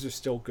time, those are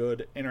still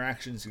good.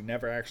 Interactions you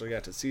never actually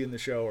got to see in the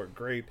show are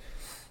great.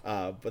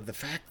 But the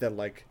fact that,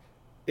 like,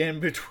 in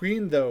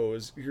between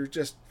those, you're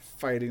just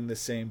fighting the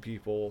same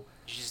people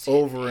Just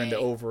over hit and A.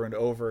 over and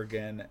over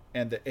again,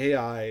 and the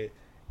AI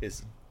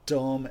is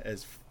dumb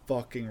as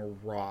fucking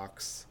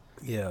rocks.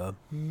 Yeah.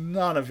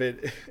 None of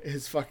it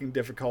is fucking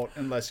difficult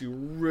unless you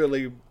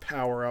really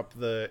power up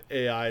the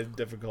AI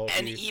difficulty.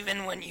 And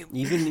even when you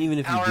Even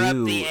if power you up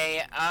do, the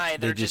AI,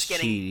 they're just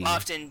getting cheating.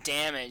 buffed and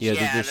damaged. Yeah,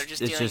 Yeah, they're just,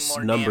 dealing it's just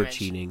more number damage.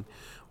 cheating.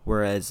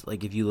 Whereas,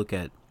 like, if you look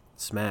at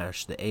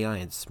Smash, the AI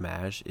in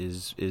Smash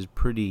is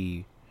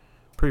pretty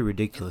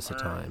ridiculous It at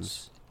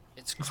times.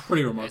 It's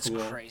pretty remarkable.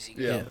 It's crazy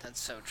good. Yeah. That's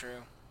so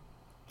true.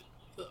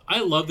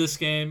 I love this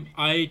game.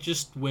 I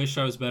just wish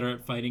I was better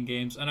at fighting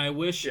games, and I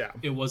wish Yeah.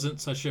 it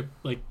wasn't such a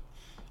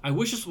I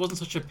wish this wasn't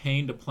such a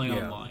pain to play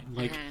Yeah. online.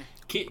 Like,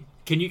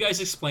 can you guys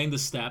explain the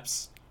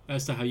steps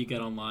as to how you get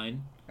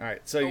online? All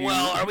right, so you,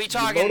 Well, are we you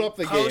talking load up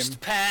the game.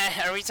 post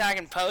patch? Are we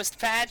talking post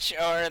patch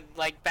or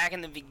like back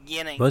in the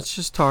beginning? Let's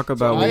just talk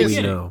about I what we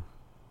assume- know.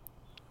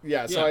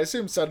 Yeah, so Yeah. I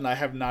assume Sudden I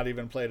have not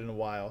even played in a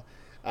while.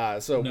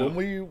 So No. when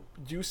we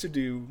used to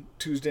do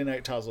Tuesday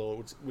Night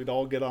Tuzzle, we'd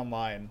all get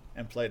online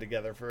and play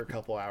together for a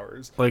couple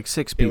hours. Like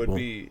 6 It people. would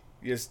be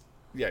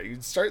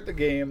you'd start the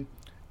game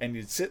and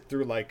you'd sit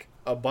through like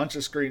a bunch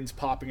of screens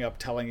popping up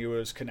telling you it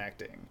was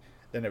connecting.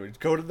 Then it would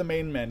go to the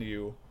main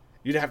menu.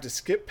 You'd have to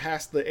skip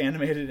past the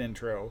animated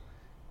intro,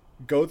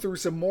 go through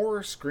some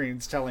more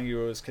screens telling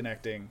you it was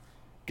connecting,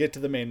 get to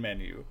the main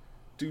menu,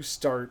 do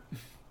start,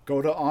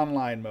 go to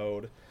online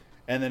mode,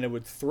 and then it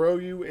would throw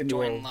you into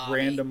Join a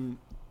lobby.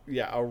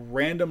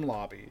 random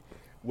lobby,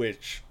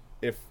 which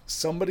if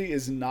somebody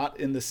is not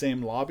in the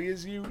same lobby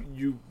as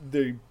you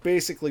they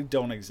basically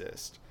don't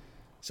exist.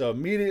 So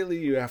immediately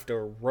you have to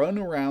run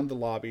around the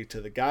lobby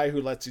to the guy who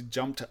lets you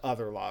jump to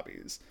other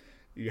lobbies.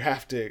 You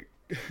have to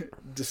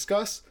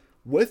discuss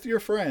with your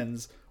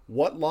friends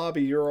what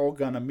lobby you're all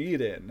gonna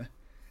meet in,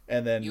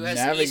 and then US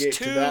navigate East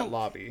to 2. that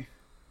lobby.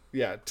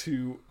 Yeah,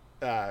 to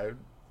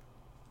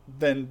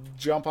then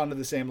jump onto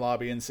the same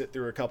lobby and sit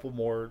through a couple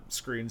more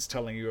screens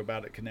telling you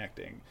about it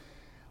connecting.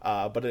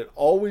 But it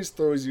always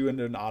throws you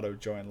into an auto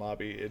join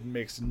lobby. It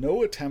makes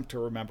no attempt to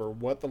remember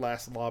what the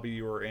last lobby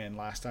you were in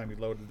last time you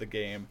loaded the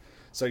game.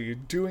 So you're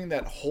doing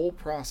that whole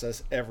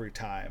process every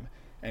time.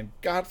 And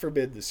God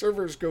forbid the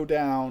servers go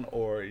down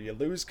or you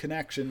lose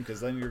connection,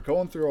 because then you're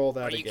going through all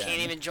that Or you again.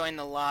 can't even join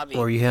the lobby.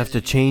 Or you have to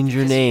because change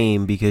your because you-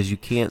 name because you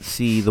can't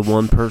see the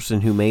one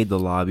person who made the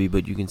lobby,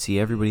 but you can see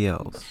everybody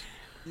else.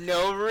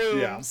 No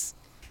rooms.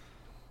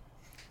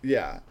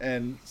 Yeah,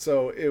 and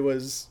so it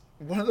was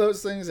one of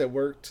those things that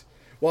worked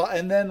well.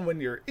 And then when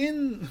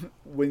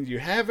you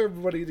have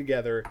everybody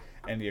together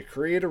and you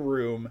create a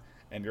room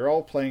and you're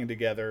all playing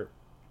together,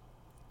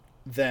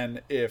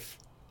 then if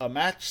a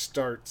match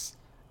starts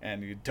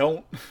and you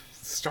don't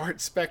start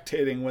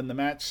spectating when the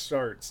match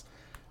starts,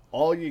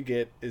 all you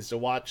get is to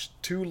watch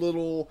two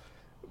little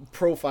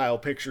profile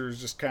pictures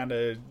just kind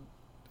of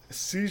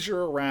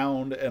seizure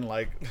around and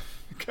like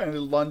kind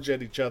of lunge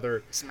at each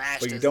other. Smash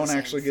But you does don't the same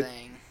actually get-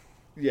 thing.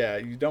 Yeah,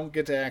 you don't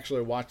get to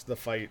actually watch the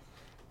fight.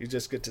 You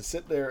just get to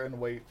sit there and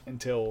wait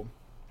until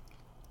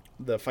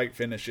the fight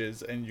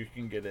finishes and you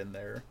can get in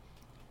there.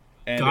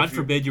 And God if you-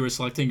 forbid you were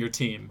selecting your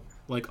team.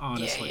 Like,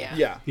 honestly. Yeah.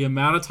 Yeah. The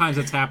amount of times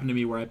that's happened to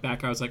me where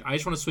I was like, I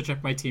just want to switch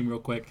up my team real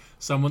quick.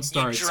 Someone You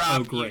starts.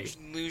 drop, Oh, great.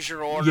 You lose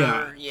your order.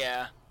 Yeah.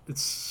 Yeah.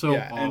 It's so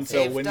yeah, awful. and so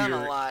They've when done a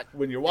you're lot.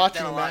 when you're They've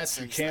watching done a a lot match,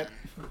 you since can't.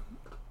 then.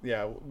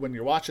 Yeah, when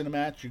you're watching a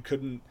match, you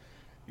could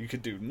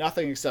do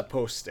nothing except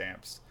post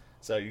stamps.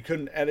 So you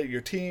couldn't edit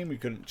your team, you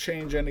couldn't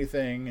change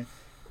anything.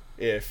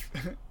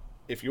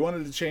 If you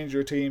wanted to change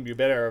your team, you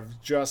better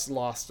have just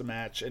lost a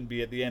match and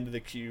be at the end of the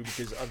queue,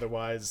 because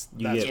otherwise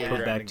You that's get where put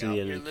you're back ending to the up.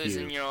 end You're of the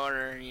losing queue. your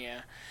order.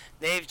 Yeah.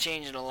 They've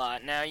changed it a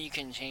lot. Now you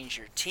can change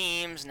your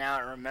teams. Now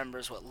it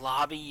remembers what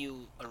lobby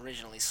you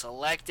originally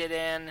selected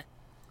in.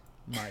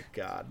 My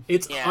God.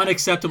 It's Yeah.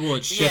 unacceptable.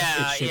 It's shipped.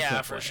 Yeah, it's shipped yeah,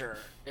 that for way. sure.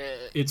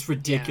 It's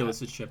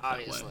ridiculous. It's shipped that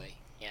way. Obviously,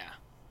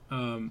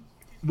 yeah.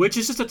 Which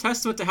is just a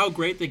testament to how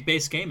great the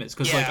base game is.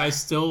 Because like Yeah. I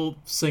still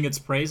sing its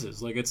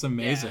praises. Like it's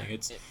amazing. Yeah,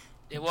 It's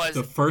It was.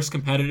 the first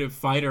competitive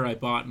fighter I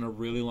bought in a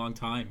really long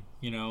time.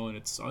 You know, and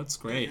it's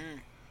great.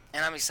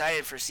 And I'm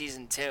excited for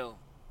season 2.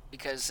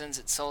 Because since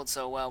it sold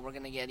so well, we're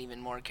going to get even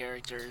more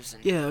characters.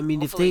 And Yeah, I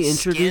mean, if hopefully they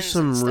introduce skins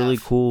and some really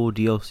stuff. cool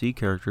DLC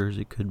characters,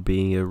 it could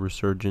be a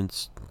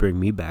resurgence, bring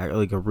me back.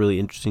 Like, a really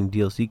interesting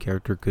DLC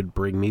character could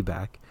bring me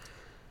back.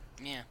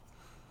 Yeah.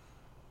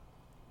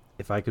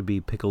 If I could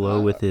be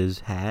Piccolo with his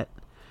hat,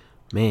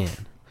 man.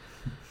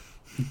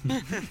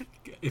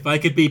 If I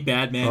could be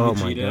Batman Oh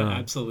my Vegeta, God.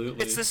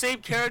 absolutely. It's the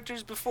same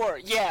characters before.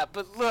 Yeah,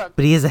 but look.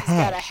 But he has a he's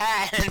got a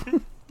hat.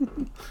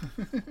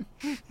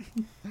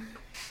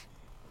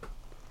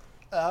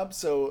 hat.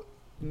 So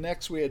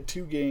next we had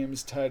 2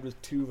 games tied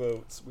with 2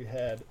 votes. We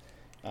had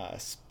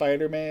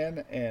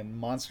Spider-Man and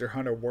Monster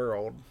Hunter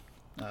World.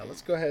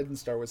 Let's go ahead and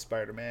start with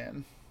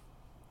Spider-Man.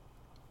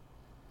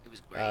 It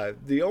was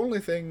great. The only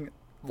thing,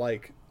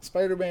 like,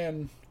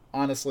 Spider-Man,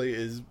 honestly,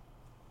 is,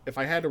 if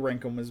I had to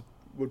rank them,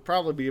 would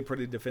probably be a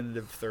pretty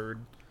definitive third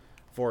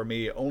for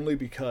me, only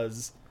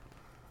because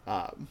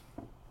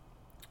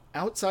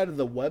outside of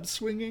the web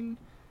swinging,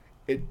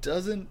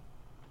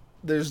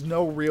 there's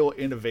no real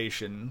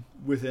innovation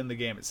within the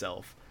game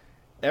itself.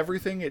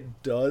 Everything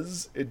it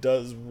does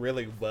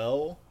really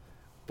well,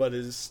 but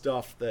is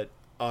stuff that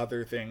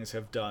other things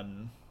have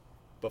done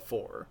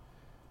before.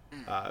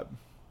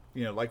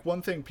 Like,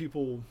 one thing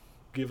people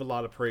give a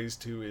lot of praise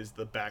to is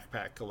the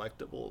backpack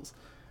collectibles,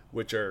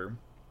 which are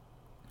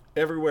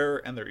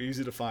everywhere, and they're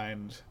easy to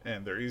find,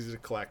 and they're easy to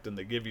collect, and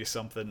they give you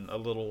something, a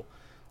little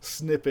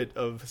snippet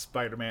of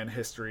Spider-Man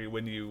history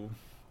when you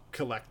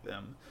collect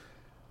them.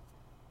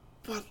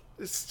 But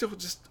it's still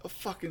just a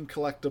fucking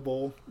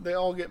collectible. They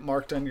all get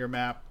marked on your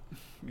map.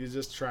 You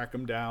just track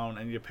them down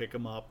and you pick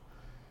them up.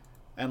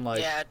 And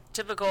like, yeah,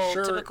 typical,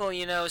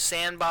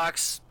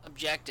 sandbox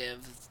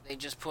objective. They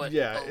just put,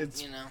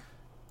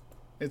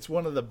 it's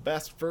one of the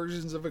best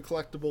versions of a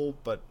collectible,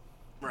 but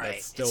right,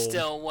 it's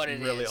still what it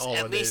really is. all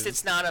At it least is.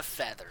 it's not a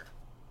feather.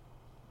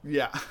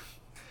 Yeah.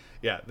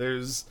 Yeah,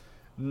 there's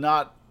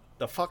not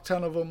a fuck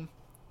ton of them.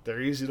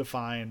 They're easy to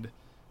find,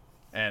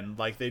 and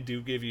like, they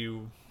do give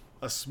you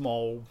that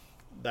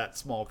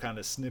small kind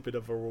of snippet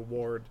of a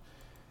reward.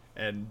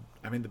 And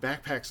I mean, the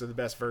backpacks are the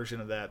best version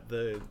of that.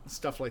 The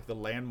stuff like the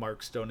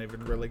landmarks don't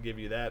even really give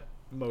you that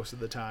most of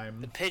the time.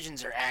 The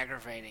pigeons are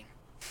aggravating.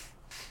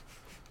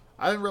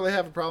 I didn't really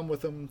have a problem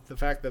with them. The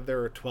fact that there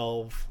were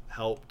 12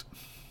 helped.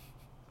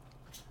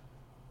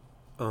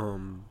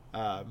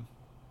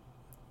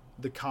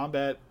 The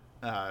combat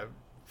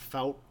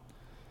felt,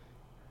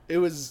 it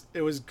was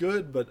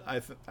good, but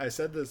I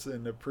said this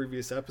in a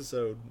previous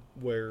episode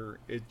where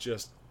it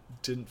just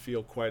didn't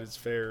feel quite as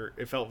fair.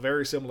 It felt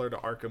very similar to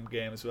Arkham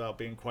games without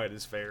being quite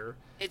as fair.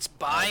 It's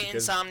by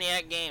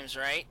Insomniac Games,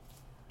 right?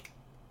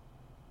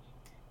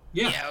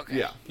 Yeah. Yeah, okay.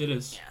 Yeah. It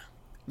is. Yeah.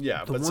 Yeah,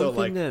 The but one so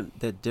thing like,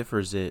 that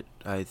differs it,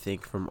 I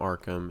think, from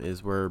Arkham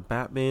is where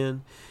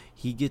Batman,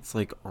 he gets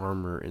like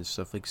armor and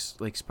stuff.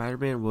 Like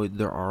Spider-Man, well,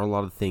 there are a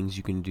lot of things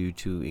you can do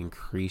to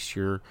increase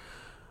your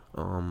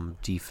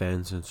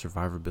defense and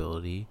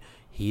survivability.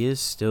 He is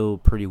still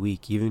pretty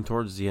weak, even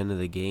towards the end of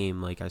the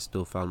game. Like, I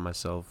still found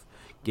myself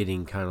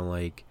getting kind of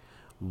like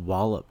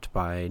walloped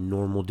by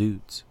normal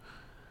dudes.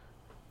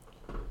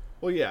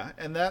 well, yeah,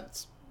 and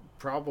that's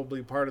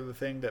probably part of the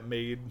thing that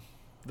made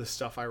the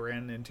stuff I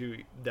ran into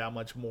that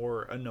much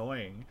more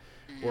annoying,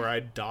 where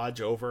I'd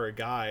dodge over a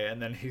guy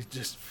and then he'd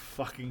just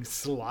fucking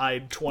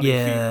slide 20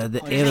 Yeah, feet. the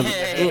To punch me in the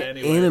head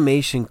anyway.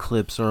 animation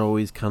clips are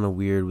always kind of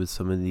weird with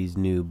some of these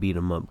new beat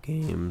 'em up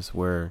games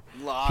where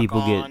Lock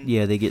people on.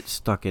 they get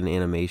stuck in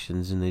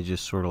animations and they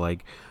just sort of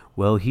like,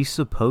 well, he's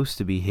supposed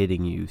to be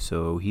hitting you,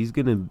 so he's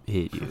gonna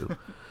hit you.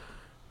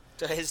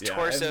 So his Yeah,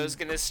 torso's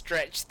gonna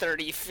stretch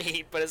 30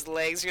 feet, but his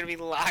legs are gonna be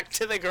locked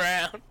to the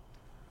ground.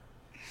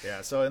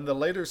 Yeah, so in the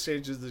later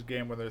stages of the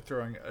game, when they're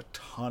throwing a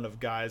ton of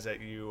guys at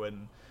you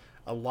and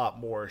a lot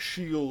more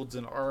shields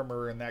and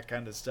armor and that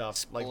kind of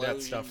stuff, like, that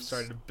stuff Explosions.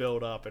 started to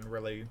build up and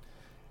really,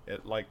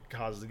 it like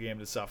caused the game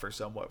to suffer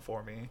somewhat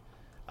for me.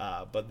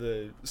 But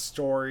the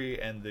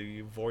story and the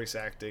voice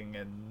acting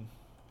and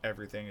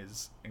everything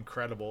is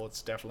incredible.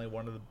 It's definitely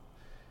one of the,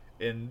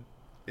 in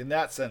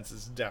that sense,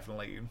 it's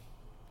definitely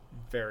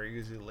very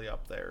easily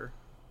up there.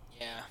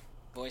 Yeah,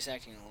 voice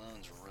acting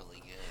alone's really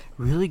good.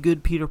 Really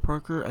good Peter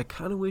Parker. I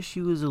kind of wish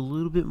he was a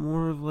little bit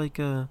more of like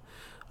I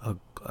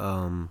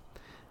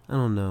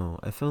don't know.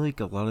 I felt like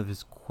a lot of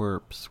his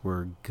quirps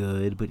were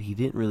good, but he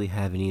didn't really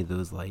have any of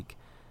those like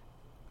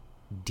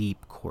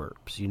deep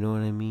quirps. You know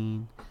what I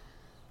mean?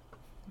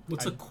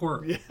 What's a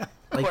quirk? Yeah.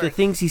 Like the Quirk.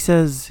 things he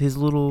says, his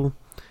little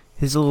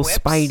Quips?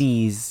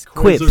 Spideys, Those are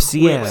quips,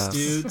 yeah,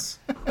 dudes.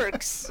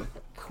 Quirks.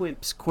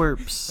 quips,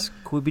 quirps,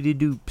 quibbity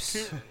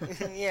doops.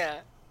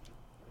 Yeah.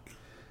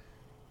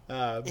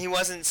 Uh, He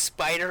wasn't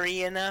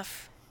spidery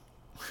enough?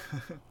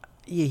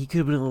 Yeah, he could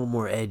have been a little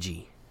more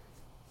edgy.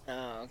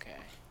 Oh, okay.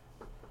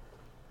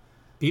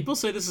 People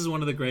say this is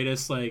one of the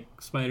greatest like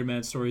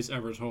Spider-Man stories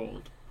ever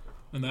told,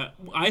 and that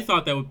I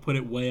thought that would put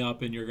it way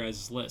up in your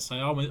guys' list. I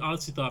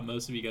honestly thought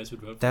most of you guys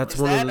would vote for That's it.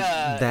 Is one that, of the,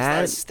 is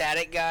that that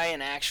Static Guy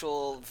an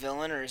actual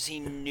villain, or is he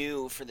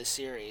new for the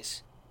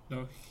series?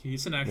 No,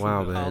 he's an actual.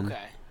 Wow, villain. man.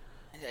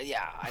 Okay.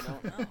 Yeah, I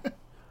don't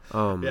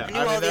know. yeah, I knew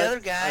all the other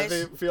guys.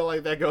 I feel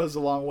like that goes a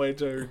long way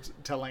to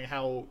telling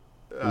how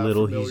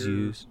Little he's familiar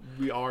used.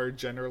 we are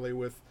generally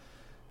with.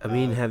 I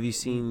mean, have you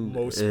seen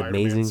most Spider-Man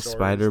Amazing stories.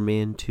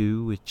 Spider-Man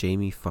 2 with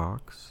Jamie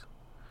Foxx?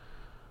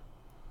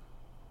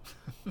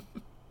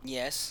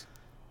 Yes.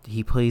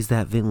 He plays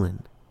that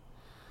villain.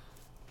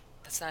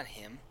 That's not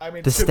him. I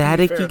mean, The to be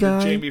staticky fair, guy?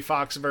 the Jamie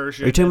Foxx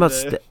version. Are you talking and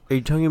about Are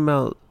you talking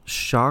about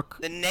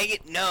Shock? The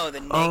negative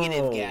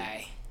Oh.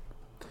 guy.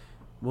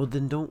 Well,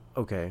 then don't.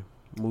 Okay.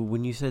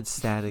 When you said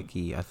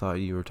staticky, I thought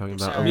you were talking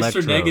about Sorry.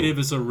 Electro. Mr. Negative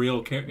is a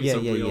real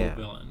Yeah.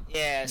 villain.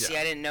 Yeah, see,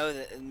 Yeah. I didn't know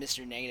that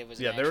Mr. Negative was.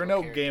 Yeah, an there were actual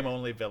no character.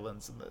 game-only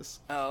villains in this.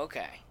 Oh,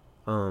 okay.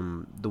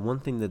 The one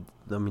thing that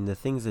the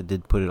things that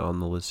did put it on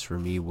the list for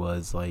me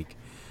was like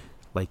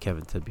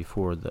Kevin said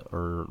before,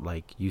 or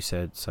like you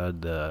said,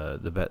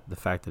 the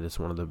fact that it's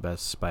one of the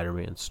best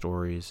Spider-Man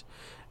stories,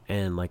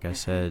 and like I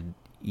said,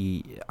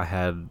 I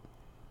had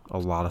a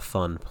lot of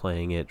fun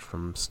playing it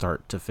from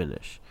start to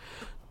finish.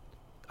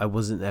 I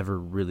wasn't ever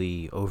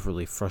really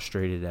overly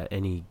frustrated at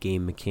any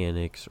game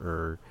mechanics,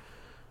 or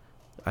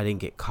I didn't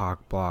get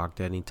cock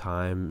blocked any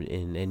time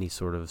in any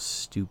sort of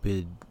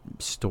stupid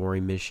story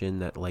mission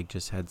that like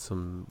just had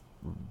some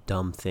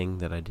dumb thing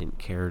that I didn't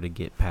care to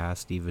get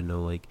past, even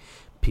though like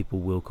people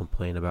will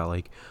complain about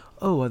like,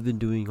 oh, I've been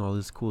doing all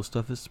this cool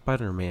stuff as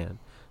Spider-Man.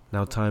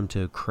 Now time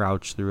to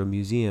crouch through a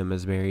museum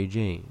as Mary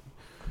Jane.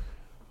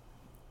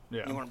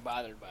 Yeah. You weren't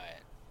bothered by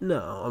it.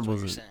 No, I what you're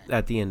wasn't. saying.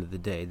 At the end of the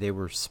day, they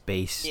were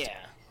spaced Yeah.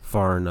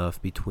 far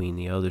enough between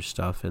the other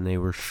stuff, and they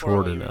were For short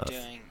what you were enough.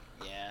 doing.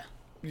 Yeah.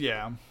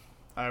 Yeah,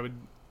 I would,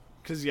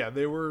 because yeah,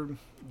 they were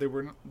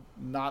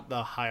not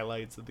the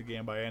highlights of the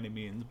game by any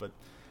means, but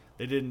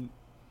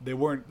they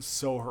weren't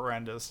so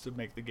horrendous to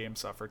make the game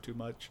suffer too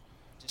much.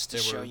 Just to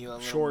They show were you a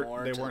little short.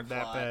 more. They to weren't the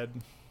that plot. bad.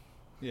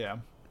 Yeah.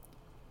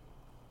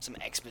 Some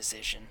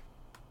exposition.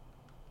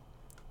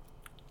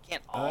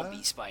 Can't all be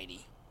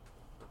Spidey.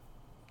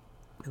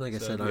 Like I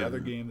So said, the I'm other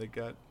game that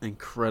got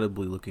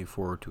incredibly looking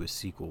forward to a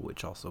sequel,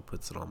 which also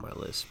puts it on my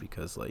list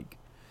because, like,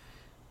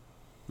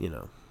 you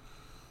know,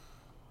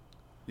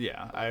 yeah,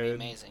 That would be I would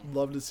amazing.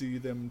 love to see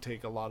them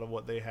take a lot of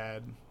what they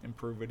had,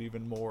 improve it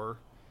even more,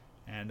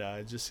 and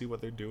just see what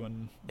they're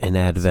doing. and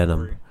with add that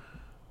Venom.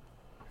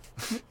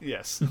 story.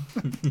 Yes. It's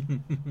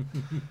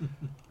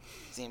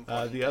the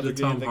important The other The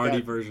game Tom that Hardy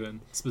got,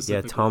 version, Yeah,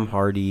 specifically. Tom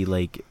Hardy,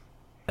 like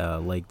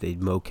they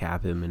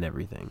mocap him and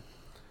everything.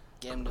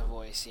 Get him to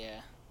voice,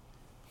 yeah.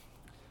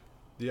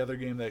 the other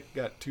game that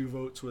got 2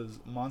 votes was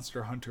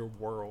Monster Hunter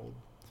World.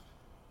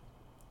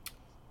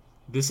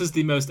 This is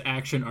the most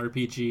action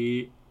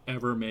RPG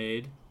ever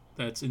made.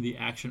 That's in the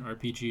action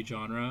RPG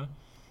genre.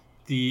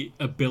 The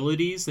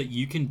abilities that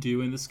you can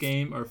do in this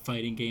game are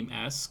fighting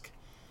game-esque.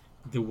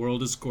 The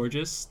world is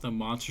gorgeous. The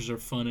monsters are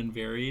fun and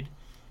varied.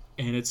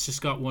 And it's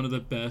just got one of the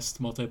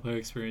best multiplayer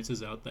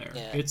experiences out there.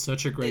 Yeah. It's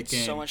such a great It's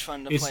game. so much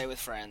fun to It's- play with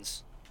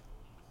friends.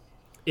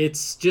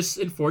 It's just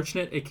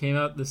unfortunate it came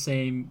out the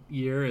same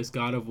year as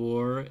God of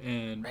War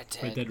and Red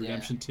Red Dead, Dead yeah.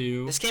 Redemption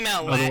 2. This came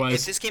out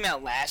Otherwise- if this came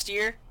out last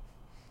year,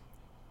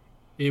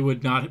 It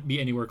would not be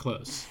anywhere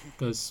close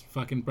because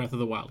fucking Breath of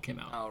the Wild came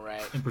out oh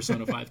right. and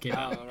Persona 5 came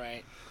out. Oh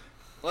right.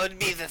 Well, it'd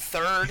be the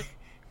third.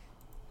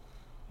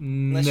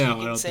 Unless No, you I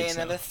can don't say think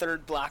another so.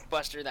 third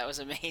blockbuster that was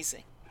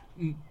amazing.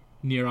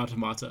 Nier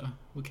Automata,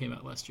 what came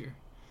out last year.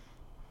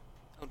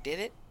 Oh, did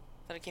it?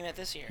 I thought it came out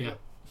this year. Yeah.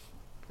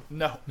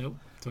 No, Nope.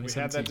 we had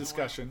 2017. that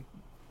discussion.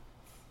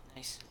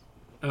 Nice.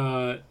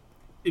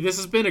 This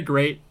has been a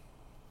great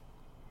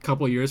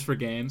couple years for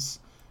games,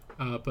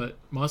 but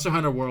Monster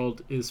Hunter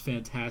World is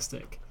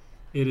fantastic.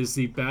 It is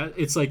the best.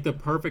 It's like the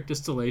perfect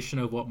distillation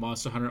of what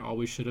Monster Hunter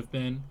always should have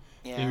been.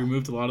 They Yeah.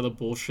 removed a lot of the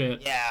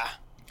bullshit. Yeah.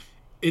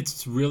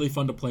 It's really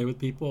fun to play with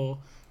people.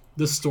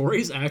 The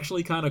story's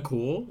actually kind of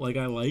cool. Like,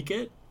 I like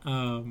it.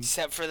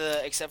 Except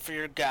for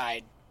your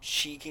guide,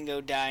 she can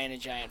go die in a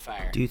giant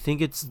fire. Do you think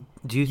Yeah,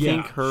 think she's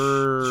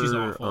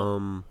her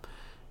awful.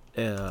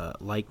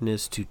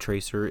 likeness to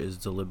Tracer is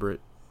deliberate?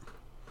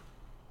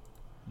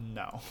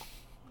 No.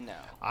 No.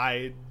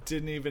 I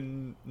didn't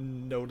even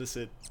notice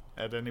it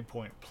at any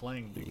point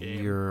playing the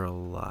game. You're a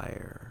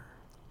liar.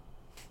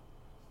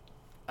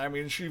 I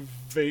mean, she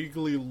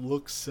vaguely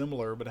looks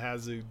similar, but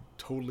has a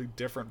totally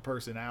different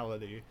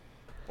personality.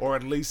 Or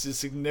at least is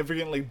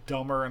significantly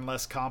dumber and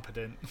less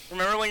competent.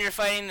 Remember when you're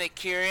fighting the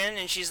Kyrian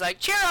and she's like,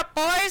 "Cheer up,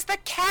 boys! The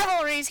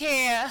cavalry's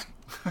here!"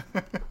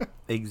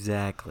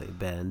 Exactly,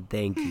 Ben.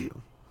 Thank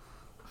you.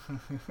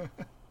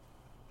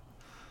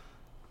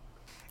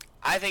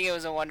 I think it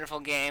was a wonderful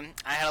game.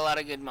 I had a lot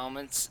of good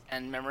moments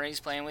and memories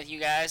playing with you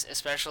guys,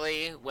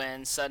 especially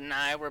when Sud and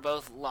I were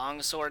both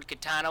longsword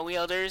katana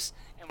wielders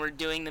and we're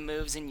doing the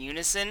moves in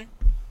unison.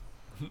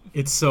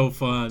 It's so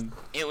fun.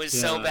 It was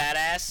so Yeah.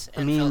 badass I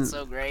and mean, felt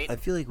so great. I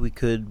feel like we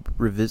could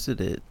revisit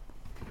it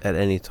at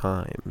any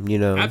time, you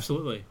know?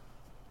 Absolutely.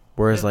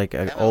 Whereas, Yeah. like,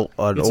 an Yeah.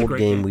 old It's a great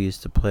game game. we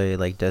used to play,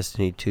 like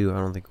Destiny 2, I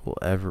don't think we'll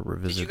ever Did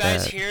revisit you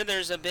guys that. hear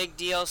there's a big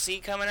DLC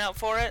coming out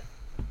for it?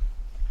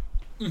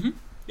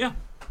 Yeah.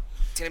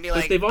 It's going to be But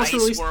like they've also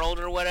Ice released- World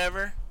or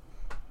whatever.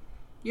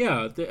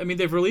 Yeah. I mean,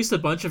 they've released a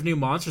bunch of new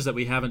monsters that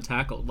we haven't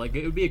tackled. Like,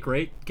 it would be a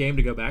great game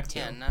to go back to.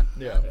 Yeah, not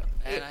Yeah. a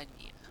bad idea.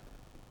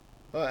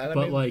 And I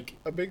But, mean, like,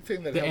 a big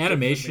thing that the helped it for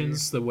me-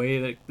 animations, the way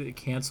that it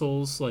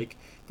cancels, like,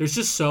 there's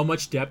just so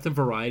much depth and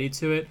variety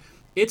to it.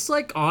 It's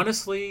like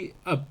honestly,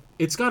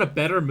 it's got a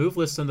better move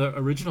list than the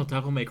original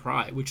Devil May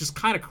Cry, which is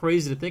kind of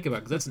crazy to think about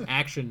because that's an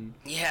action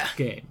Yeah.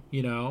 game,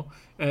 you know.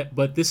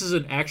 But this is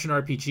an action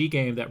RPG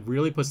game that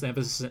really puts the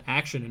emphasis in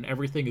action, and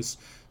everything is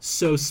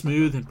so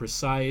smooth and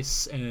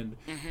precise, and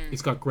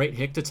it's got great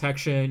hit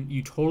detection.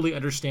 You totally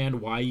understand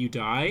why you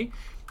die,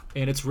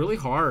 and it's really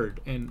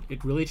hard, and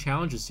it really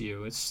challenges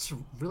you. It's just a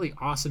really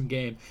awesome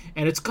game,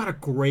 and it's got a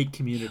great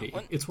community.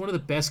 It's one of the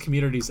best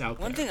communities out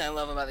there. One thing I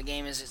love about the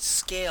game is it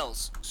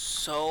scales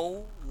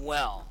so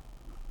well.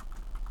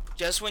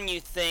 Just when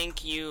you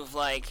think you've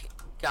like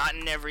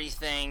gotten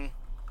everything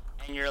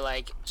and you're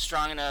like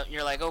strong enough,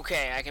 you're like,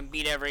 okay, I can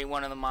beat every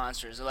one of the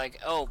monsters. They're like,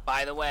 oh,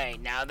 by the way,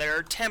 now there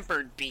are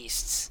tempered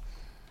beasts.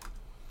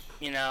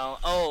 You know,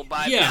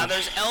 now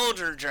there's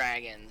elder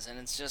dragons, and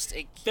it's just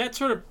that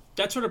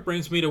sort of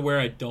brings me to where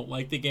I don't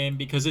like the game,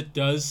 because it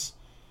does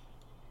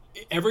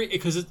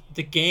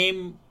the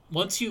game,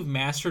 once you've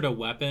mastered a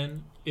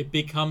weapon, it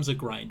becomes a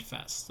grind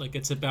fest. Like,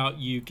 it's about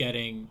you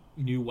getting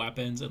new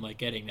weapons and like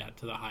getting that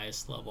to the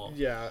highest level.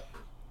 Yeah.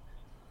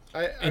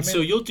 So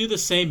you'll do the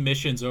same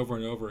missions over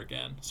and over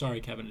again. Sorry,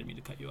 Kevin, I didn't mean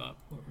to cut you up.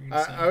 What were you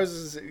gonna say? I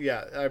was just,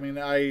 yeah. I mean,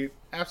 I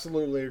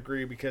absolutely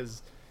agree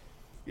because,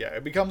 yeah,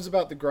 it becomes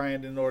about the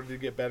grind in order to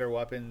get better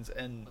weapons,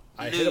 and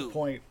I hit a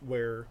point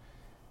where,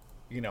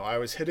 you know, I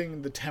was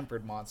hitting the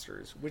tempered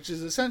monsters, which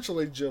is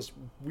essentially just,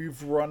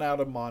 we've run out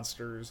of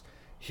monsters.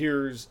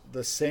 Here's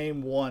the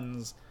same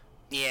ones,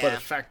 but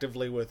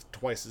effectively with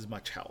twice as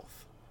much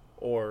health,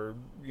 or,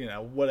 you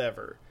know,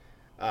 whatever.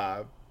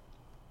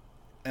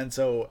 And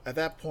so at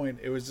that point,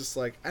 it was just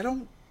like, I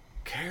don't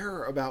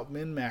care about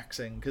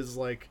min-maxing, because,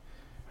 like,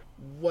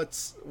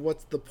 what's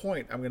the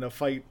point? I'm going to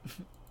fight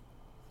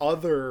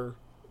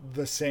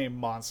the same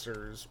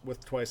monsters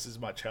with twice as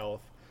much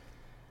health.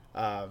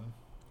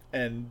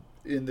 And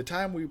in the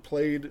time we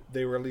played,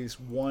 they released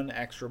one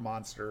extra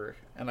monster,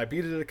 and I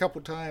beat it a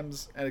couple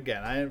times, and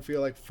again, I didn't feel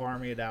like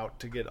farming it out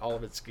to get all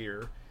of its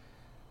gear.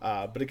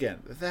 But again,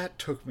 that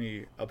took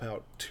me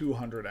about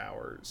 200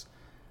 hours.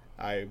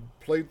 I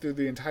played through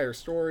the entire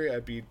story. I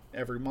beat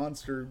every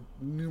monster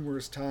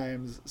numerous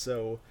times.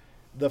 So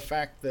the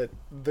fact that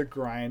the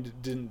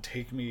grind didn't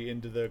take me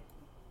into the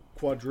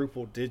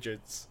quadruple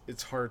digits,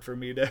 it's hard for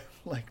me to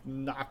like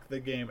knock the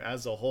game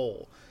as a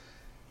whole.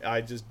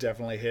 I just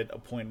definitely hit a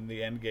point in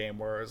the end game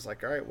where I was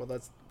like, all right,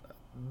 well,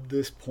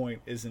 this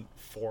point isn't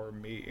for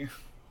me.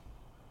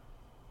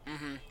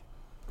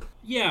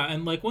 Yeah,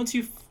 and like once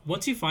you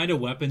find a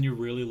weapon you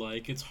really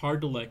like, it's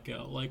hard to let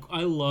go. Like,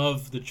 I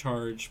love the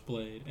charge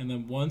blade, and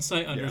then once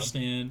I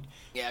understand,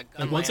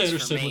 once I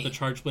understood what the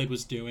charge blade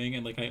was doing,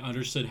 and like I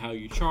understood how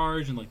you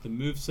charge and like the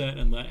moveset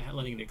and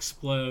letting it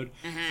explode,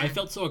 I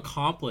felt so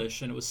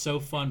accomplished, and it was so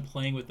fun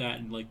playing with that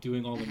and like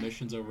doing all the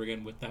missions over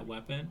again with that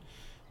weapon.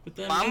 But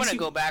then I'm gonna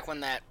go back when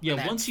that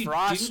once you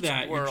Frost do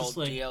that, you're World just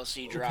like,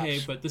 DLC drops.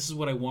 okay, but this is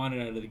what I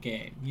wanted out of the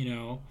game, you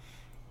know.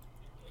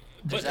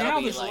 But that'll now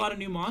be, there's like, a lot of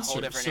new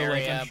monsters, different so like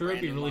area, I'm sure it'd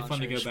be brand new really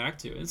fun to go monsters. back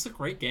to. It's a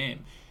great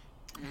game,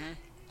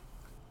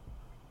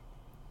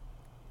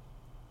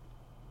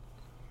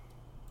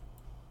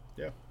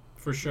 Yeah.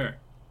 for sure.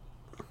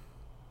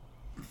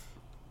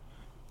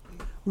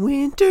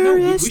 Winter No,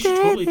 we should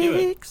totally do it.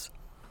 aesthetics.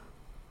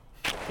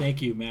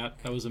 Thank you,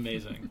 Matt. That was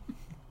amazing.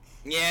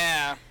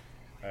 Yeah.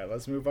 All right,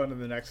 let's move on to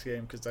the next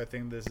game, because I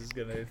think this is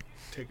going to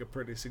take a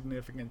pretty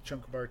significant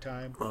chunk of our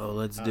time. Oh,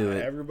 let's do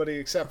it. Everybody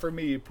except for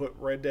me put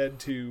Red Dead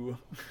 2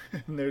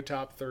 in their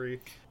top 3.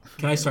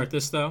 Can I start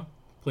this though,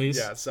 please?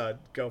 Yeah, Sud,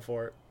 go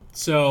for it.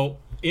 So,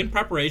 in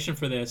preparation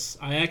for this,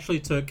 I actually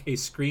took a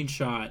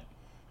screenshot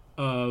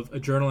of a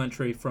journal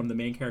entry from the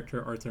main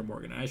character, Arthur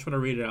Morgan. I just want to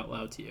read it out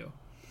loud to you.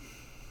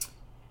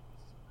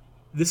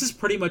 This is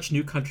pretty much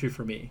new country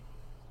for me.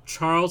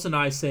 Charles and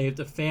I saved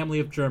a family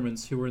of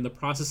Germans who were in the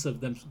process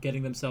of them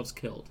getting themselves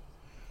killed.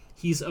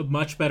 He's a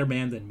much better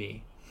man than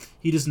me.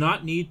 He does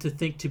not need to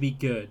think to be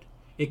good.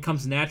 It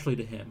comes naturally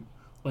to him.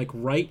 Like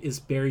right is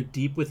buried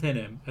deep within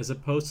him, as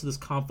opposed to this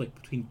conflict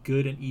between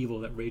good and evil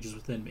that rages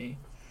within me.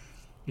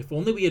 If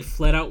only we had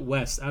fled out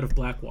west, out of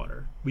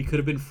Blackwater, we could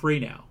have been free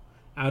now,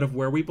 out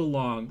where we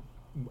belong,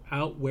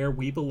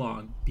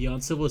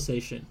 beyond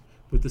civilization,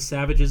 with the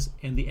savages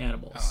and the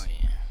animals. Oh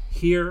yeah.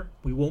 Here,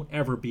 we won't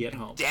ever be at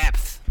home.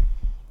 Depth.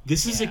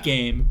 This is a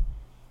game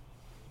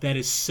that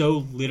is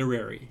so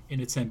literary in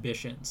its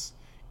ambitions,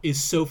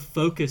 is so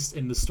focused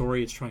in the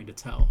story it's trying to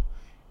tell.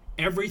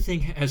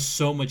 Everything has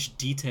so much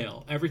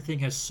detail. Everything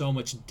has so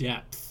much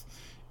depth,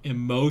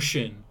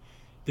 emotion.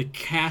 The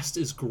cast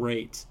is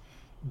great.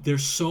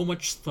 There's so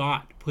much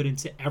thought put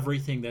into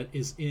everything that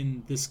is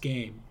in this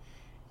game.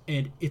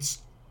 And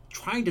it's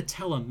trying to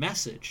tell a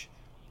message.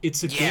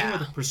 It's a game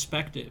with a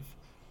perspective.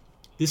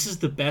 This is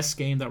the best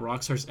game that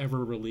Rockstar's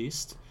ever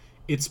released.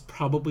 It's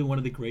probably one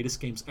of the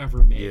greatest games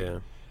ever made. Yeah.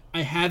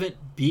 I haven't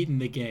beaten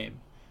the game,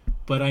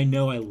 but I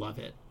know I love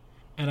it.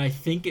 And I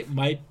think it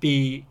might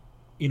be,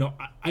 you know,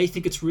 I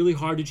think it's really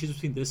hard to choose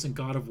between this and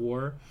God of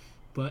War,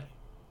 but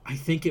I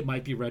think it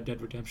might be Red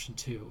Dead Redemption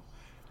 2.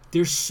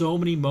 there's so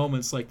many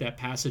moments like that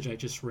passage I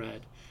just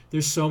read.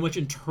 There's so much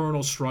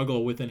internal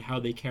struggle within how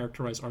they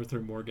characterize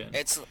Arthur Morgan.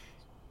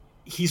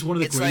 He's one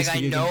of the greatest like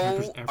I video game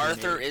characters know ever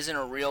Arthur made. isn't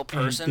a real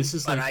person, this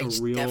is but like I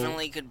a real,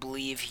 definitely could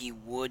believe he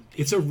would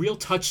be. It's a real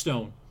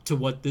touchstone to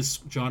what this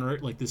genre,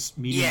 like this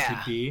medium,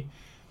 could be.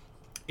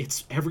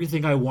 It's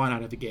everything I want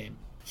out of the game.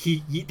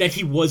 That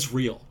he was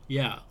real.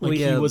 Yeah. Like,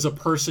 he was a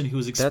person who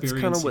was experiencing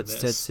this. That's kind of what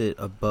sets it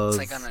above.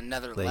 It's like on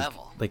another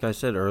level. Like I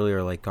said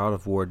earlier, like God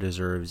of War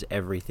deserves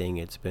everything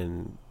it's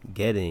been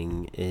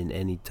getting in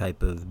any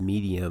type of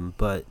medium,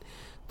 but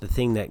the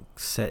thing that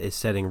is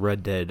setting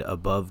Red Dead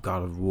above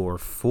God of War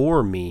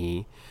for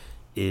me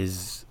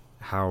is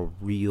how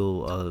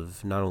real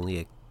of not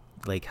only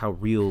how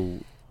real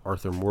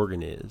Arthur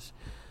Morgan is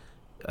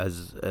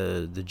as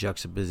the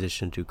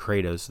juxtaposition to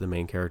Kratos, the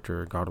main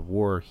character of God of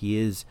War.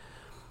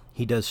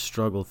 He does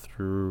struggle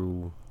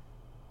through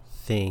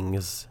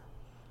things.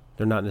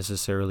 They're not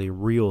necessarily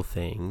real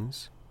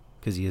things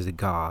because he is a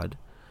god,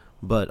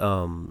 but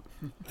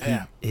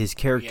his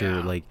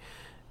character, like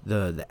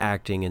the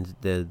acting and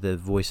the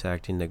voice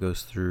acting that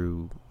goes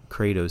through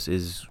Kratos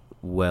is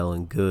well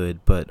and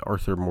good, but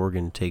Arthur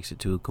Morgan takes it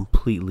to a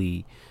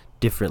completely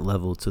different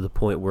level, to the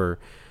point where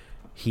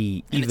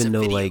he, even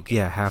though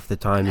half the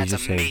time he's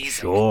just saying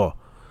sure,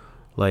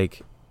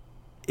 like,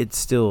 it's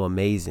still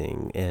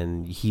amazing,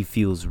 and he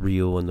feels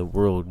real, and the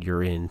world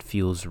you're in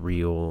feels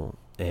real,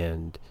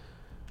 and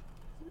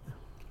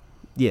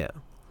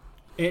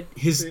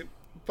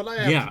but I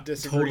have to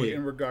disagree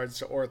in regards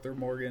to Arthur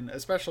Morgan,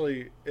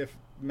 especially if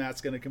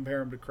Matt's going to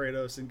compare him to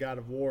Kratos in God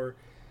of War,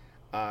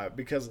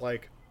 because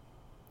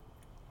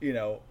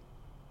you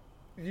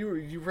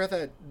read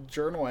that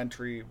journal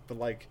entry, but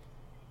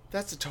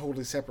that's a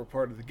totally separate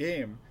part of the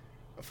game.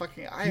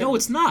 No,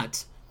 it's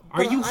not.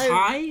 Are you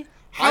high?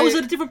 How is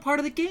it a different part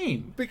of the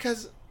game?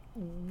 Because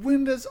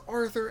when does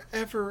Arthur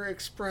ever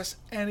express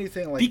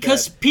anything like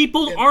because that? Because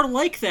people are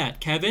like that,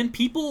 Kevin.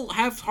 People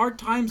have hard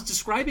times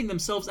describing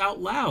themselves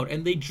out loud,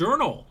 and they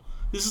journal.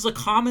 This is a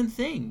common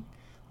thing.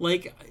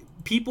 Like,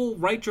 people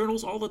write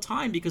journals all the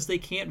time because they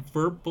can't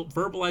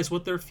verbalize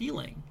what they're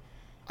feeling.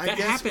 That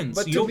happens.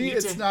 But to me,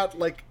 it's not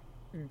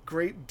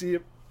great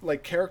deep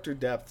character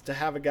depth to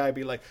have a guy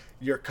be like,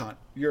 "You're a cunt,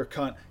 you're a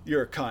cunt,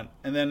 you're a cunt,"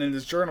 and then in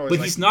his journal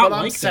he's "But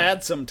I'm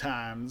sad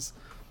sometimes."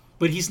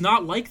 But he's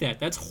not like that.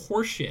 That's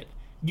horseshit.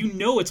 You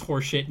know it's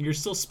horseshit, and you're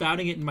still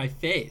spouting it in my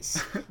face.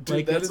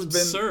 Dude, that's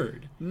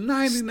absurd.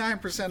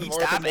 99% of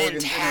Stop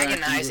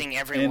antagonizing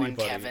everyone,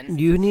 Kevin.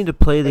 You need to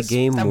play the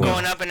game more. Stop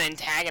going up and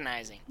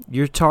antagonizing.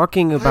 You're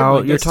talking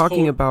about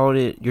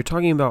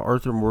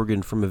Arthur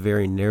Morgan from a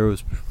very narrow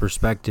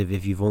perspective.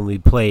 If you've only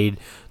played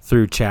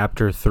through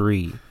chapter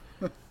 3,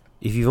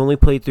 if you've only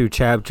played through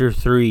chapter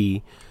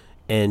 3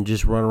 and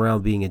just run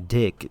around being a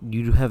dick,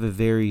 you have a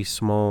very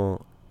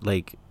small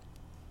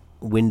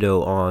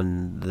window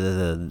on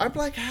the. I'm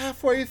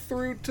halfway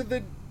through to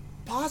the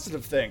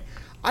positive thing.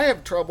 I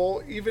have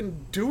trouble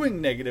even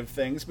doing negative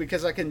things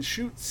because I can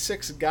shoot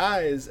 6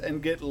 guys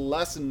and get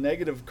less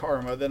negative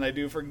karma than I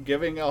do for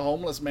giving a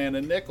homeless man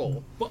a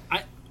nickel. Well,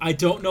 I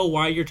don't know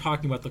why you're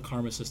talking about the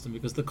karma system,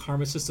 because the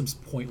karma system's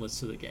pointless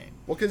to the game.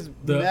 Well, because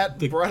Matt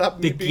brought up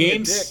me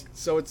being a dick,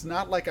 so it's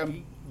not like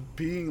I'm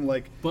being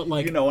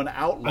an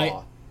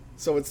outlaw.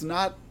 So it's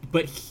not.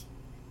 But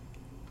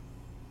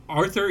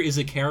Arthur is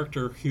a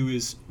character who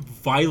is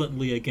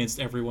violently against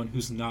everyone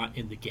who's not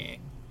in the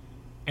gang.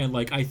 And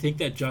I think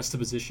that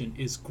juxtaposition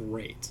is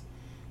great.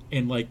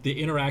 And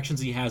the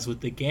interactions he has with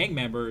the gang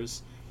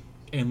members,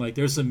 and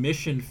there's a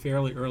mission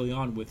fairly early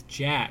on with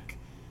Jack,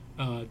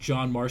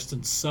 John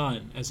Marston's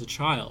son, as a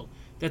child,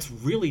 that's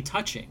really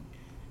touching.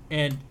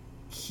 And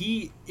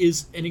he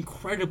is an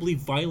incredibly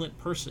violent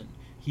person.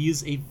 He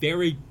is a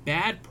very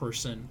bad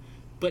person,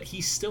 but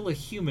he's still a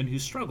human who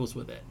struggles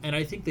with it. And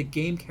I think the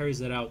game carries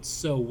that out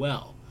so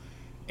well.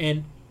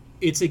 And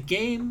it's a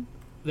game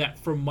that,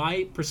 from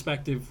my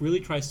perspective, really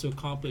tries to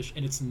accomplish,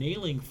 and it's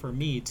nailing for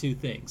me, 2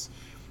 things.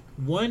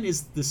 One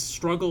is the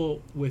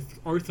struggle with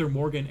Arthur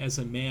Morgan as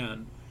a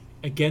man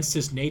against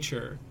his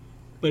nature,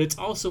 but it's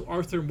also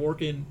Arthur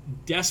Morgan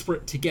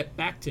desperate to get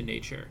back to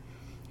nature.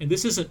 And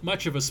this isn't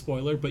much of a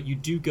spoiler, but you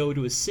do go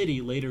to a city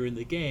later in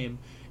the game,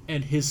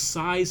 and his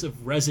sighs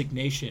of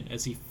resignation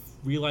as he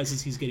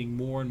realizes he's getting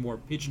more and more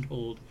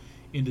pigeonholed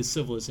into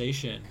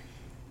civilization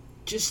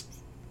just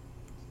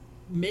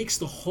makes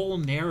the whole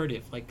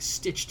narrative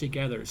stitched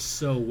together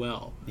so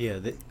well. Yeah,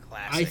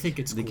 I think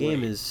it's the great.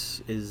 game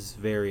is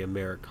very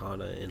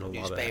Americana in a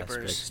lot of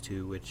aspects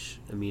too, which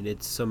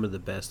it's some of the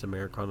best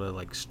Americana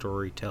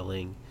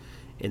storytelling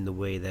in the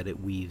way that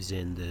it weaves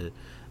in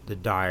the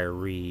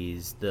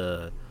diaries,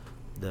 the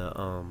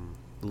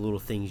little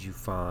things you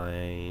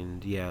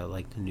find,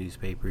 the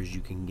newspapers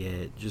you can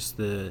get, just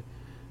the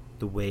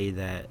way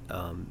that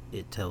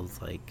it tells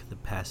the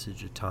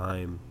passage of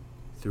time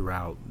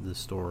throughout the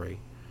story,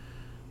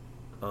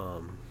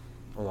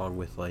 along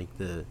with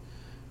the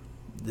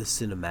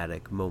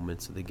cinematic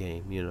moments of the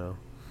game,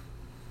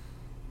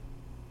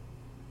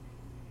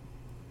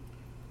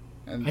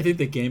 And I think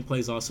the gameplay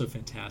is also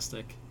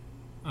fantastic.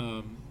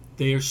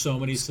 There are so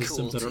many It's systems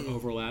cool, that are too.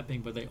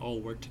 overlapping, but they all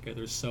work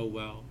together so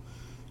well.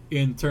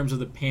 In terms of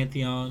the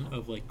pantheon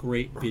of like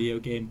great video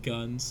game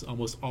guns,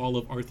 almost all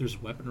of Arthur's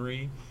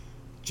weaponry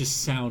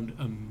just sound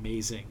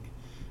amazing,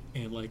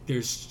 and like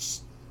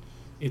it's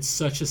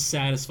such a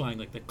satisfying,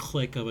 like the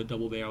click of a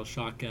double barrel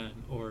shotgun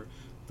or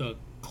the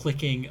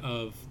clicking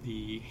of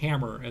the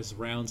hammer as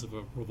rounds of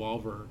a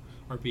revolver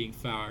are being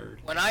fired.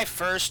 When I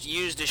first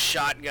used a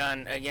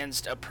shotgun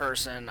against a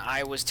person,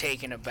 I was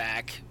taken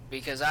aback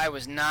because I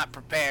was not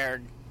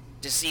prepared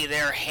to see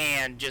their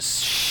hand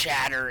just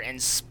shatter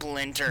and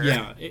splinter.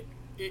 Yeah, I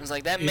was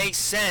like, that it- makes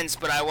sense,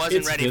 but I wasn't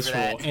it's ready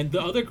visceral. for that. And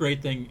the other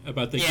great thing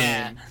about the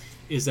Yeah. game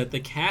is that the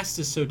cast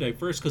is so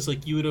diverse, because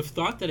like you would have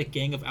thought that a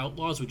gang of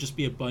outlaws would just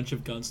be a bunch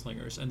of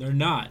gunslingers, and they're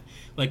not.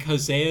 Like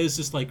Hosea is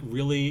just like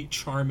really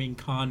charming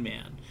con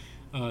man.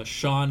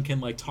 Sean can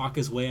like talk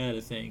his way out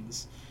of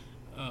things.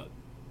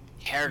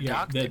 Hair Yeah,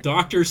 doctor. the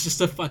doctor's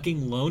just a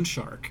fucking loan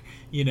shark.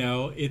 You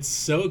know, it's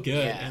so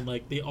good, Yeah. and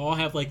like they all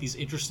have like these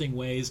interesting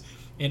ways,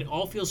 and it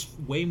all feels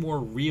way more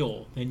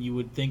real than you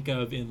would think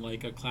of in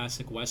like a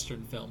classic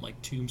Western film,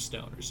 like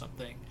Tombstone or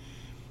something.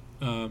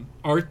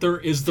 Arthur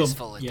is the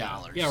Fistful of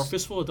dollars. or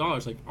Fistful of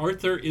Dollars. Like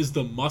Arthur is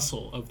the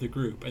muscle of the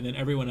group, and then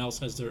everyone else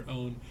has their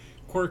own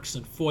quirks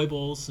and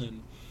foibles,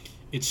 and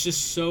it's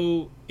just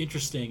so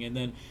interesting. And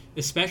then,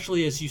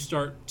 especially as you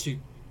start to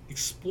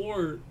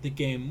explore the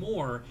game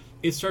more,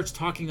 it starts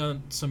talking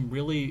on some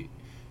really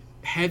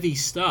heavy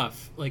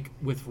stuff, like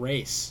with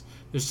race.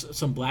 There's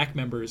some black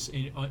members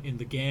in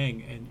the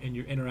gang, and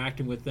you're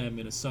interacting with them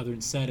in a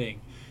southern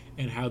setting,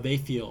 and how they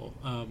feel.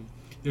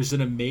 There's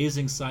an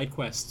amazing side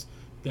quest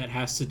that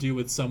has to do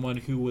with someone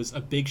who was a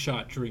big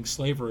shot during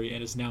slavery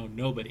and is now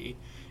nobody,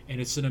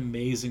 and it's an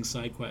amazing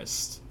side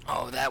quest.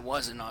 Oh, that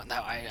wasn't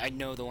that. I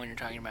know the one you're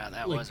talking about.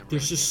 That Like, was a really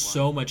there's just good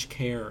so one. much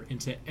care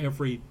into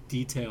every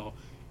detail,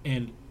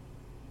 and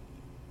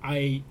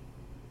I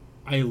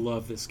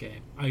love this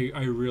game.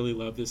 I really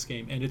love this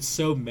game, and it's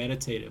so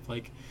meditative.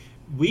 Like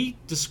we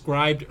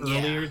described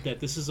earlier, Yeah. that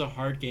this is a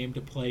hard game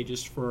to play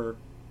just for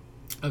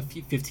a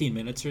few 15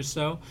 minutes or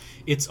so.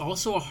 It's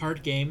also a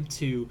hard game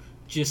to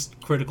just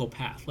critical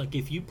path. Like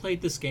if you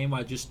played this game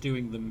while just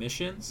doing the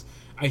missions,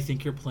 I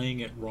think you're playing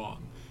it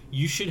wrong.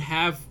 You should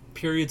have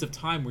periods of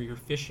time where you're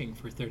fishing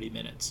for 30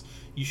 minutes.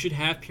 You should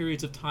have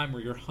periods of time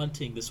where you're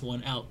hunting this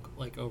one elk,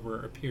 like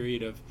over a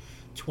period of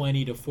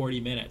 20 to 40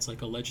 minutes,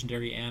 like a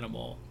legendary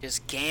animal,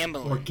 Just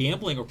gambling, or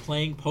gambling, or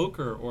playing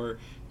poker, or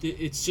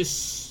it's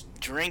just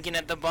drinking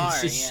at the bar.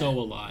 it's just yeah. so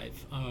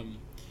alive.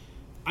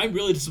 I'm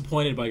really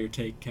disappointed by your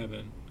take,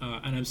 Kevin,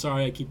 and I'm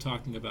sorry I keep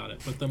talking about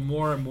it. But the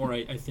more and more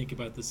I think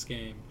about this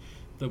game,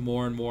 the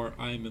more and more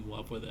I'm in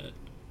love with it.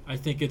 I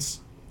think it's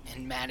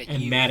and mad at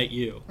and you. mad at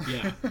you.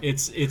 Yeah,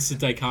 it's a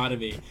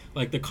dichotomy.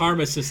 Like the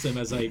karma system.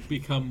 As I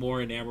become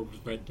more enamored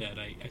with Red Dead,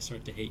 I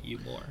start to hate you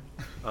more.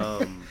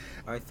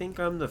 I think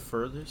I'm the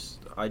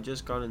furthest. I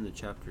just got into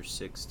chapter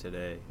 6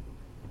 today.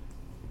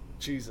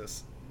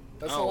 Jesus.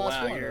 That's the Oh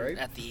last wow, one, you're right?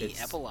 at the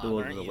It's epilogue, well,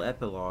 aren't the you?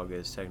 epilogue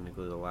is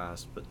technically the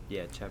last, but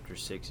yeah, chapter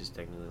 6 is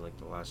technically like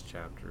the last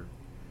chapter.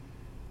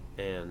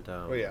 And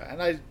Oh yeah,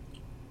 and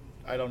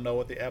I don't know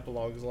what the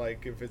epilogue is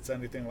like. If it's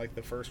anything like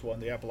the first one,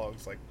 the epilogue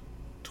is like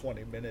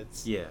 20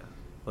 minutes. yeah,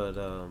 but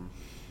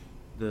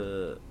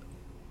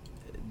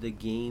the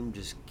game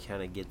just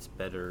kind of gets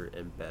better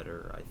and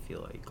better. I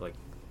feel like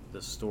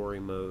the story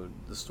mode,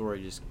 the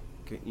story just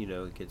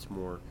gets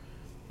more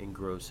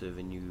engrossive,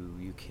 and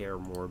you care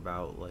more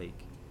about like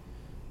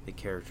the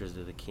characters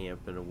of the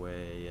camp in a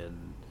way,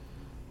 and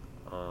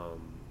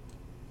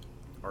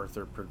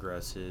Arthur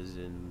progresses,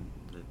 and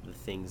the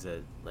things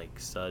that like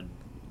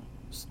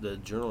the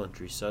journal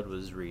entry Sud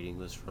was reading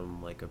was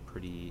from like a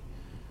pretty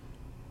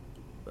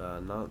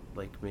not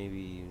like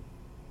maybe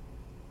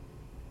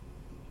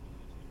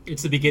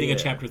It's the beginning of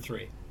Yeah. chapter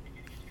 3.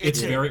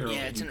 It's very early.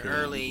 Yeah, it's you an can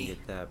early.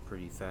 get that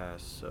pretty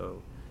fast.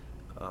 So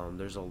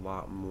there's a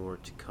lot more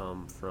to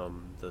come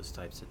from those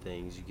types of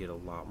things. You get a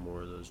lot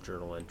more of those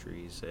journal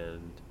entries,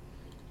 and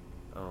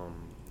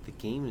the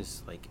game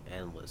is like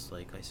endless.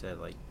 Like I said,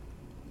 like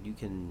you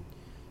can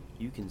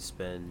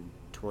spend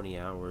 20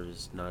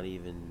 hours not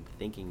even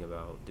thinking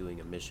about doing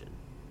a mission,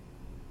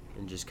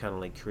 and just kind of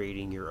like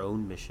creating your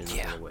own missions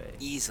Yeah, in a way.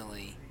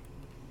 easily.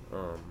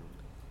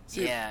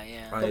 See, Yeah,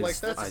 yeah. But, like,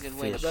 that's a good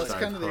way to fished, put that's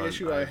it. kind of the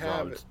issue I I've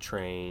have. robbed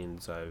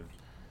trains. I've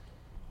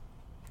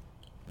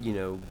But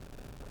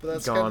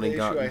that's kind of gone the and issue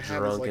gotten I have. Is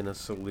drunk like, in a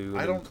saloon I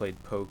and don't-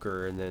 played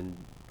poker, and then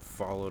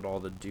followed all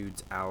the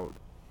dudes out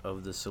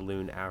of the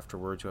saloon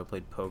afterwards who I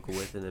played poker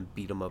with, and then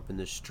beat them up in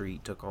the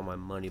street, took all my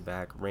money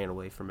back, ran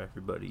away from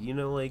everybody.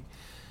 Like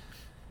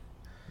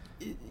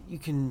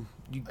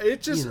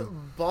it just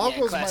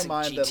boggles my classic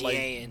mind that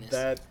GTA in like this.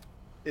 that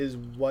is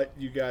what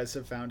you guys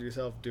have found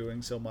yourself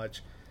doing so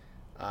much.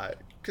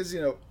 Because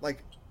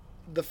like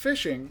the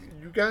fishing,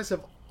 you guys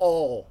have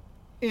all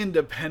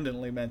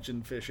independently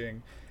mentioned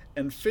fishing,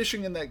 and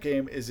fishing in that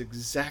game is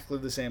exactly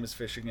the same as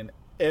fishing in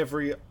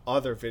every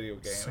other video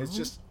game. It's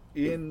just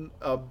in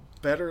a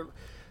better.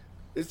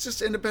 it's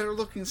just in a better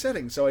looking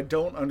setting. So I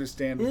don't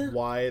understand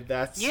why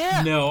that's.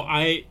 Yeah. No,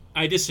 I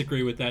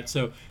disagree with that.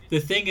 So the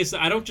thing is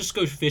that I don't just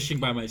go fishing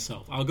by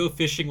myself. I'll go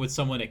fishing with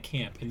someone at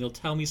camp, and they'll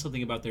tell me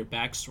something about their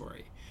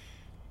backstory,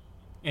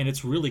 and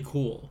it's really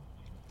cool.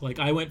 Like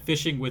I went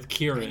fishing with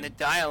Kieran. And the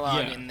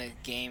dialogue in the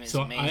game is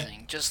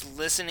amazing. Just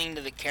listening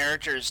to the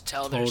characters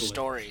tell their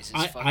stories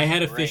is fucking I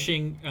had a great.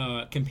 fishing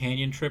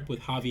companion trip with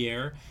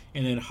Javier,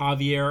 and then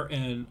Javier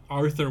and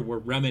Arthur were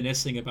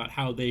reminiscing about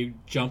how they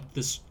jumped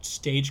this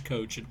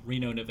stagecoach in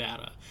Reno,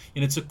 Nevada.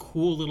 And it's a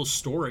cool little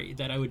story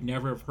that I would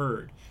never have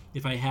heard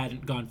if I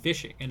hadn't gone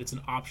fishing. And it's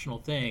an optional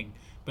thing,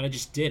 but I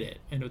just did it,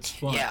 and it's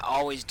fun. Yeah,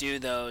 always do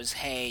those.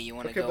 Hey, you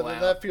want to go Okay, but then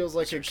out? that feels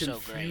like Those a are so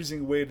great.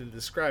 confusing way to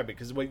describe it,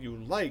 because what you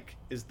like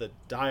is the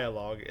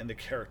dialogue and the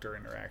character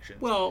interaction.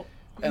 Well,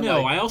 And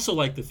no, like- I also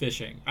like the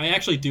fishing. I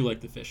actually do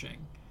like the fishing.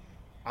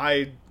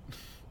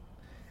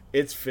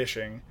 It's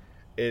fishing.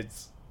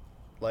 It's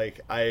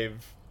like Kevin,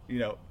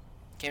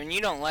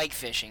 you don't like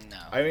fishing though.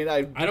 I mean,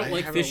 I don't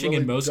like haven't fishing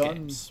really in most done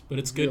games, but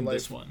it's good in real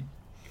this life. one.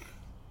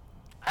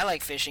 I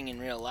like fishing in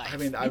real life. I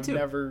mean, Me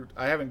too.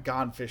 I haven't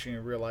gone fishing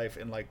in real life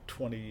in like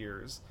 20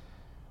 years.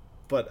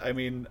 But I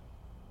mean,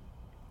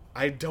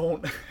 I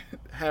don't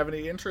have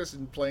any interest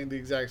in playing the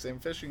exact same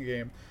fishing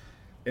game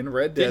in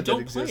Red Then Dead that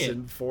don't play exists it.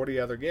 in 40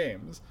 other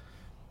games.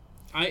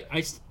 I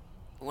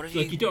what if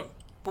like you don't.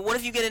 But what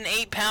if you get an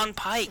 8-pound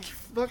pike?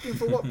 Fucking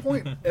for what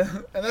point?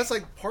 And that's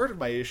like part of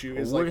my issue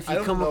is What like if I you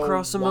don't come know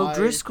across some why,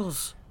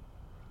 O'Driscolls?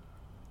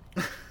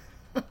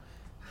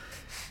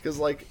 because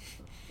like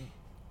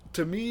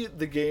to me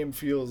the game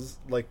feels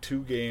like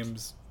two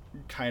games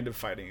kind of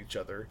fighting each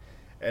other,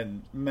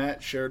 and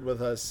Matt shared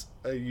with us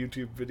a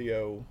YouTube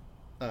video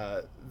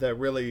that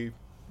really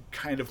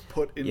kind of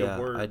put into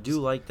words. I do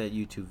like that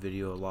YouTube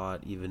video a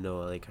lot, even though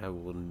like I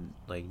wouldn't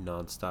like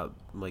nonstop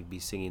like be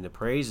singing the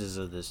praises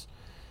of this.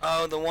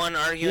 Oh, the one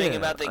arguing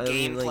about the I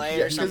mean, gameplay like, or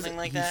because something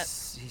like that?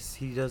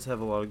 He does have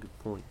a lot of good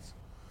points.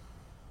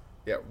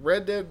 Yeah,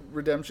 Red Dead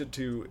Redemption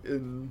 2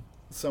 in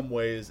some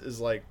ways is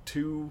like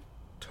two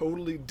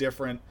totally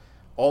different,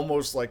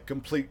 almost like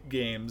complete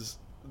games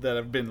that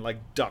have been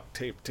like duct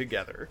taped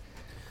together.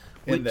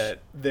 In that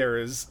there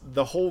is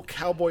the whole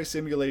cowboy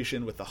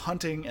simulation with the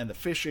hunting and the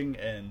fishing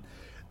and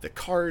the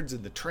cards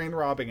and the train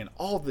robbing and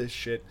all this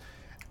shit.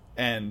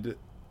 And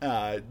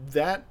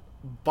that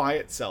by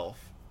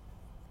itself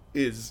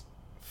is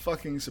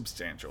fucking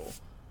substantial.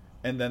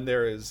 And then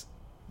there is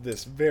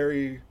this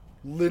very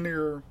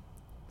linear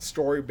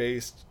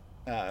story-based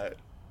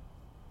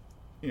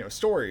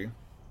story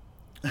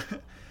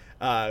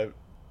that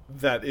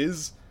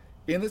is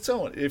in its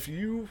own. If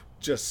you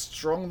just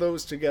strung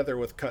those together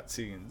with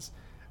cutscenes,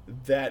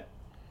 that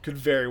could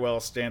very well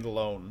stand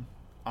alone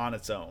on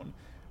its own.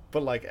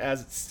 But like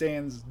as it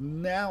stands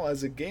now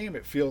as a game,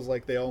 it feels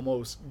like they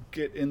almost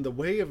get in the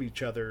way of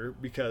each other,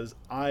 because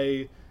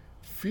I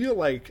feel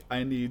like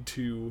I need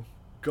to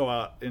go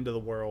out into the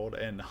world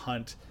and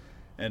hunt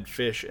and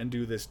fish and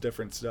do this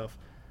different stuff,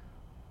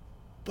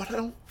 but I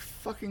don't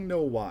fucking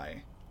know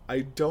why. I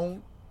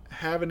don't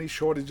have any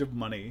shortage of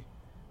money.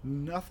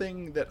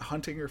 Nothing that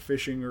hunting or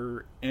fishing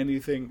or any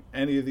of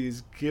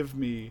these give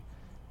me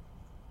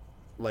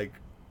like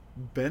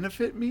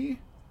benefit me,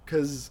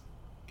 because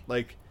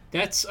like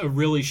That's a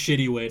really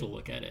shitty way to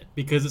look at it,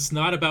 because it's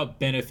not about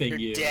benefiting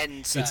You're you. dead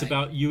inside. It's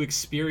about you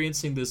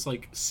experiencing this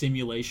like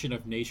simulation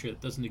of nature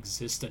that doesn't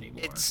exist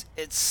anymore. It's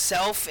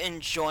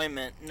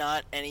self-enjoyment,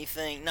 not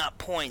anything, not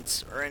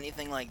points or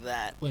anything like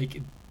that.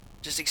 like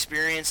Just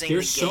experiencing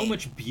there's the game. so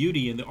much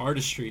beauty in the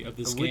artistry of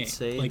this I would game.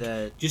 say like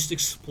that- just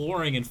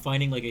exploring and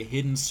finding like a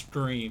hidden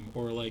stream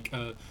or like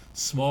a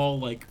small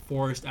like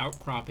forest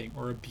outcropping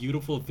or a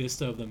beautiful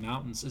vista of the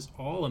mountains is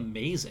all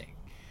amazing.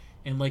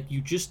 And like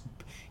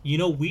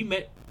we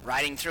met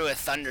Riding through a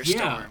thunderstorm.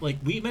 Yeah, like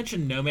we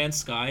mentioned No Man's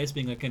Sky as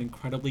being like an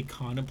incredibly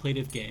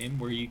contemplative game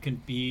where you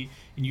can be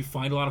and you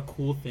find a lot of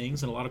cool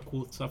things and a lot of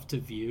cool stuff to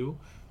view.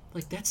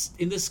 Like that's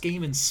in this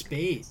game in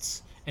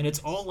spades. And it's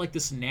all like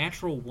this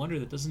natural wonder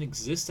that doesn't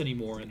exist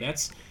anymore, and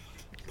that's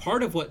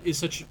part of what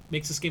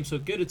makes this game so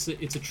good. It's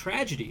a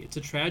tragedy. It's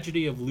a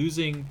tragedy of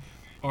losing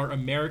our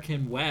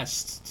American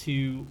West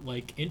to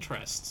like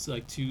interests,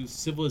 like to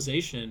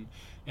civilization.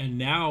 And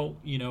now,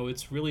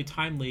 it's really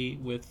timely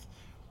with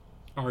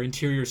our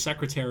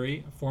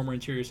former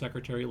Interior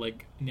Secretary,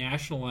 like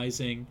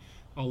nationalizing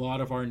a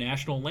lot of our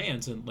national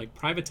lands and like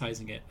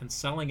privatizing it and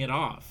selling it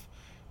off.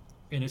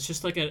 And it's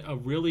just like a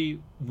really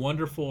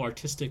wonderful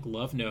artistic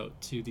love note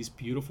to these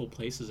beautiful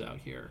places out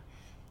here.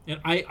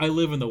 And I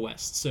live in the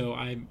West, so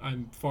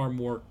I'm far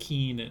more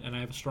keen and I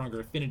have a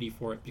stronger affinity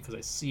for it because I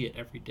see it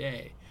every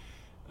day.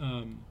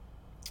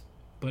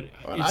 But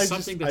it's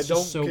something that's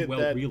just so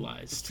well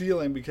realized.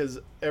 Feeling, because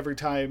every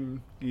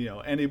time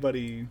any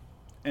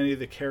of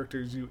the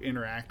characters you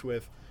interact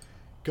with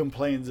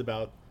complains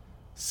about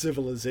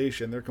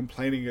civilization, they're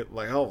complaining it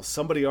like, oh,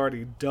 somebody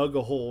already dug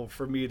a hole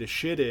for me to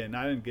shit in.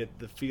 I didn't get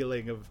the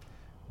feeling of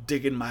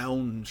digging my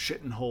own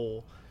shitting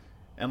hole,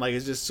 and like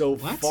it's just so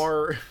What?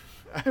 far.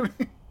 I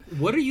mean,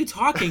 What are you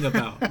talking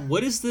about?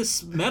 What is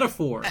this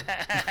metaphor?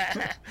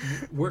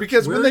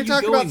 Because where when are they you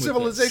talk going about with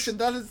civilization,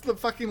 this? that is the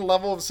fucking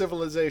level of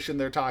civilization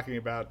they're talking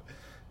about.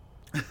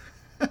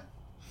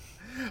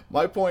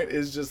 My point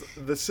is just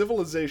the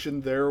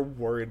civilization they're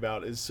worried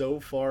about is so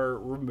far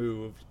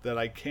removed that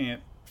I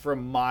can't,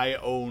 from my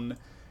own,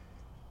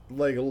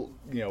 like, you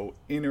know,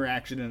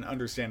 interaction and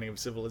understanding of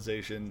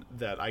civilization,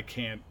 that I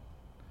can't.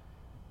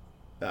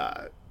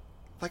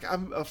 Like,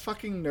 I'm a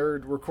fucking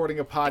nerd recording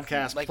a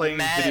podcast Like playing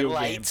mad video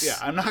at games. lights?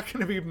 Yeah, I'm not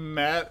going to be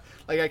mad.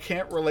 Like, I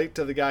can't relate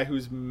to the guy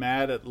who's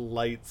mad at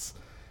lights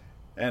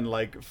and,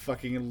 like,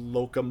 fucking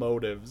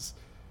locomotives.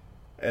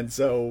 And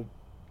so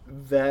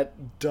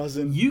that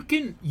doesn't. You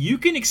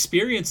can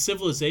experience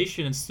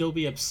civilization and still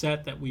be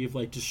upset that we've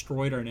like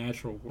destroyed our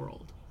natural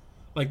world.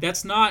 Like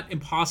that's not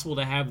impossible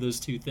to have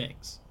those two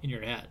things in your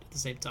head at the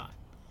same time.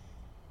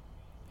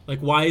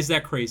 Like why is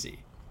that crazy?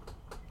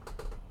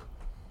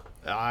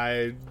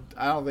 I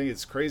don't think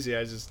it's crazy.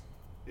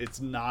 It's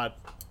not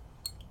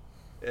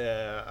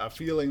a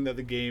feeling that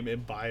the game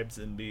imbibes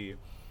in me.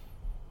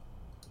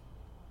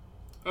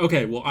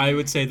 Okay, well I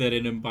would say that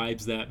it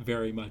imbibes that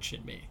very much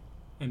in me.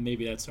 And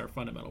maybe that's our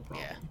fundamental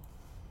problem. Yeah.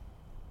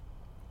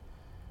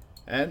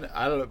 And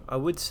I don't know. I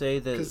would say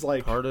that 'Cause,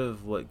 like- part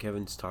of what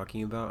Kevin's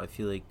talking about, I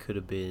feel like could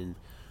have been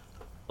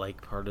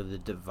like part of the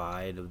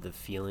divide of the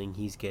feeling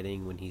he's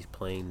getting when he's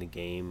playing the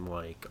game,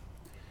 like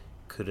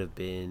could have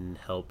been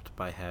helped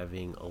by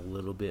having a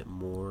little bit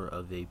more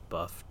of a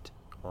buffed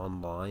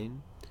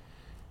online.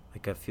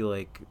 Like I feel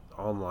like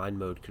online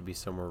mode could be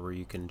somewhere where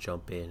you can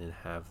jump in and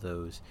have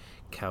those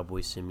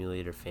cowboy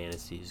simulator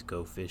fantasies,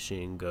 go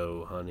fishing,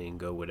 go hunting,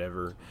 go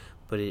whatever.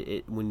 But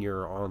it when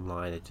you're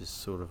online, it just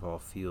sort of all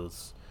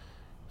feels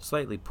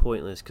slightly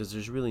pointless because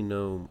there's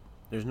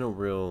no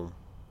real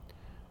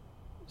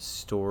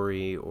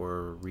story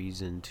or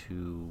reason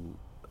to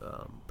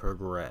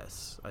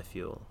progress, I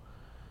feel.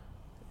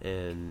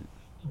 And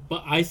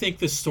But I think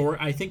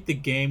the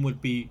game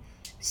would be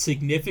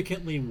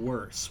significantly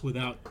worse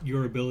without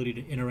your ability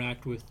to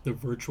interact with the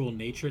virtual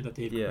nature that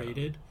they've Yeah.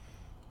 created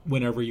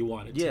whenever you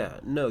wanted to. yeah,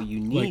 no, you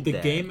need Like the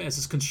that. game as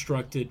it's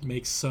constructed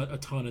makes a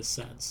ton of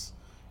sense.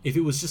 If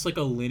it was just like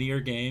a linear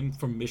game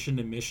from mission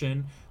to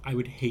mission, I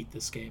would hate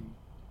this game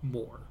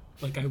more.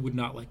 Like I would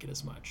not like it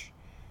as much.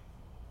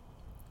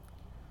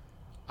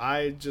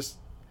 I just,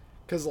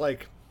 because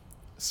like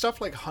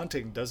stuff like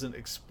hunting doesn't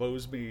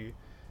expose me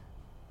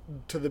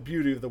to the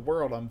beauty of the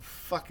world. I'm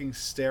fucking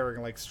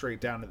staring like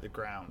straight down at the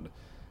ground.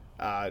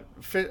 I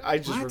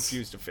just What?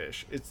 refuse to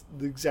fish. It's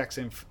the exact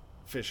same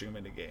fishing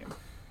minigame.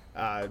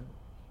 I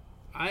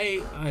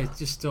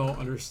just don't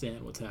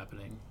understand what's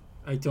happening.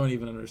 I don't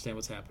even understand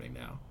what's happening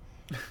now.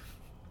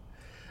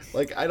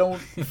 Like, I don't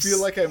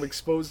feel like I'm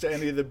exposed to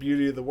any of the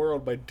beauty of the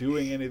world by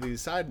doing any of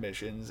these side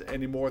missions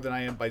any more than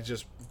I am by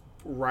just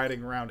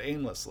riding around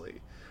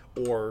aimlessly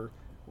or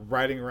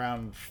riding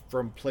around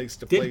from place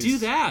to Then place. do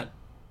that.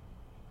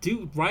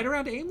 Ride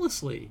around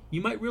aimlessly.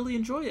 You might really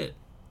enjoy it.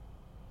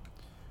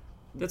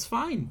 That's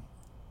fine.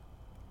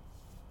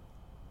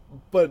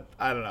 But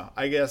I don't know.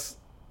 I guess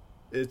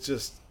it's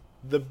just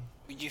the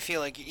You feel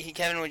like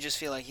Kevin would just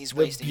feel like he's the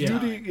wasting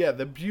beauty. time. Yeah,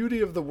 the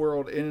beauty of the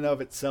world in and of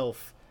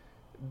itself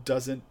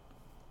doesn't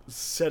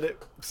set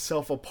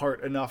itself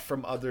apart enough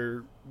from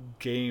other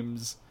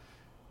games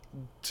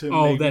to.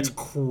 Oh, make that's me,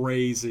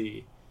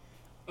 crazy.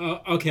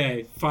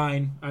 Okay,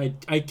 fine. I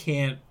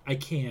can't. I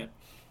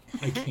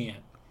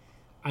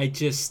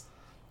just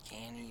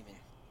Can't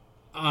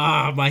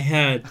even. my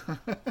head.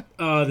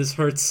 Oh, this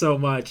hurts so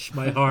much.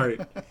 My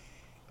heart.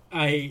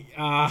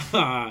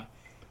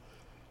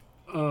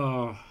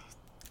 Oh.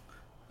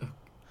 And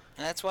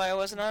that's why I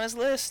wasn't on his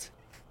list.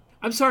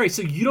 I'm sorry.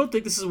 So you don't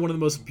think this is one of the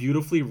most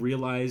beautifully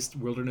realized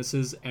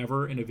wildernesses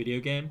ever in a video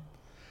game?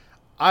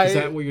 Is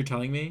that what you're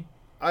telling me?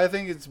 I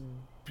think it's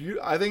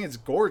I think it's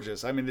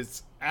gorgeous. I mean,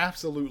 it's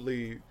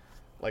absolutely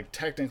like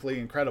technically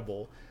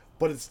incredible,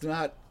 but it's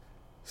not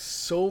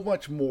so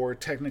much more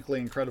technically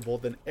incredible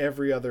than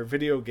every other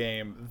video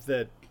game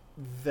that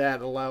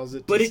allows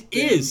it. But to it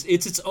is.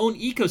 It's its own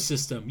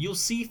ecosystem. You'll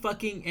see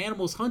fucking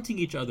animals hunting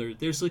each other.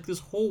 There's like this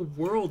whole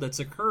world that's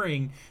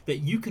occurring that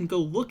you can go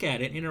look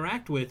at and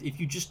interact with if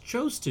you just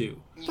chose to. You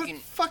But can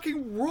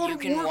fucking World you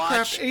of can Warcraft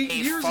watch 8 a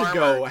years farmer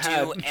ago do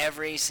had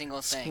every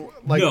single thing.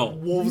 like no,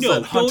 wolves no,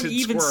 that hunted don't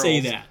even squirrels. say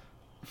that.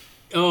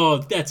 Oh,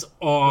 that's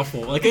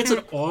awful. Like it's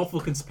an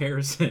awful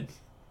comparison.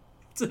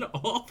 It's an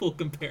awful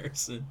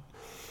comparison.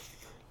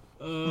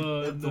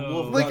 If the No.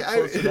 wolf Like, got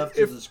close enough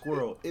to if- the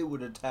squirrel, it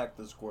would attack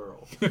the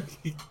squirrel.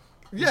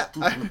 Yeah,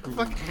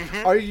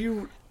 are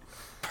you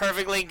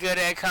Perfectly good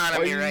are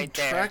economy you right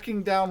there.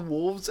 tracking down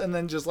wolves and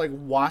then just like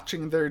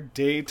watching their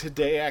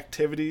day-to-day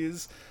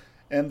activities?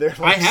 And they're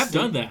I like, have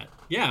done that.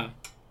 Yeah.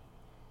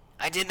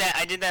 I did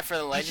that for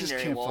the I just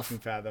legendary can't wolf. fucking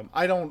fathom.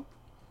 I don't.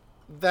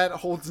 That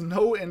holds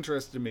no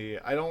interest to me.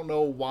 I don't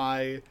know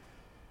why.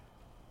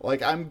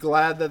 Like, I'm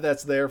glad that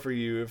that's there for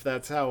you if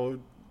that's how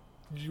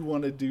you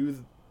want to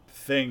do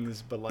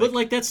things, but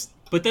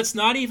But that's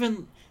not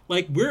even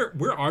like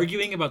we're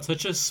arguing about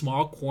such a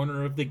small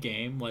corner of the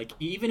game. Like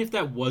even if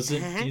that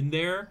wasn't in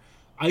there,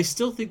 I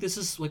still think this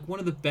is like one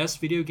of the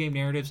best video game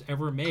narratives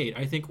ever made.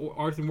 I think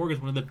Arthur Morgan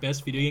is one of the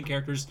best video game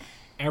characters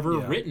ever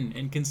written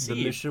and conceived.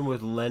 The mission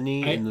with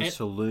Lenny in the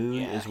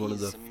saloon is one of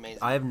the. amazing.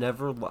 I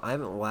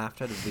haven't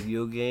laughed at a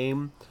video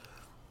game.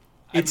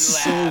 It's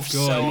so laughed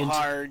good. so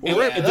hard. And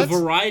yeah, the that's-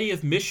 variety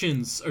of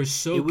missions are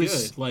so It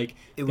was- good. Like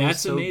It was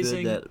that's so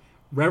amazing. good that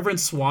Reverend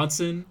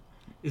Swanson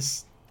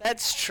is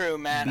That's true,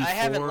 man. I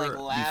haven't like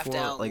laughed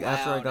out like loud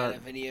after I got at a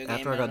video game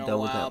after I got in a done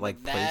with while, that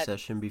like but play that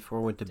session before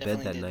I went to bed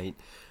definitely that did. night,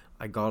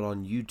 I got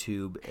on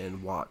YouTube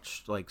and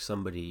watched like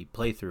somebody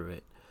play through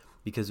it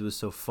because it was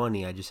so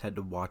funny. I just had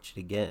to watch it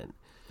again.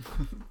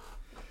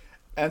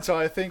 And so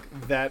I think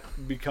that's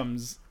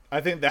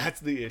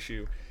the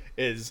issue,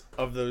 is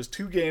of those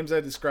two games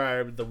I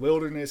described, the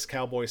Wilderness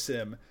Cowboy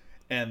Sim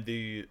and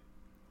the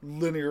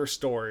linear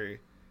story.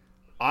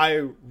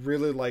 I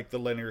really like the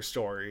linear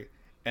story,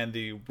 and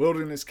the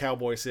Wilderness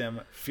Cowboy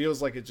Sim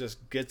feels like it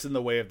just gets in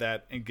the way of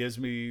that and gives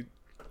me,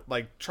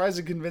 like, tries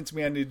to convince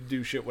me I need to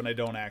do shit when I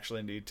don't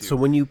actually need to. So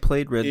when you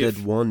played Red If-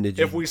 Dead 1, did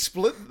if we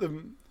split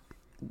them,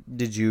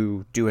 did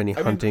you do any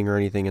mean- hunting or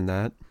anything in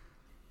that?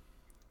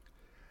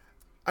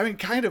 I mean,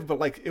 kind of, but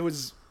like it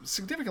was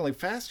significantly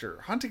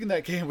faster. Hunting in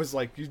that game was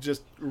like you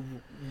just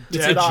It's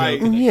a dead-eye,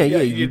 joke. Yeah, you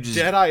you just-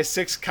 dead-eye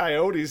 6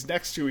 coyotes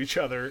next to each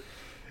other.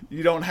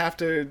 You don't have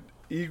to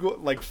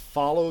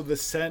follow the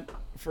scent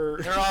for.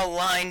 They're all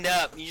lined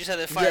up. You just have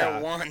to fire Yeah.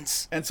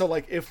 once. And so,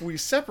 like, if we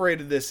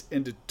separated this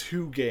into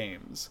 2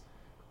 games,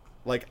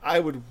 like,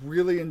 I would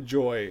really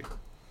enjoy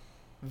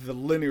the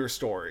linear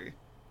story.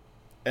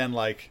 And,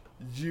 like,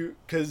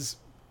 because,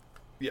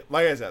 yeah,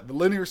 like I said, the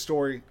linear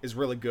story is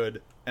really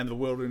good, and the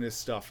wilderness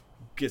stuff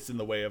gets in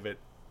the way of it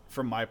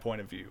from my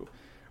point of view.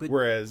 But-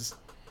 Whereas,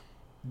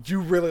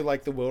 you really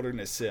like the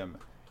wilderness sim,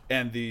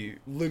 and the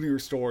linear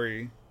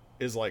story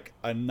is, like,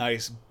 a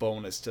nice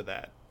bonus to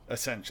that,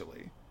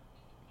 essentially.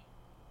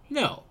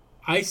 no.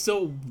 I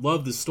still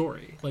love the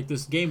story. Like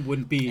this game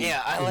wouldn't be.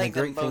 Yeah, I And the like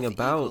them great thing both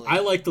about- equally. I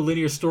like the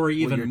linear story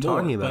What even you're more.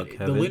 talking about, but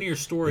Kevin, the linear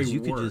story is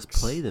you works. could just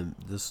play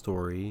the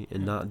story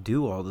and not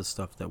do all the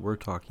stuff that we're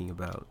talking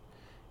about.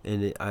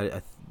 And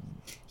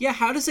Yeah,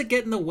 how does it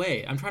get in the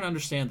way? I'm trying to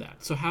understand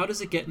that. So how does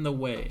it get in the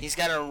way? He's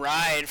got to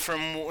ride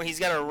from one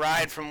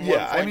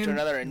Yeah, point I mean, to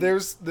another. And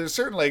there's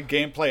certainly a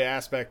gameplay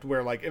aspect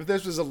where, like, if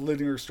this was a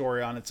linear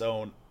story on its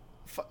own,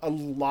 a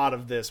lot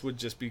of this would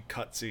just be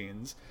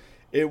cutscenes.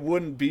 It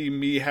wouldn't be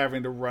me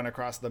having to run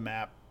across the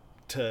map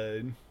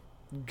to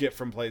get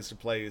from place to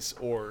place,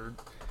 or,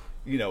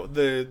 you know,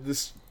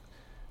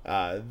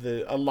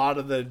 a lot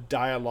of the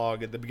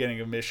dialogue at the beginning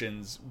of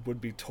missions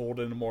would be told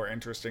in a more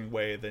interesting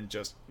way than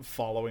just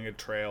following a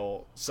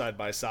trail side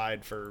by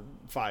side for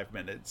 5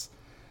 minutes.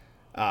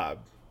 But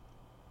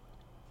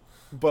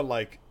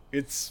like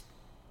it's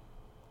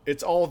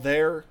all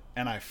there,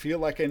 and I feel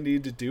like I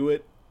need to do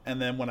it,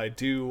 and then when I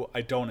do,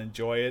 I don't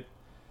enjoy it.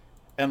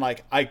 And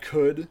like I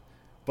could,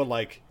 but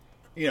like,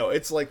 you know,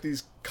 it's like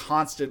these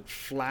constant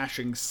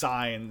flashing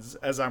signs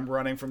as I'm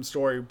running from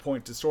story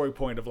point to story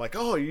point of like,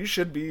 oh, you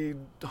should be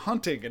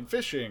hunting and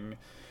fishing.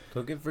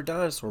 looking for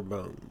dinosaur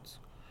bones.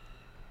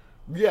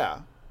 Yeah.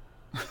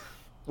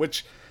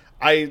 Which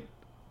I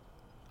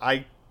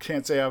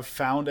can't say I've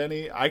found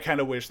any. I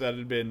kind of wish that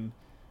had been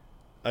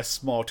a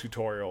small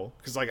tutorial,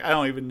 because like I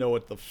don't even know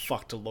what the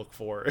fuck to look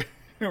for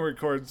in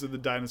regards to the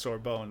dinosaur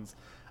bones.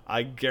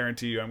 I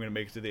guarantee you I'm going to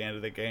make it to the end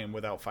of the game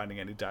without finding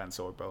any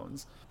dinosaur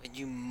bones. But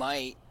you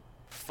might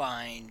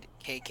find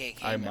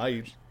KKK I members.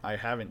 might. I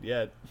haven't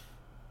yet.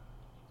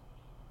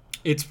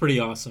 It's pretty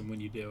awesome when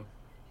you do.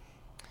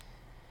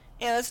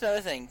 Yeah, that's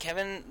another thing.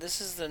 Kevin,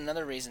 this is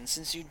another reason.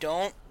 Since you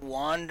don't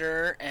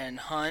wander and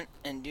hunt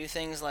and do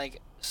things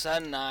like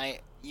Sud and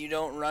I, you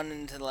don't run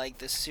into like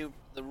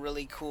the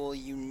really cool,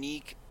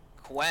 unique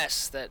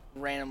quests that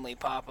randomly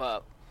pop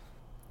up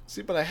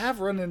See, but I have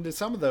run into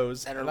some of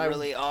those, that are and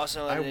really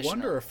also I additional.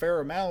 wonder a fair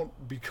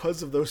amount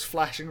because of those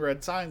flashing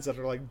red signs that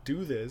are like,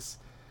 do this.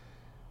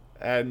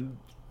 And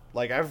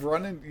like I've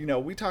run in, you know,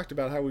 we talked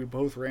about how we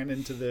both ran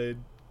into the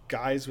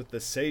guys with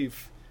the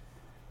safe,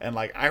 and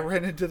like I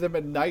ran into them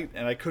at night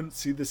and I couldn't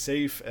see the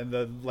safe, and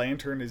the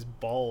lantern is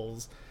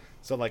balls.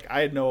 So like I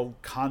had no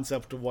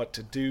concept of what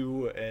to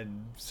do,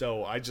 and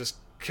so I just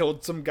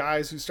killed some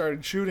guys who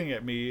started shooting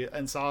at me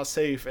and saw a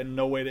safe and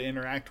no way to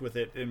interact with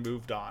it and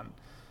moved on.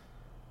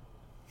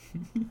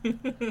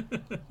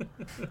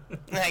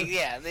 Like,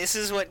 yeah, this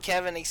is what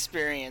Kevin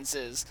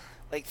experiences.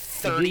 Like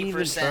didn't even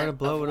try 30% to of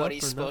blow it what up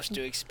he's or supposed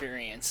nothing? to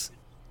experience.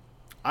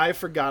 I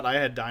forgot I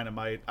had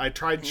dynamite. I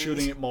tried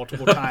shooting it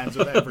multiple times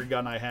with every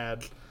gun I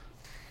had.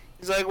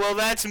 He's like, well,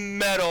 that's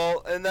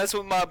metal, and that's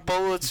what my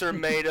bullets are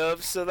made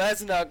of, so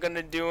that's not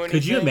gonna do anything.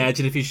 Could you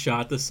imagine if he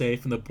shot the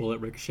safe and the bullet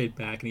ricocheted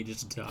back and he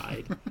just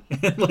died?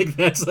 Like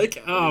that's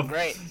like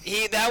Great.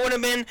 That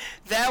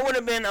would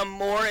have been a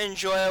more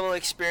enjoyable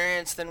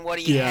experience than what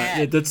he yeah,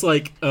 had. that's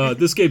like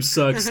this game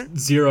sucks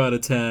 0 out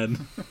of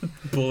 10.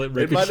 bullet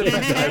It might have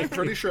ricochet. been, I'm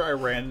pretty sure I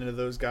ran into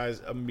those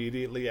guys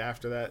immediately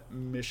after that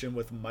mission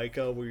with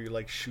Micah, where you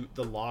like shoot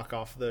the lock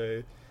off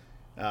the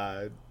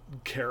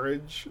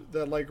carriage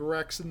that like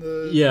wrecks in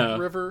the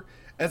river.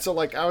 And so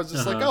like I was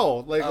just like,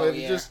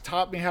 they just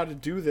taught me how to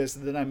do this,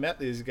 and then I met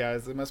these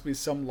guys. There must be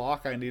some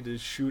lock I need to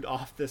shoot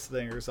off this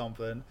thing or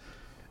something.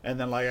 And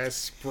then like I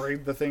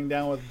sprayed the thing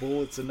down with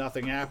bullets and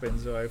nothing happened,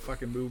 so I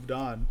fucking moved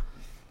on.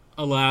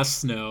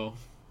 Alas, no.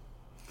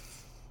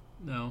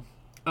 No.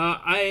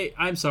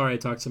 I'm sorry I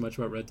talked so much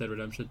about Red Dead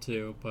Redemption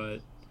 2, but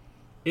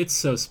it's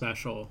so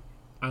special.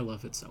 I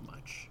love it so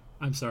much.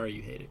 I'm sorry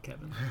you hate it,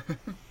 Kevin.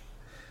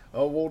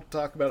 Oh, we'll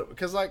talk about it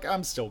because like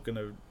I'm still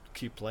gonna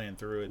keep playing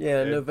through it. Yeah,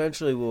 and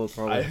eventually we'll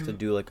probably have to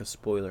do like a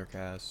spoiler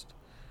cast.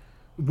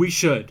 We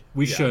should.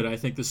 We should. I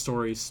think the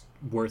story's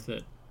worth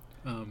it.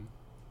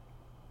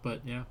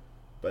 But yeah.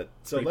 But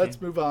so Great let's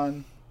game. move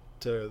on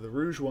to the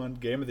Rouge One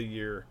Game of the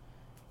Year,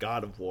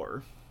 God of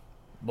War.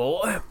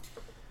 Boy.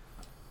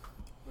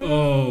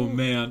 Oh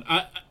man.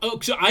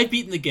 So I've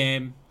beaten the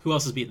game. Who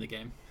else has beaten the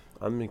game?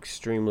 I'm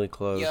extremely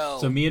close. Yo.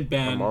 So me and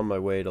Ben. I'm on my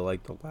way to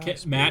like the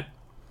last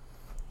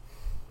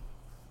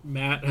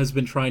Matt has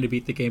been trying to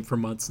beat the game for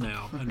months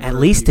now. And At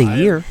we're- least a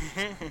year.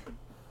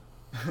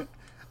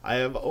 I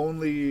have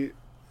only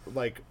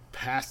like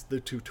passed the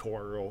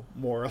tutorial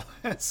more or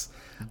less.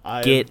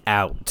 Get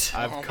out.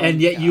 I've Oh come,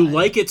 And yet you God.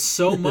 like it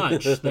so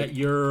much that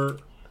you're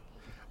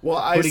well,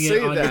 I putting say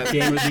it on that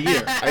your game of the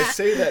year. I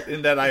say that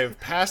in that I have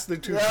passed the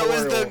tutorial. That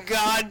was the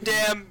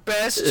goddamn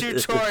best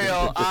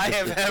tutorial I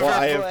have ever Well,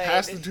 I have played.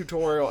 passed the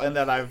tutorial and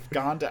that I've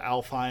gone to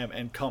Alfheim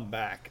and come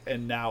back,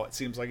 and now it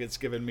seems like it's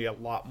given me a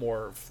lot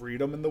more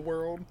freedom in the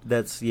world.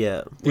 That's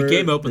The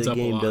game opens the up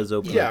a game lot. does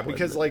open Yeah, up quite a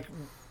because bit. like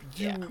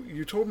you Yeah.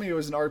 you told me it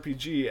was an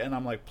RPG, and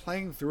I'm like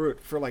playing through it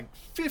for like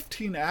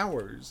 15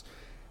 hours,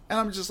 and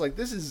I'm just like,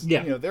 this is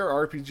there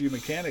are RPG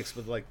mechanics,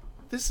 but like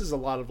this is a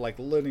lot of like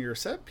linear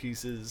set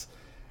pieces.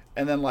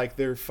 And then, like,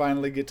 they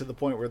finally get to the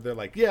point where they're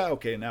like, yeah,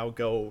 okay, now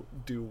go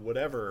do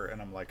whatever. And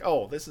I'm like,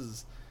 oh, this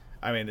is...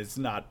 I mean, it's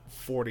not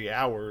 40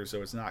 hours,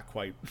 so it's not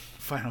quite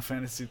Final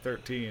Fantasy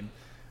 13.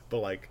 But,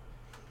 like,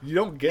 you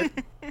don't get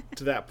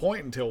to that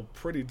point until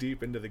pretty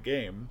deep into the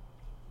game.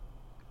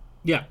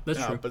 Yeah,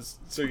 that's true.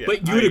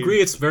 But you would agree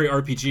it's very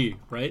RPG,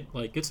 right?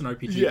 Like, it's an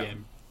RPG Yeah.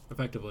 game,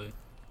 effectively.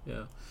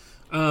 Yeah.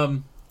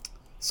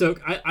 So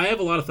I have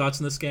a lot of thoughts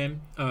on this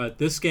game.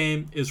 This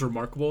game is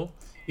remarkable.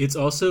 It's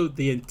also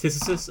the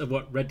antithesis of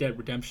what Red Dead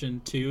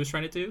Redemption 2 is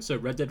trying to do. So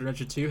Red Dead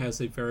Redemption 2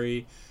 has a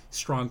very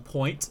strong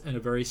point and a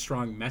very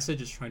strong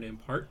message it's trying to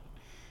impart.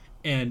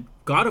 And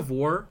God of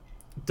War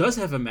does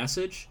have a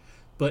message,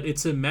 but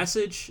it's a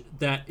message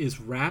that is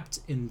wrapped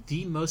in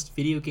the most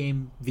video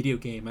game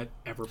I've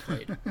ever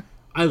played.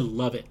 I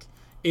love it.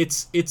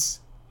 It's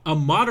a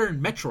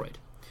modern Metroid.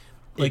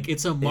 Like,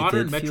 it's a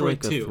modern it did Metroid feel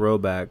like 2. a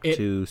throwback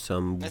to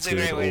some That's a good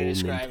great way to old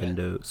describe it.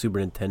 Nintendo, Super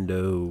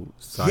Nintendo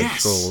side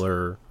Yes!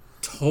 scroller.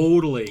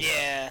 Totally.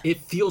 Yeah.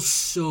 It feels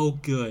so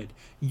good.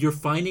 You're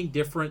finding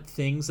different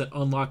things that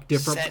unlock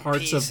different Set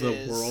parts of the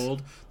pieces.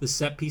 world. The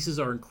set pieces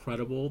are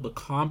incredible. The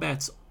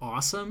combat's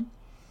awesome.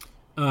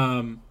 All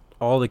the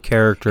And the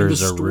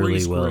characters are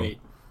story's great.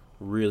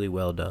 really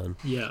well done.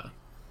 Yeah.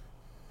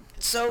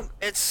 So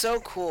it's so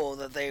cool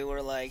that they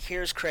were like,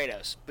 here's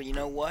Kratos, but you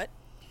know what?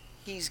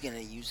 He's gonna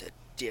use a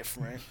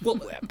different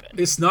weapon.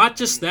 It's not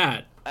just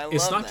that. I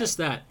It's love not that. just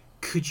that.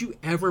 Could you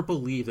ever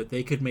believe that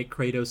they could make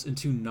Kratos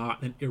into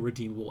not an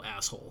irredeemable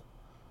asshole?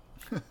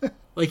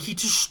 Like, he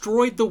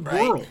destroyed the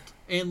Right. world,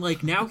 and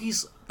like now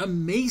he's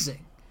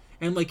amazing,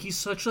 and like he's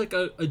such like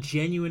a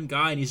genuine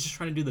guy, and he's just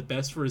trying to do the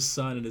best for his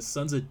son, and his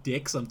son's a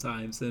dick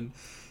sometimes. And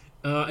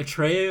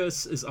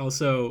Atreus is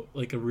also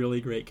like a really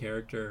great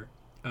character.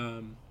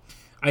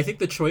 I think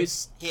the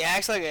choice. He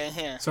acts like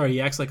a Sorry,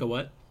 he acts like a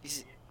what?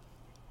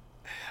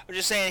 I'm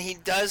just saying he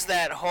does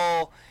that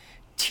whole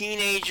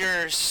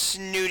teenager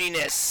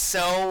snootiness so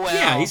well.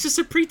 Yeah, he's just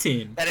a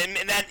preteen.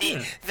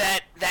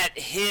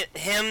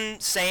 Him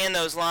saying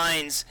those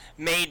lines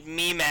made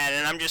me mad,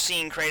 and I'm just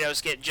seeing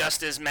Kratos get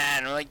just as mad.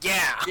 And I'm like,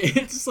 yeah,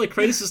 It's just like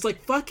Kratos is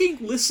like, fucking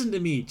listen to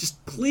me,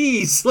 just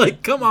please,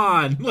 like, come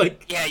on,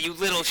 like. yeah, you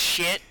little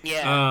shit,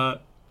 yeah.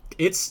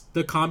 It's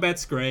the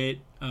combat's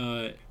great.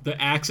 The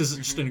axe is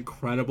just an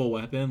incredible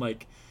weapon.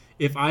 Like,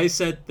 if I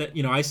said that,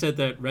 I said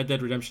that Red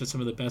Dead Redemption is some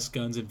of the best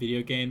guns in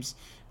video games.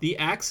 The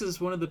axe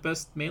is one of the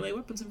best melee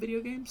weapons in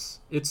video games.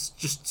 It's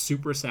just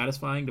super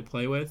satisfying to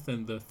play with,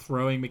 and the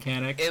throwing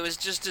mechanic. It was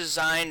just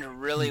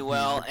designed really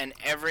well, and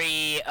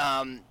every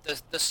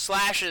the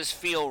slashes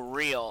feel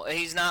real.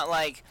 He's not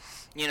like,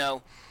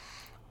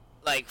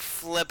 like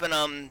flipping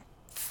them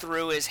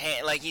through his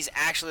hand. Like, he's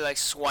actually like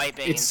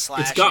swiping and It's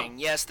slashing. got-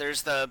 Yes,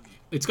 there's the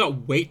It's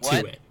got weight to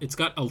What? it. It's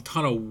got a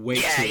ton of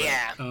weight Yeah, to it.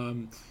 yeah.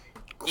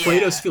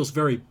 Kratos Yeah. feels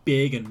very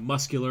big and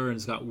muscular, and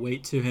it's got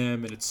weight to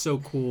him, and it's so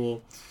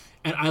cool.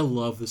 And I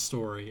love the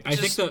story. I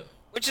think Just- that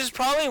Which is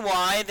probably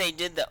why they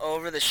did the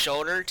over the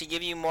shoulder to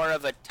give you more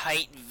of a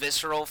tight,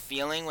 visceral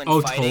feeling when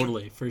Oh, fighting.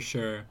 totally, for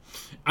sure.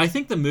 I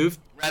think the move.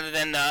 Rather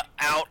than the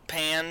out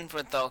pan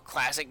with the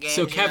classic games.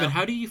 So, Kevin, you know?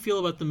 how do you feel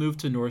about the move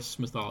to Norse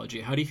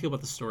mythology? How do you feel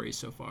about the story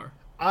so far?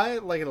 I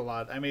like it a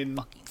lot. I mean,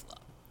 Fucking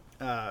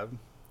love.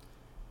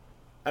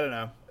 I don't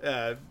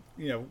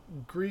know.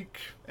 Greek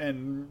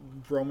and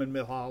Roman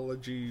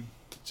mythology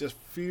just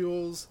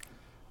feels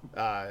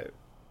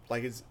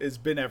like it's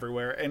been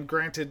everywhere. And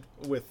granted,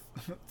 with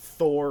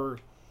Thor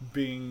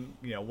being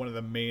one of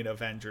the main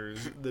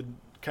Avengers, the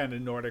kind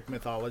of Nordic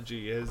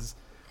mythology has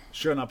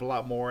shown up a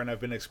lot more, and I've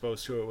been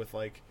exposed to it with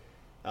like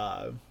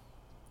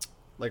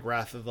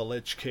Wrath of the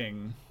Lich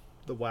King,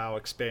 the WoW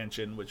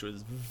expansion, which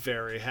was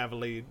very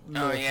heavily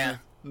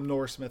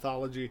Norse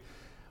mythology.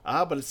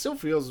 But it still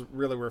feels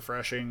really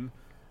refreshing.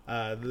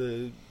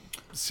 The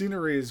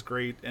scenery is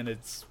great, and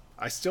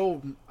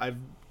I've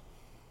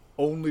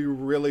only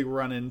really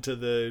run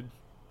into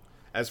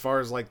as far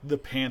as like the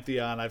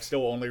Pantheon, I've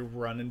still only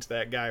run into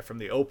that guy from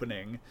the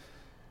opening.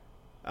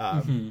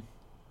 The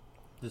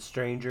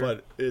stranger.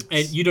 But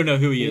And you don't know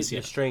who he is the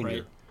yet,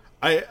 stranger.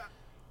 right?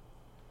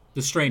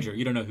 The stranger,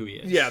 you don't know who he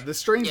is. Yeah, the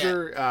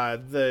stranger.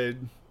 The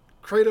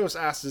Kratos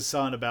asked his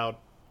son about,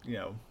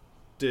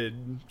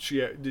 did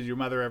your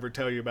mother ever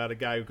tell you about a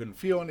guy who couldn't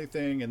feel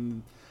anything?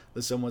 And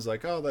the son was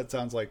like, oh, that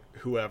sounds like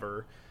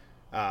whoever,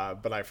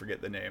 but I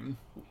forget the name.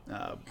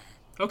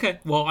 Okay,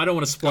 well, I don't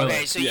want to spoil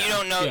Okay, it. so you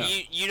don't know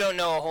you don't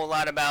know a whole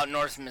lot about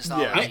Norse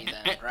mythology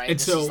then, right? and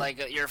This so- is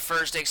like your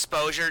first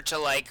exposure to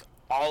like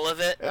all of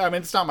it. I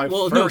mean, it's not my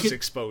Well, first no,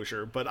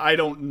 exposure, but I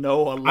don't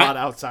know a lot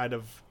outside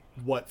of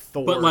what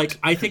Thor. But like,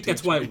 I think could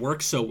that's teach why me. it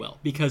works so well,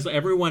 because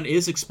everyone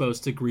is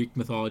exposed to Greek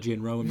mythology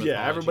and Roman mythology.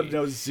 Yeah, everybody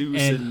knows Zeus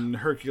And- and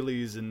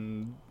Hercules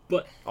and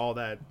But all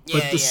that. Yeah,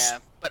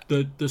 the, but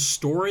the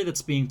story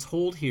that's being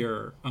told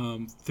here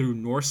through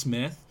Norse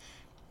myth,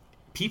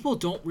 people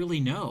don't really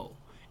know,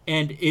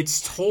 and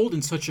it's told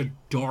in such a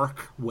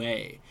dark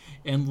way.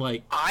 And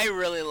like, I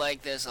really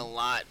like this a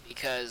lot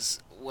because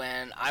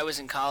when I was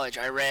in college,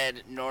 I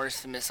read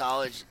Norse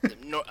mythology.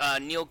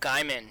 Neil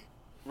Gaiman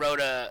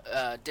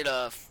did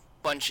a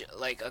bunch,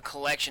 like a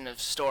collection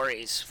of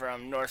stories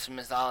from Norse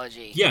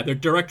mythology. yeah, they're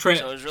direct So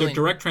it was really- they're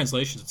direct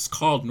translations. It's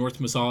called Norse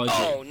mythology.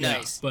 Oh, yeah,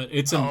 nice. but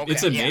it's Oh, okay,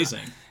 it's yeah.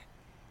 amazing.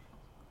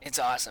 It's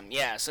awesome.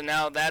 Yeah, so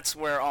now that's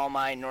where all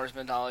my Norse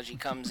mythology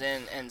comes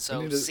in, and so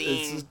I mean,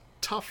 seeing it's a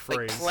tough like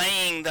phrase.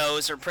 playing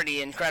those are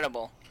pretty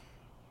incredible.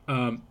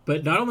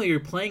 But not only are you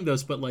playing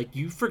those, but like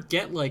you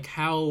forget like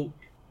how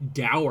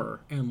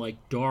dour and like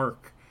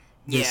dark.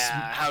 This,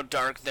 Yeah, how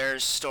dark their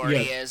story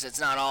Yeah. is. It's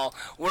not all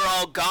we're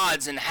all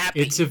gods and happy.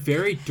 It's a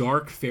very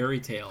dark fairy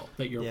tale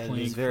that you're Yeah, it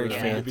playing. is very through.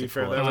 Yeah. To be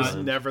fair, fanciful that at was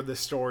times. never the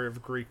story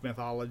of Greek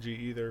mythology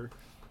either.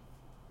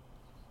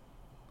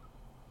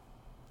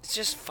 It's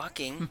just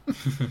fucking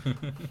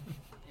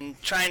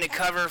and trying to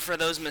cover for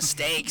those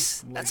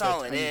mistakes. Like That's that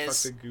all it time you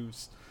is. fucked a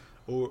goose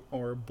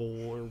or a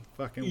bull or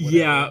fucking whatever.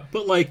 Yeah,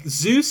 but like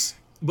Zeus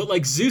Or-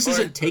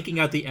 isn't taking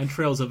out the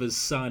entrails of his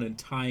son and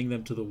tying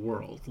them to the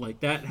world.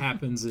 Like that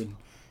happens in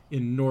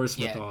Norse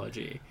Yeah.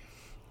 mythology.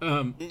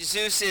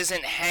 Zeus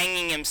isn't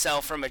hanging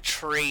himself from a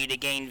tree to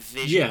gain Yeah.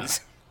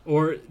 visions.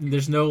 Or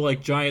there's no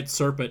like giant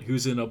serpent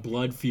who's in a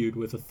blood feud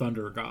with a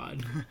thunder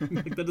god.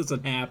 Like that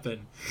doesn't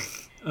happen.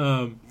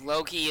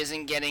 Loki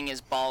isn't getting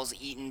his balls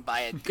eaten by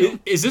a goat.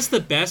 Is this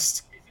the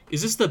best?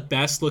 Is this the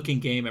best looking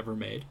game ever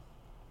made?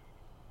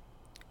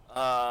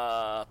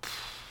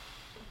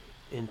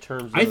 In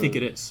terms of, I think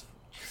it is.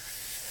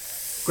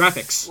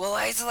 Graphics. Well,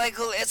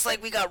 it's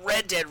like we got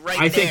Red Dead right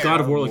I there. think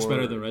God of War looks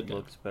better than Red Dead.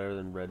 Looks better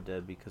than Red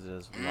Dead because it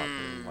has a lot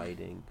more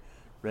lighting.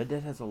 Red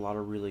Dead has a lot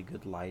of really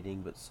good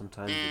lighting, but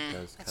sometimes it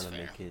does that's kind of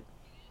fair. make it.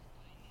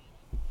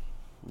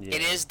 Yeah.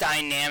 It is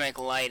dynamic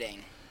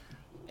lighting.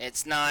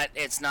 It's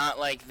not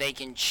like they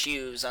can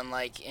choose,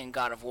 unlike in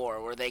God of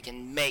War, where they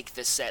can make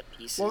the set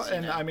pieces. Well, you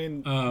and know? I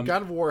mean,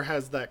 God of War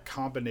has that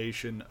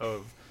combination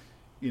of,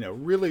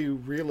 really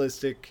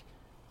realistic,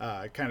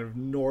 kind of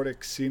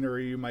Nordic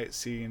scenery you might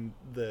see in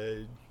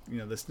the,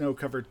 the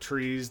snow-covered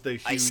trees, the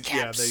Ice huge,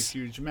 caps. the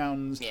huge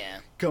mountains, Yeah.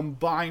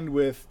 combined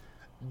with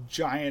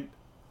giant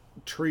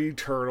tree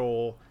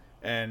turtle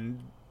and,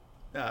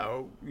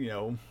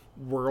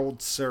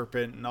 world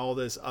serpent and all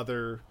this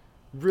other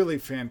really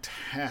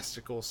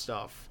fantastical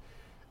stuff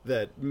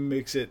that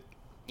makes it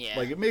Yeah.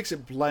 like it makes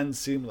it blend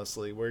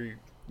seamlessly where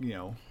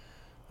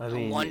I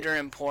mean, Wonder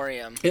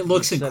Emporium. It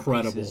looks the set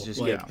incredible. pieces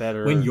just Like, get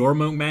better. when I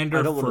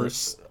Jormungandr don't want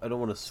first. to. I don't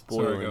want to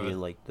spoil Sorry, go any ahead.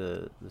 like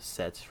the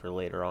sets for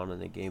later on in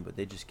the game, but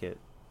they just get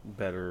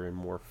better and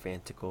more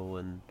fantastical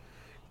and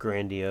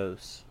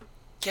grandiose.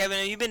 Kevin,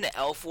 have you been to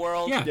Elf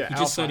World? Yeah, Yeah, he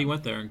just said he Alpine.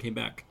 went there and came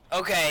back.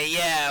 Okay,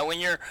 yeah. When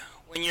you're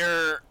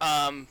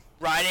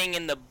riding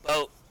in the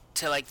boat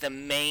to like the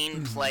main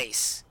Mm-hmm.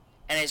 place,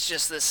 and it's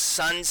just the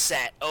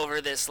sunset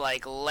over this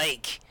like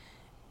lake,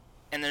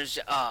 and there's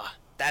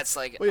that's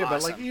like well, yeah,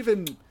 awesome. but like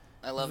even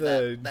I love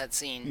the- that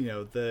scene.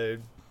 the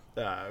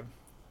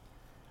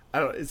I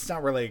don't. It's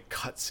not really a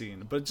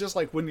cutscene, but just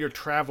like when you're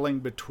traveling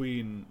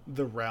between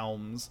the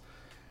realms,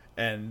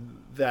 and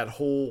that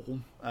whole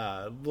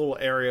little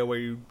area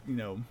where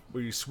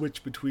where you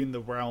switch between the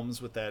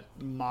realms with that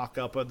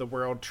mock-up of the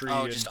world tree.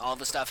 Oh, and, just all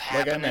the stuff like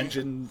happening. I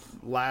mentioned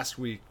last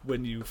week,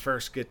 when you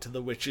first get to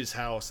the witch's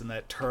house and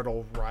that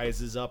turtle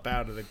rises up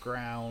out of the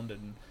ground,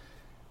 and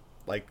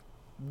like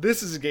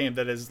this is a game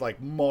that has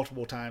like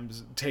multiple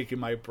times taken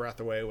my breath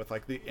away with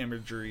like the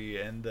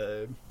imagery and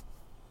the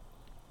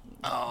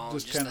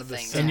just kind the of the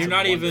things sense And that you're of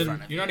not happen in even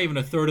front of you're not you. even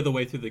a third of the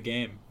way through the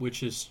game,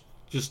 which is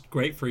just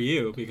great for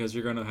you because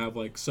you're gonna have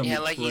like so Yeah,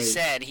 much like great, you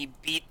said, he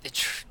beat the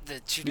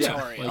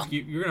tutorial. like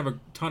you're gonna have a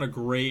ton of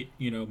great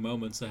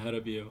moments ahead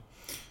of you.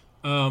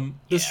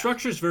 The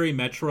structure is very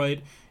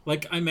Metroid.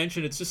 Like I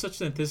mentioned, it's just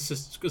such an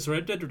antithesis because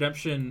Red Dead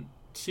Redemption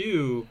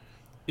 2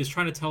 is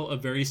trying to tell a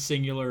very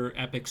singular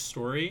epic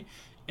story,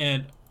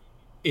 and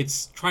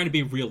it's trying to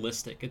be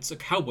realistic. It's a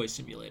cowboy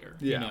simulator,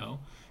 Yeah.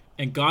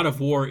 And God of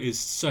War is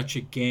such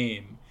a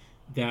game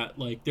that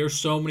like there's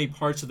so many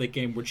parts of the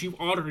game which you've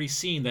already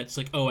seen that's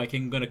like, oh,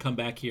 I'm gonna come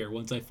back here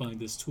once I find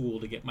this tool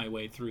to get my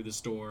way through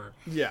this door.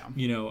 Yeah.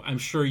 I'm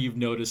sure you've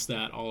noticed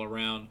that all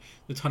around.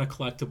 The ton of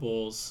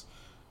collectibles.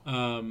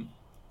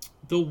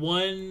 The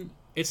one,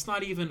 it's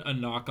not even a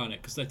knock on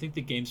it because I think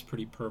the game's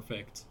pretty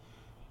perfect.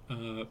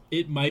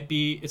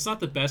 It's not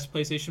the best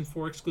PlayStation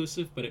 4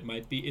 exclusive, but it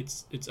might be.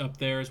 It's up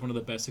there as one of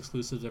the best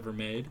exclusives ever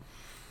made.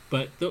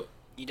 But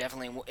You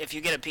definitely, if you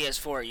get a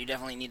PS4, you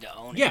definitely need to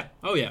own it. yeah,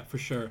 oh yeah, for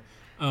sure.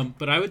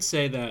 But I would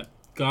say that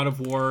God of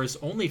War's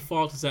only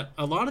fault is that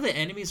a lot of the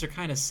enemies are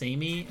kind of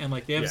samey, and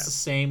like they have Yes. the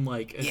same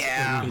like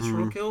Yeah.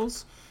 visceral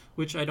kills,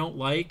 which I don't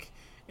like.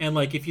 And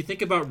like if you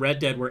think about Red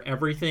Dead, where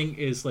everything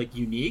is like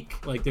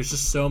unique, like there's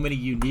just so many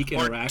unique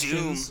Or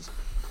interactions.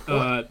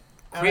 Well,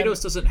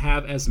 Kratos doesn't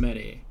have as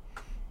many.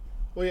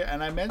 Well, yeah,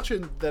 and I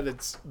mentioned that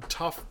it's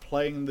tough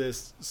playing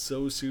this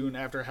so soon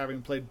after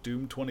having played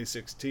Doom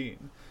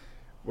 2016,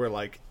 where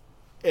like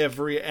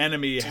every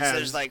enemy Since has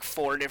there's like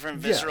 4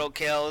 different Yeah. visceral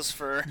kills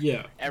for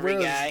Yeah. every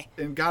whereas guy.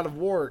 in God of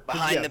War. 'cause,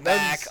 Behind yeah, the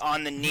back, that's-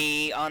 on the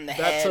knee, on the that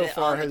head, so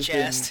far on the has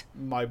chest.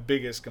 been my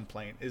biggest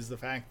complaint, is the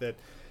fact that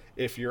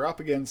if you're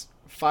up against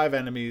 5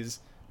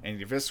 enemies and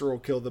you visceral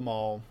kill them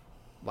all,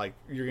 like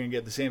you're gonna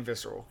get the same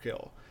visceral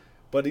kill.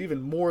 But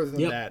even more than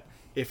Yep. that,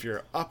 if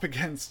you're up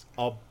against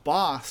a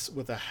boss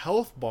with a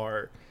health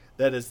bar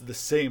that is the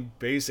same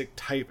basic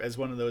type as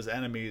one of those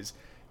enemies,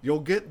 you'll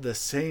get the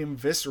same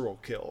visceral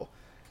kill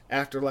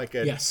after like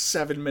a Yes.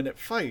 7-minute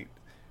fight.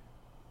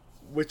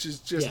 Which is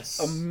just Yes.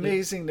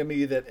 amazing to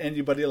me that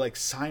anybody like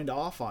signed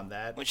off on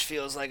that. Which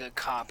feels like a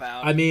cop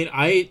out. I mean,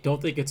 I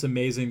don't think it's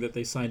amazing that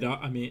they signed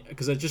up. I mean,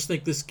 because I just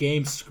think this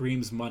game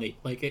screams money.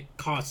 Like, it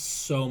costs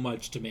so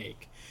much to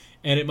make.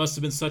 And it must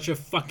have been such a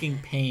fucking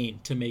pain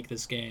to make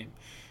this game.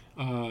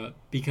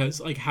 Because,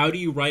 like, how do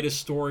you write a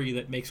story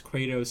that makes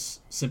Kratos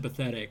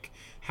sympathetic?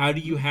 How do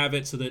you have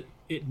it so that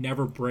it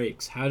never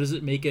breaks? How does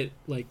it make it,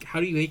 like, how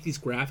do you make these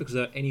graphics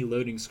without any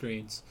loading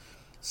screens?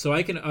 So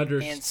I can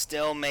understand. and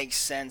still makes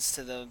sense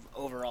to the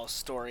overall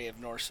story of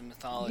Norse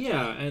mythology.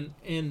 Yeah,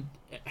 and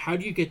how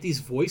do you get these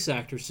voice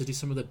actors to do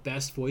some of the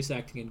best voice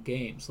acting in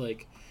games?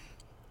 Like,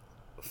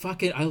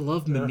 fuck it, I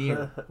love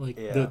Mimir. Like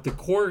Yeah. the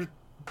core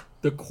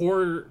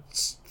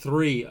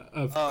 3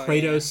 of Oh,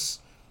 Kratos,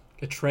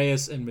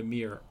 Atreus, and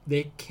Mimir.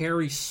 They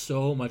carry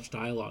so much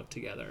dialogue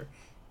together,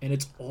 and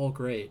it's all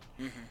great.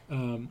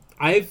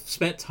 I've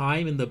spent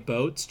time in the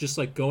boats, just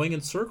like going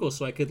in circles,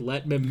 so I could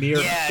let Mimir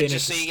Yeah, finish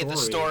just so you get the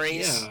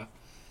story. stories.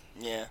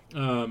 Yeah.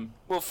 Yeah.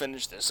 We'll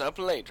finish this up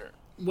later.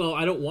 Well,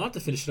 I don't want to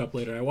finish it up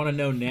later. I want to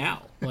know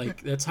now.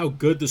 Like, that's how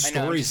good the I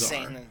know, I'm stories just are.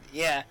 saying that.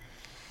 Yeah.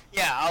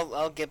 Yeah,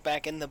 I'll get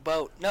back in the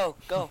boat. No,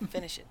 go,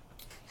 finish it.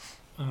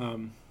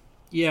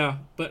 Yeah,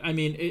 but I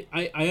mean,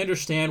 I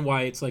understand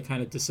why it's like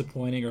kind of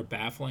disappointing or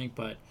baffling,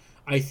 but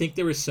I think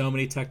there were so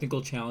many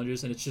technical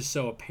challenges, and it's just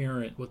so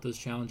apparent what those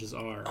challenges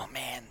are. Oh,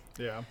 man.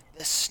 Yeah.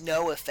 The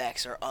snow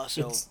effects are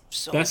also It's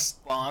so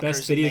best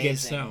bonkers video game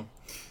amazing.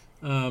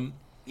 snow.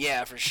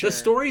 Yeah, for sure. The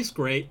story's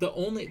great. The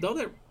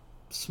other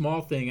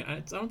small thing, I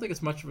don't think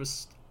it's much of a.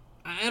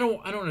 I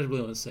don't really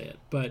want to say it,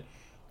 but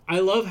I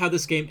love how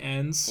this game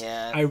ends.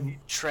 Yeah, I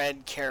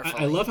tread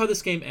carefully. I love how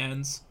this game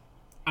ends.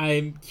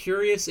 I'm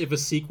curious if a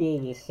sequel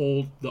will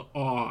hold the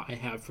awe I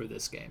have for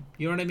this game.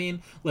 You know what I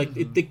mean? Like,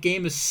 the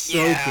game is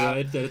so Yeah.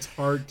 good that it's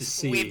hard to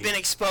see. We've been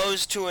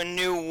exposed to a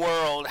new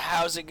world.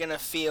 How's it gonna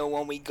feel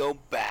when we go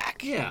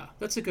back? Yeah,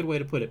 that's a good way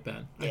to put it,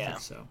 Ben. I Yeah.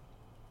 think so.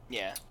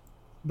 Yeah.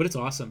 But it's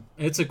awesome.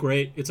 It's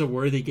a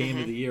worthy game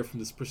of the year from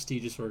this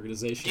prestigious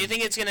organization. Do you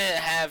think it's gonna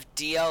have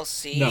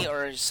DLC No,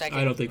 or a second?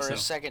 I don't think or so. a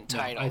second No,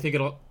 title? I think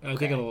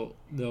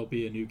there'll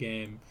be a new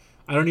game.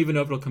 I don't even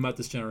know if it'll come out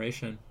this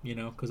generation,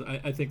 because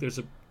I think there's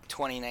a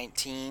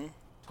 2019,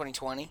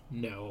 2020.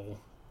 no.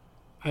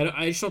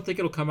 I just don't think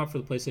it'll come out for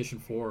the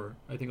PlayStation 4.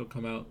 I think it'll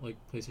come out like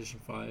PlayStation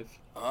 5.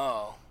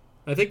 Oh,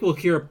 I think we'll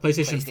hear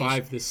PlayStation PlayStation.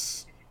 5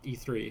 this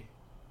E3.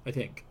 I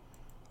think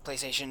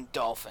PlayStation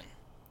Dolphin.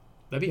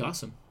 that'd be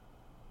awesome.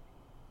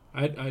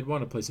 I'd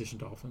want a PlayStation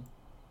Dolphin.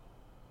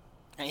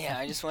 Yeah,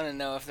 I just want to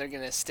know if they're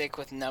gonna stick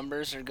with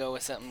numbers or go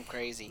with something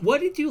crazy.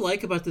 What did you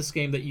like about this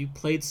game that you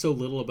played so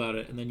little about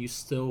it, and then you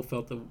still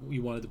felt that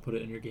you wanted to put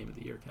it in your game of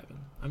the year, Kevin?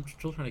 I'm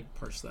still trying to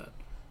parse that.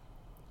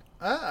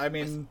 I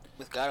mean,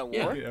 With God of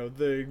Yeah. War? you know,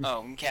 the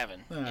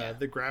Kevin. Yeah.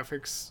 the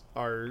graphics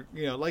are,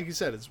 you know, like you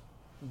said, it's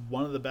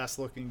one of the best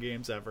looking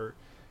games ever.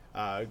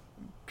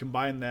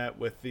 Combine that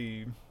with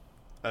the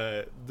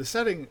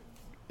setting.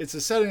 It's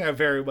a setting I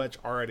very much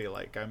already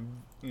like.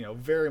 I'm, you know,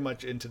 very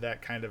much into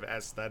that kind of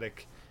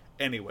aesthetic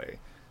anyway.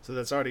 So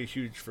that's already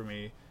huge for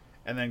me.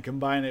 And then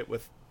combine it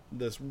with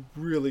this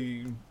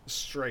really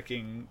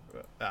striking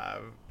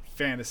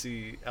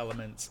fantasy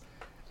elements.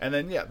 And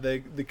then, yeah,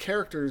 the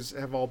characters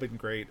have all been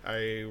great.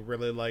 I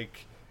really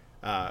like...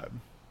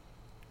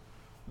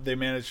 they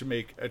managed to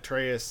make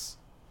Atreus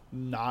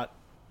not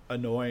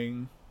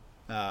annoying.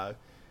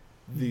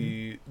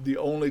 The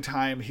only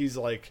time he's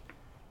like...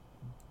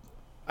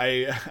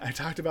 I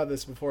talked about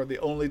this before. The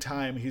only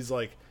time he's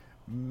like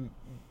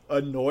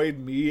annoyed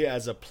me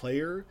as a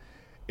player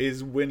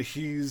is when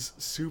he's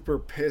super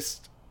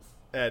pissed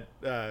at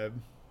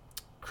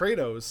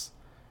Kratos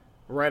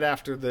right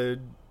after the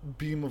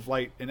beam of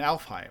light in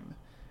Alfheim,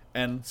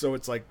 and so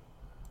it's like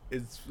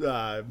it's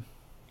you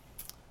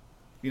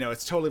know,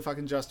 it's totally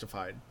fucking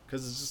justified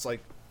because it's just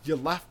like, you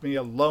left me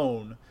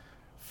alone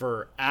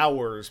for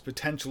hours,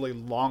 potentially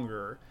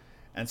longer,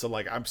 and so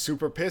like I'm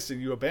super pissed at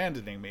you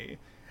abandoning me.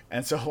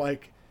 And so,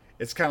 like,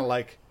 it's kind of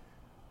like,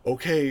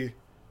 okay,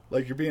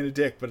 like, you're being a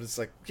dick, but it's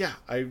like, yeah,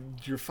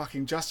 you're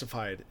fucking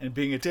justified in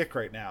being a dick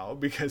right now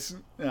because,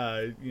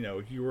 you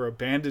know, you were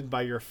abandoned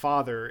by your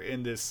father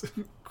in this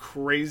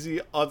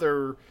crazy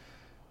other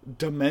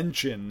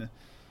dimension.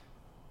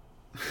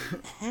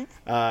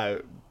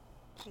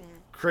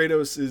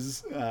 Kratos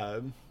is,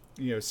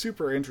 you know,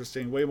 super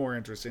interesting, way more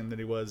interesting than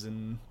he was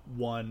in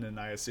 1, and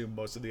I assume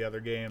most of the other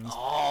games.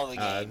 All the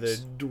games.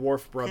 The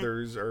Dwarf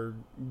Brothers are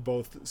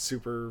both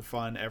super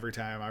fun every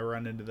time I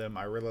run into them.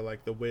 I really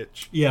like the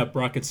Witch. Yeah,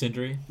 Brock and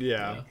Sindri.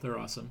 Yeah. They're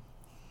awesome.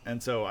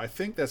 And so I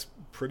think that's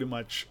pretty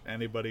much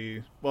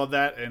anybody. Well,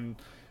 that and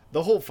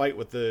the whole fight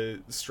with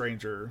the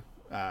Stranger,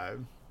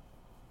 you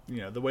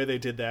know, the way they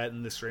did that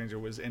and the Stranger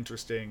was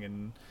interesting.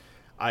 And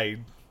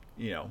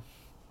you know,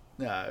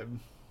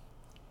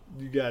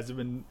 you guys have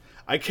been...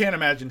 I can't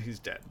imagine he's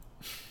dead.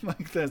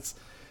 Like, that's...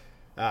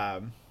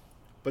 but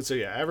so,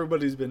 yeah,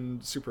 everybody's been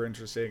super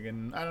interesting.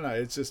 And I don't know,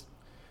 it's just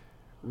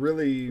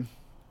really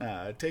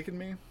taken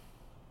me.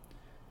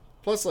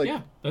 Plus, like...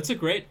 Yeah, that's a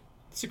great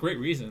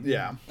reason.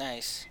 Yeah.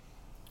 Nice.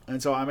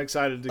 And so I'm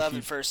excited to Love at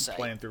keep first sight.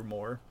 playing through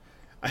more.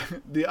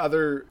 The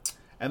other...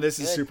 And this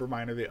is Good. super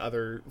minor. The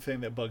other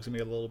thing that bugs me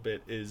a little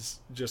bit is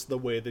just the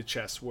way the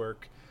chests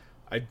work.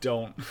 I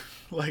don't...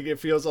 Like, it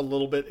feels a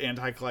little bit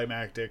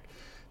anticlimactic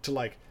to,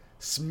 like,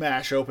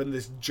 smash open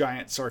this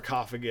giant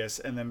sarcophagus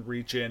and then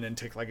reach in and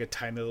take, like, a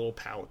tiny little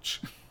pouch.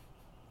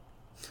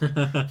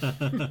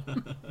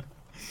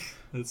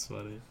 That's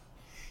funny.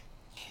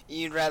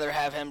 You'd rather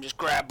have him just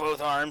grab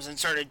both arms and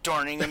start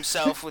adorning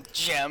himself with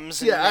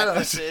gems and Yeah, I don't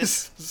know,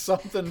 necklaces.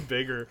 something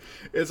bigger.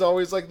 It's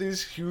always like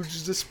these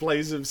huge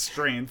displays of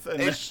strength, and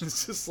then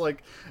it's just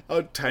like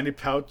a tiny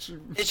pouch.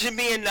 It should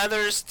be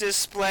another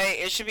display.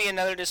 It should be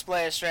another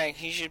display of strength.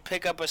 He should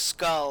pick up a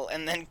skull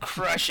and then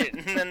crush it,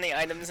 and then the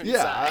items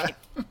inside.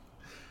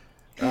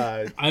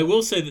 Yeah. I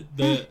will say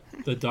that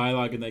the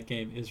dialogue in that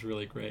game is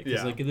really great.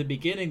 Because, Yeah. like, in the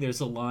beginning, there's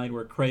a line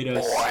where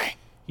Kratos... Boy.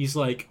 He's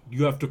like,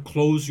 you have to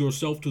close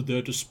yourself to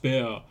their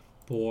despair,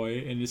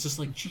 boy. And it's just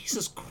like,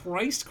 Jesus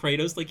Christ,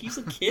 Kratos. Like, he's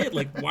a kid.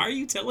 Like, why are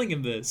you telling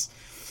him this?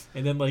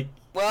 And then, like...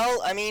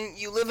 Well, I mean,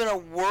 you live in a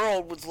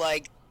world with,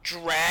 like,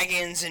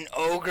 dragons and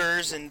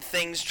ogres and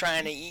things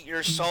trying to eat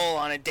your soul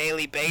on a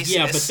daily basis.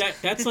 Yeah, but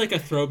that's like a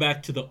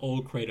throwback to the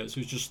old Kratos,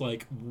 who's just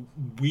like,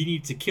 we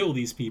need to kill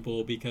these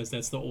people because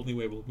that's the only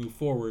way we'll move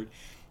forward.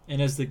 And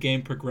as the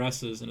game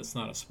progresses, and it's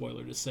not a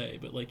spoiler to say,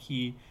 but, like,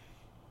 he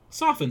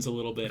softens a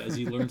little bit as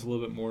he learns a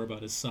little bit more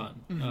about his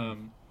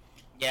son.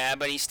 Yeah,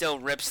 but he still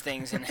rips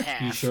things in half.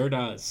 He sure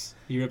does.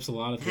 He rips a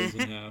lot of things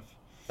in half.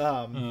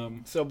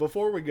 So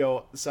before we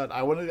go, Sud,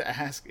 I wanted to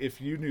ask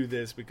if you knew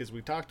this because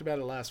we talked about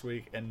it last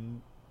week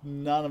and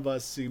none of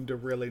us seem to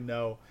really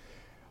know.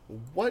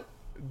 What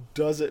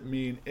does it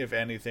mean, if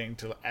anything,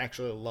 to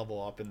actually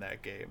level up in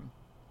that game?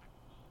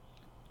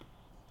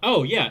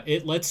 Oh, yeah.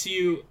 It lets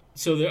you...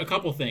 So there are a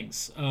couple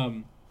things.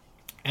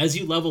 As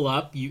you level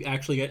up, you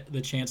actually get the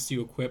chance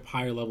to equip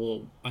higher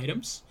level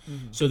items.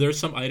 Mm-hmm. So there's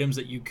some items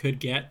that you could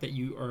get that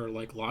you are,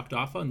 like, locked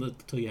off on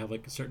until you have,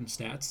 like, certain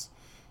stats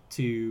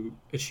to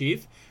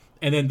achieve.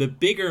 And then the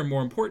bigger,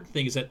 more important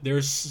thing is that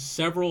there's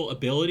several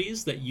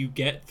abilities that you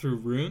get through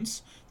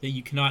runes that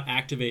you cannot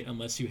activate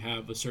unless you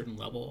have a certain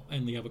level,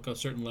 and you have a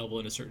certain level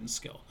and a certain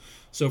skill.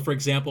 So, for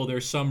example,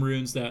 there's some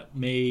runes that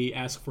may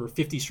ask for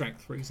 50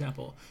 strength, for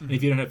example. Mm-hmm. And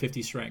if you don't have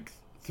 50 strength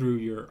through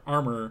your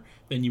armor,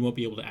 then you won't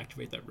be able to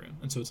activate that rune.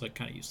 And so it's, like,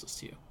 kind of useless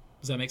to you.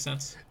 Does that make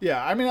sense?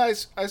 Yeah, I mean, I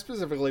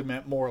specifically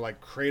meant more like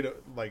Kratos,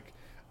 like,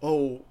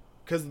 oh,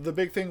 because the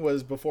big thing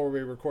was before we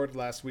recorded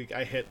last week,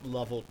 I hit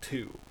level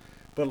 2.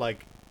 But,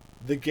 like,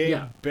 the game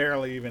Yeah.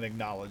 barely even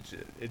acknowledged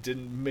it. It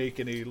didn't make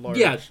any large.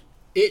 Yeah,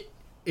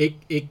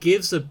 it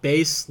gives a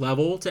base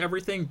level to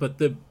everything, but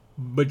the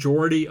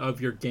majority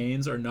of your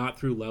gains are not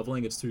through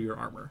leveling; it's through your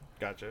armor.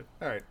 Gotcha.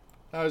 All right.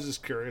 I was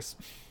just curious.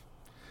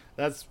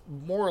 That's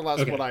more or less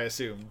Okay. what I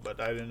assumed, but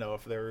I didn't know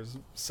if there was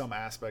some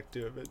aspect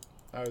to it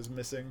I was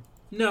missing.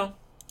 No.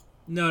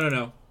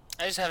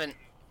 I just have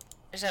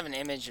an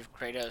image of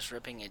Kratos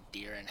ripping a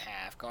deer in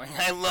half, going,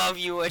 "I love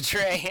you,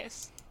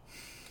 Atreus."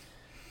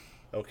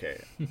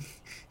 Okay.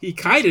 He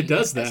kind of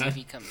does As if that.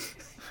 he comes.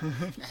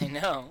 I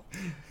know.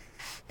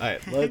 All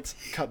right, let's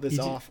cut this He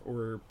did- off.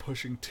 We're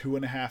pushing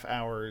 2.5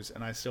 hours,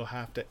 and I still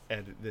have to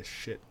edit this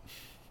shit.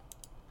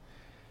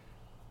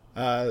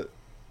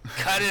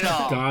 Cut it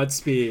off.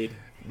 Godspeed.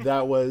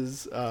 That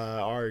was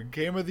our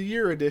Game of the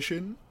Year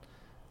edition.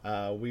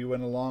 We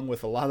went along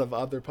with a lot of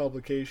other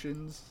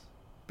publications.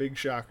 Big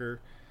shocker.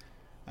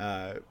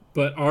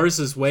 But ours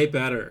is way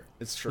better.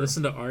 It's true.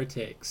 Listen to our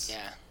takes.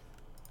 Yeah.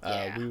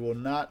 Yeah. We will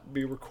not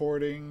be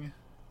recording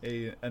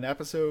an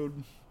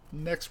episode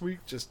next week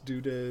just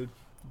due to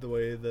the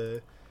way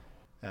the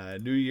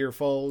new year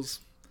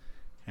falls.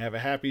 Have a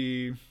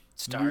happy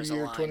Stars New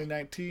Year align.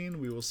 2019.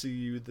 We will see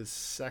you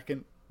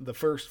the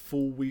first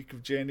full week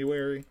of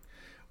January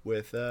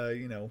with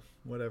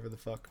whatever the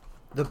fuck.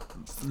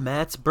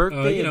 Matt's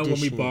birthday When we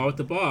edition. ball with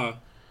the ball.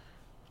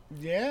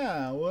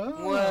 Yeah, well.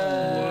 What?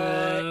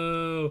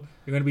 Whoa.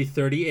 You're going to be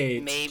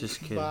 38. Maybe. Just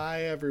kidding.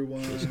 Bye,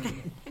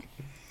 everyone.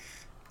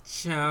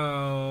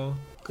 Ciao.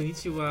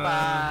 Konnichiwa.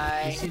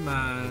 Bye.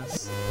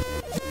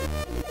 Ishimasu.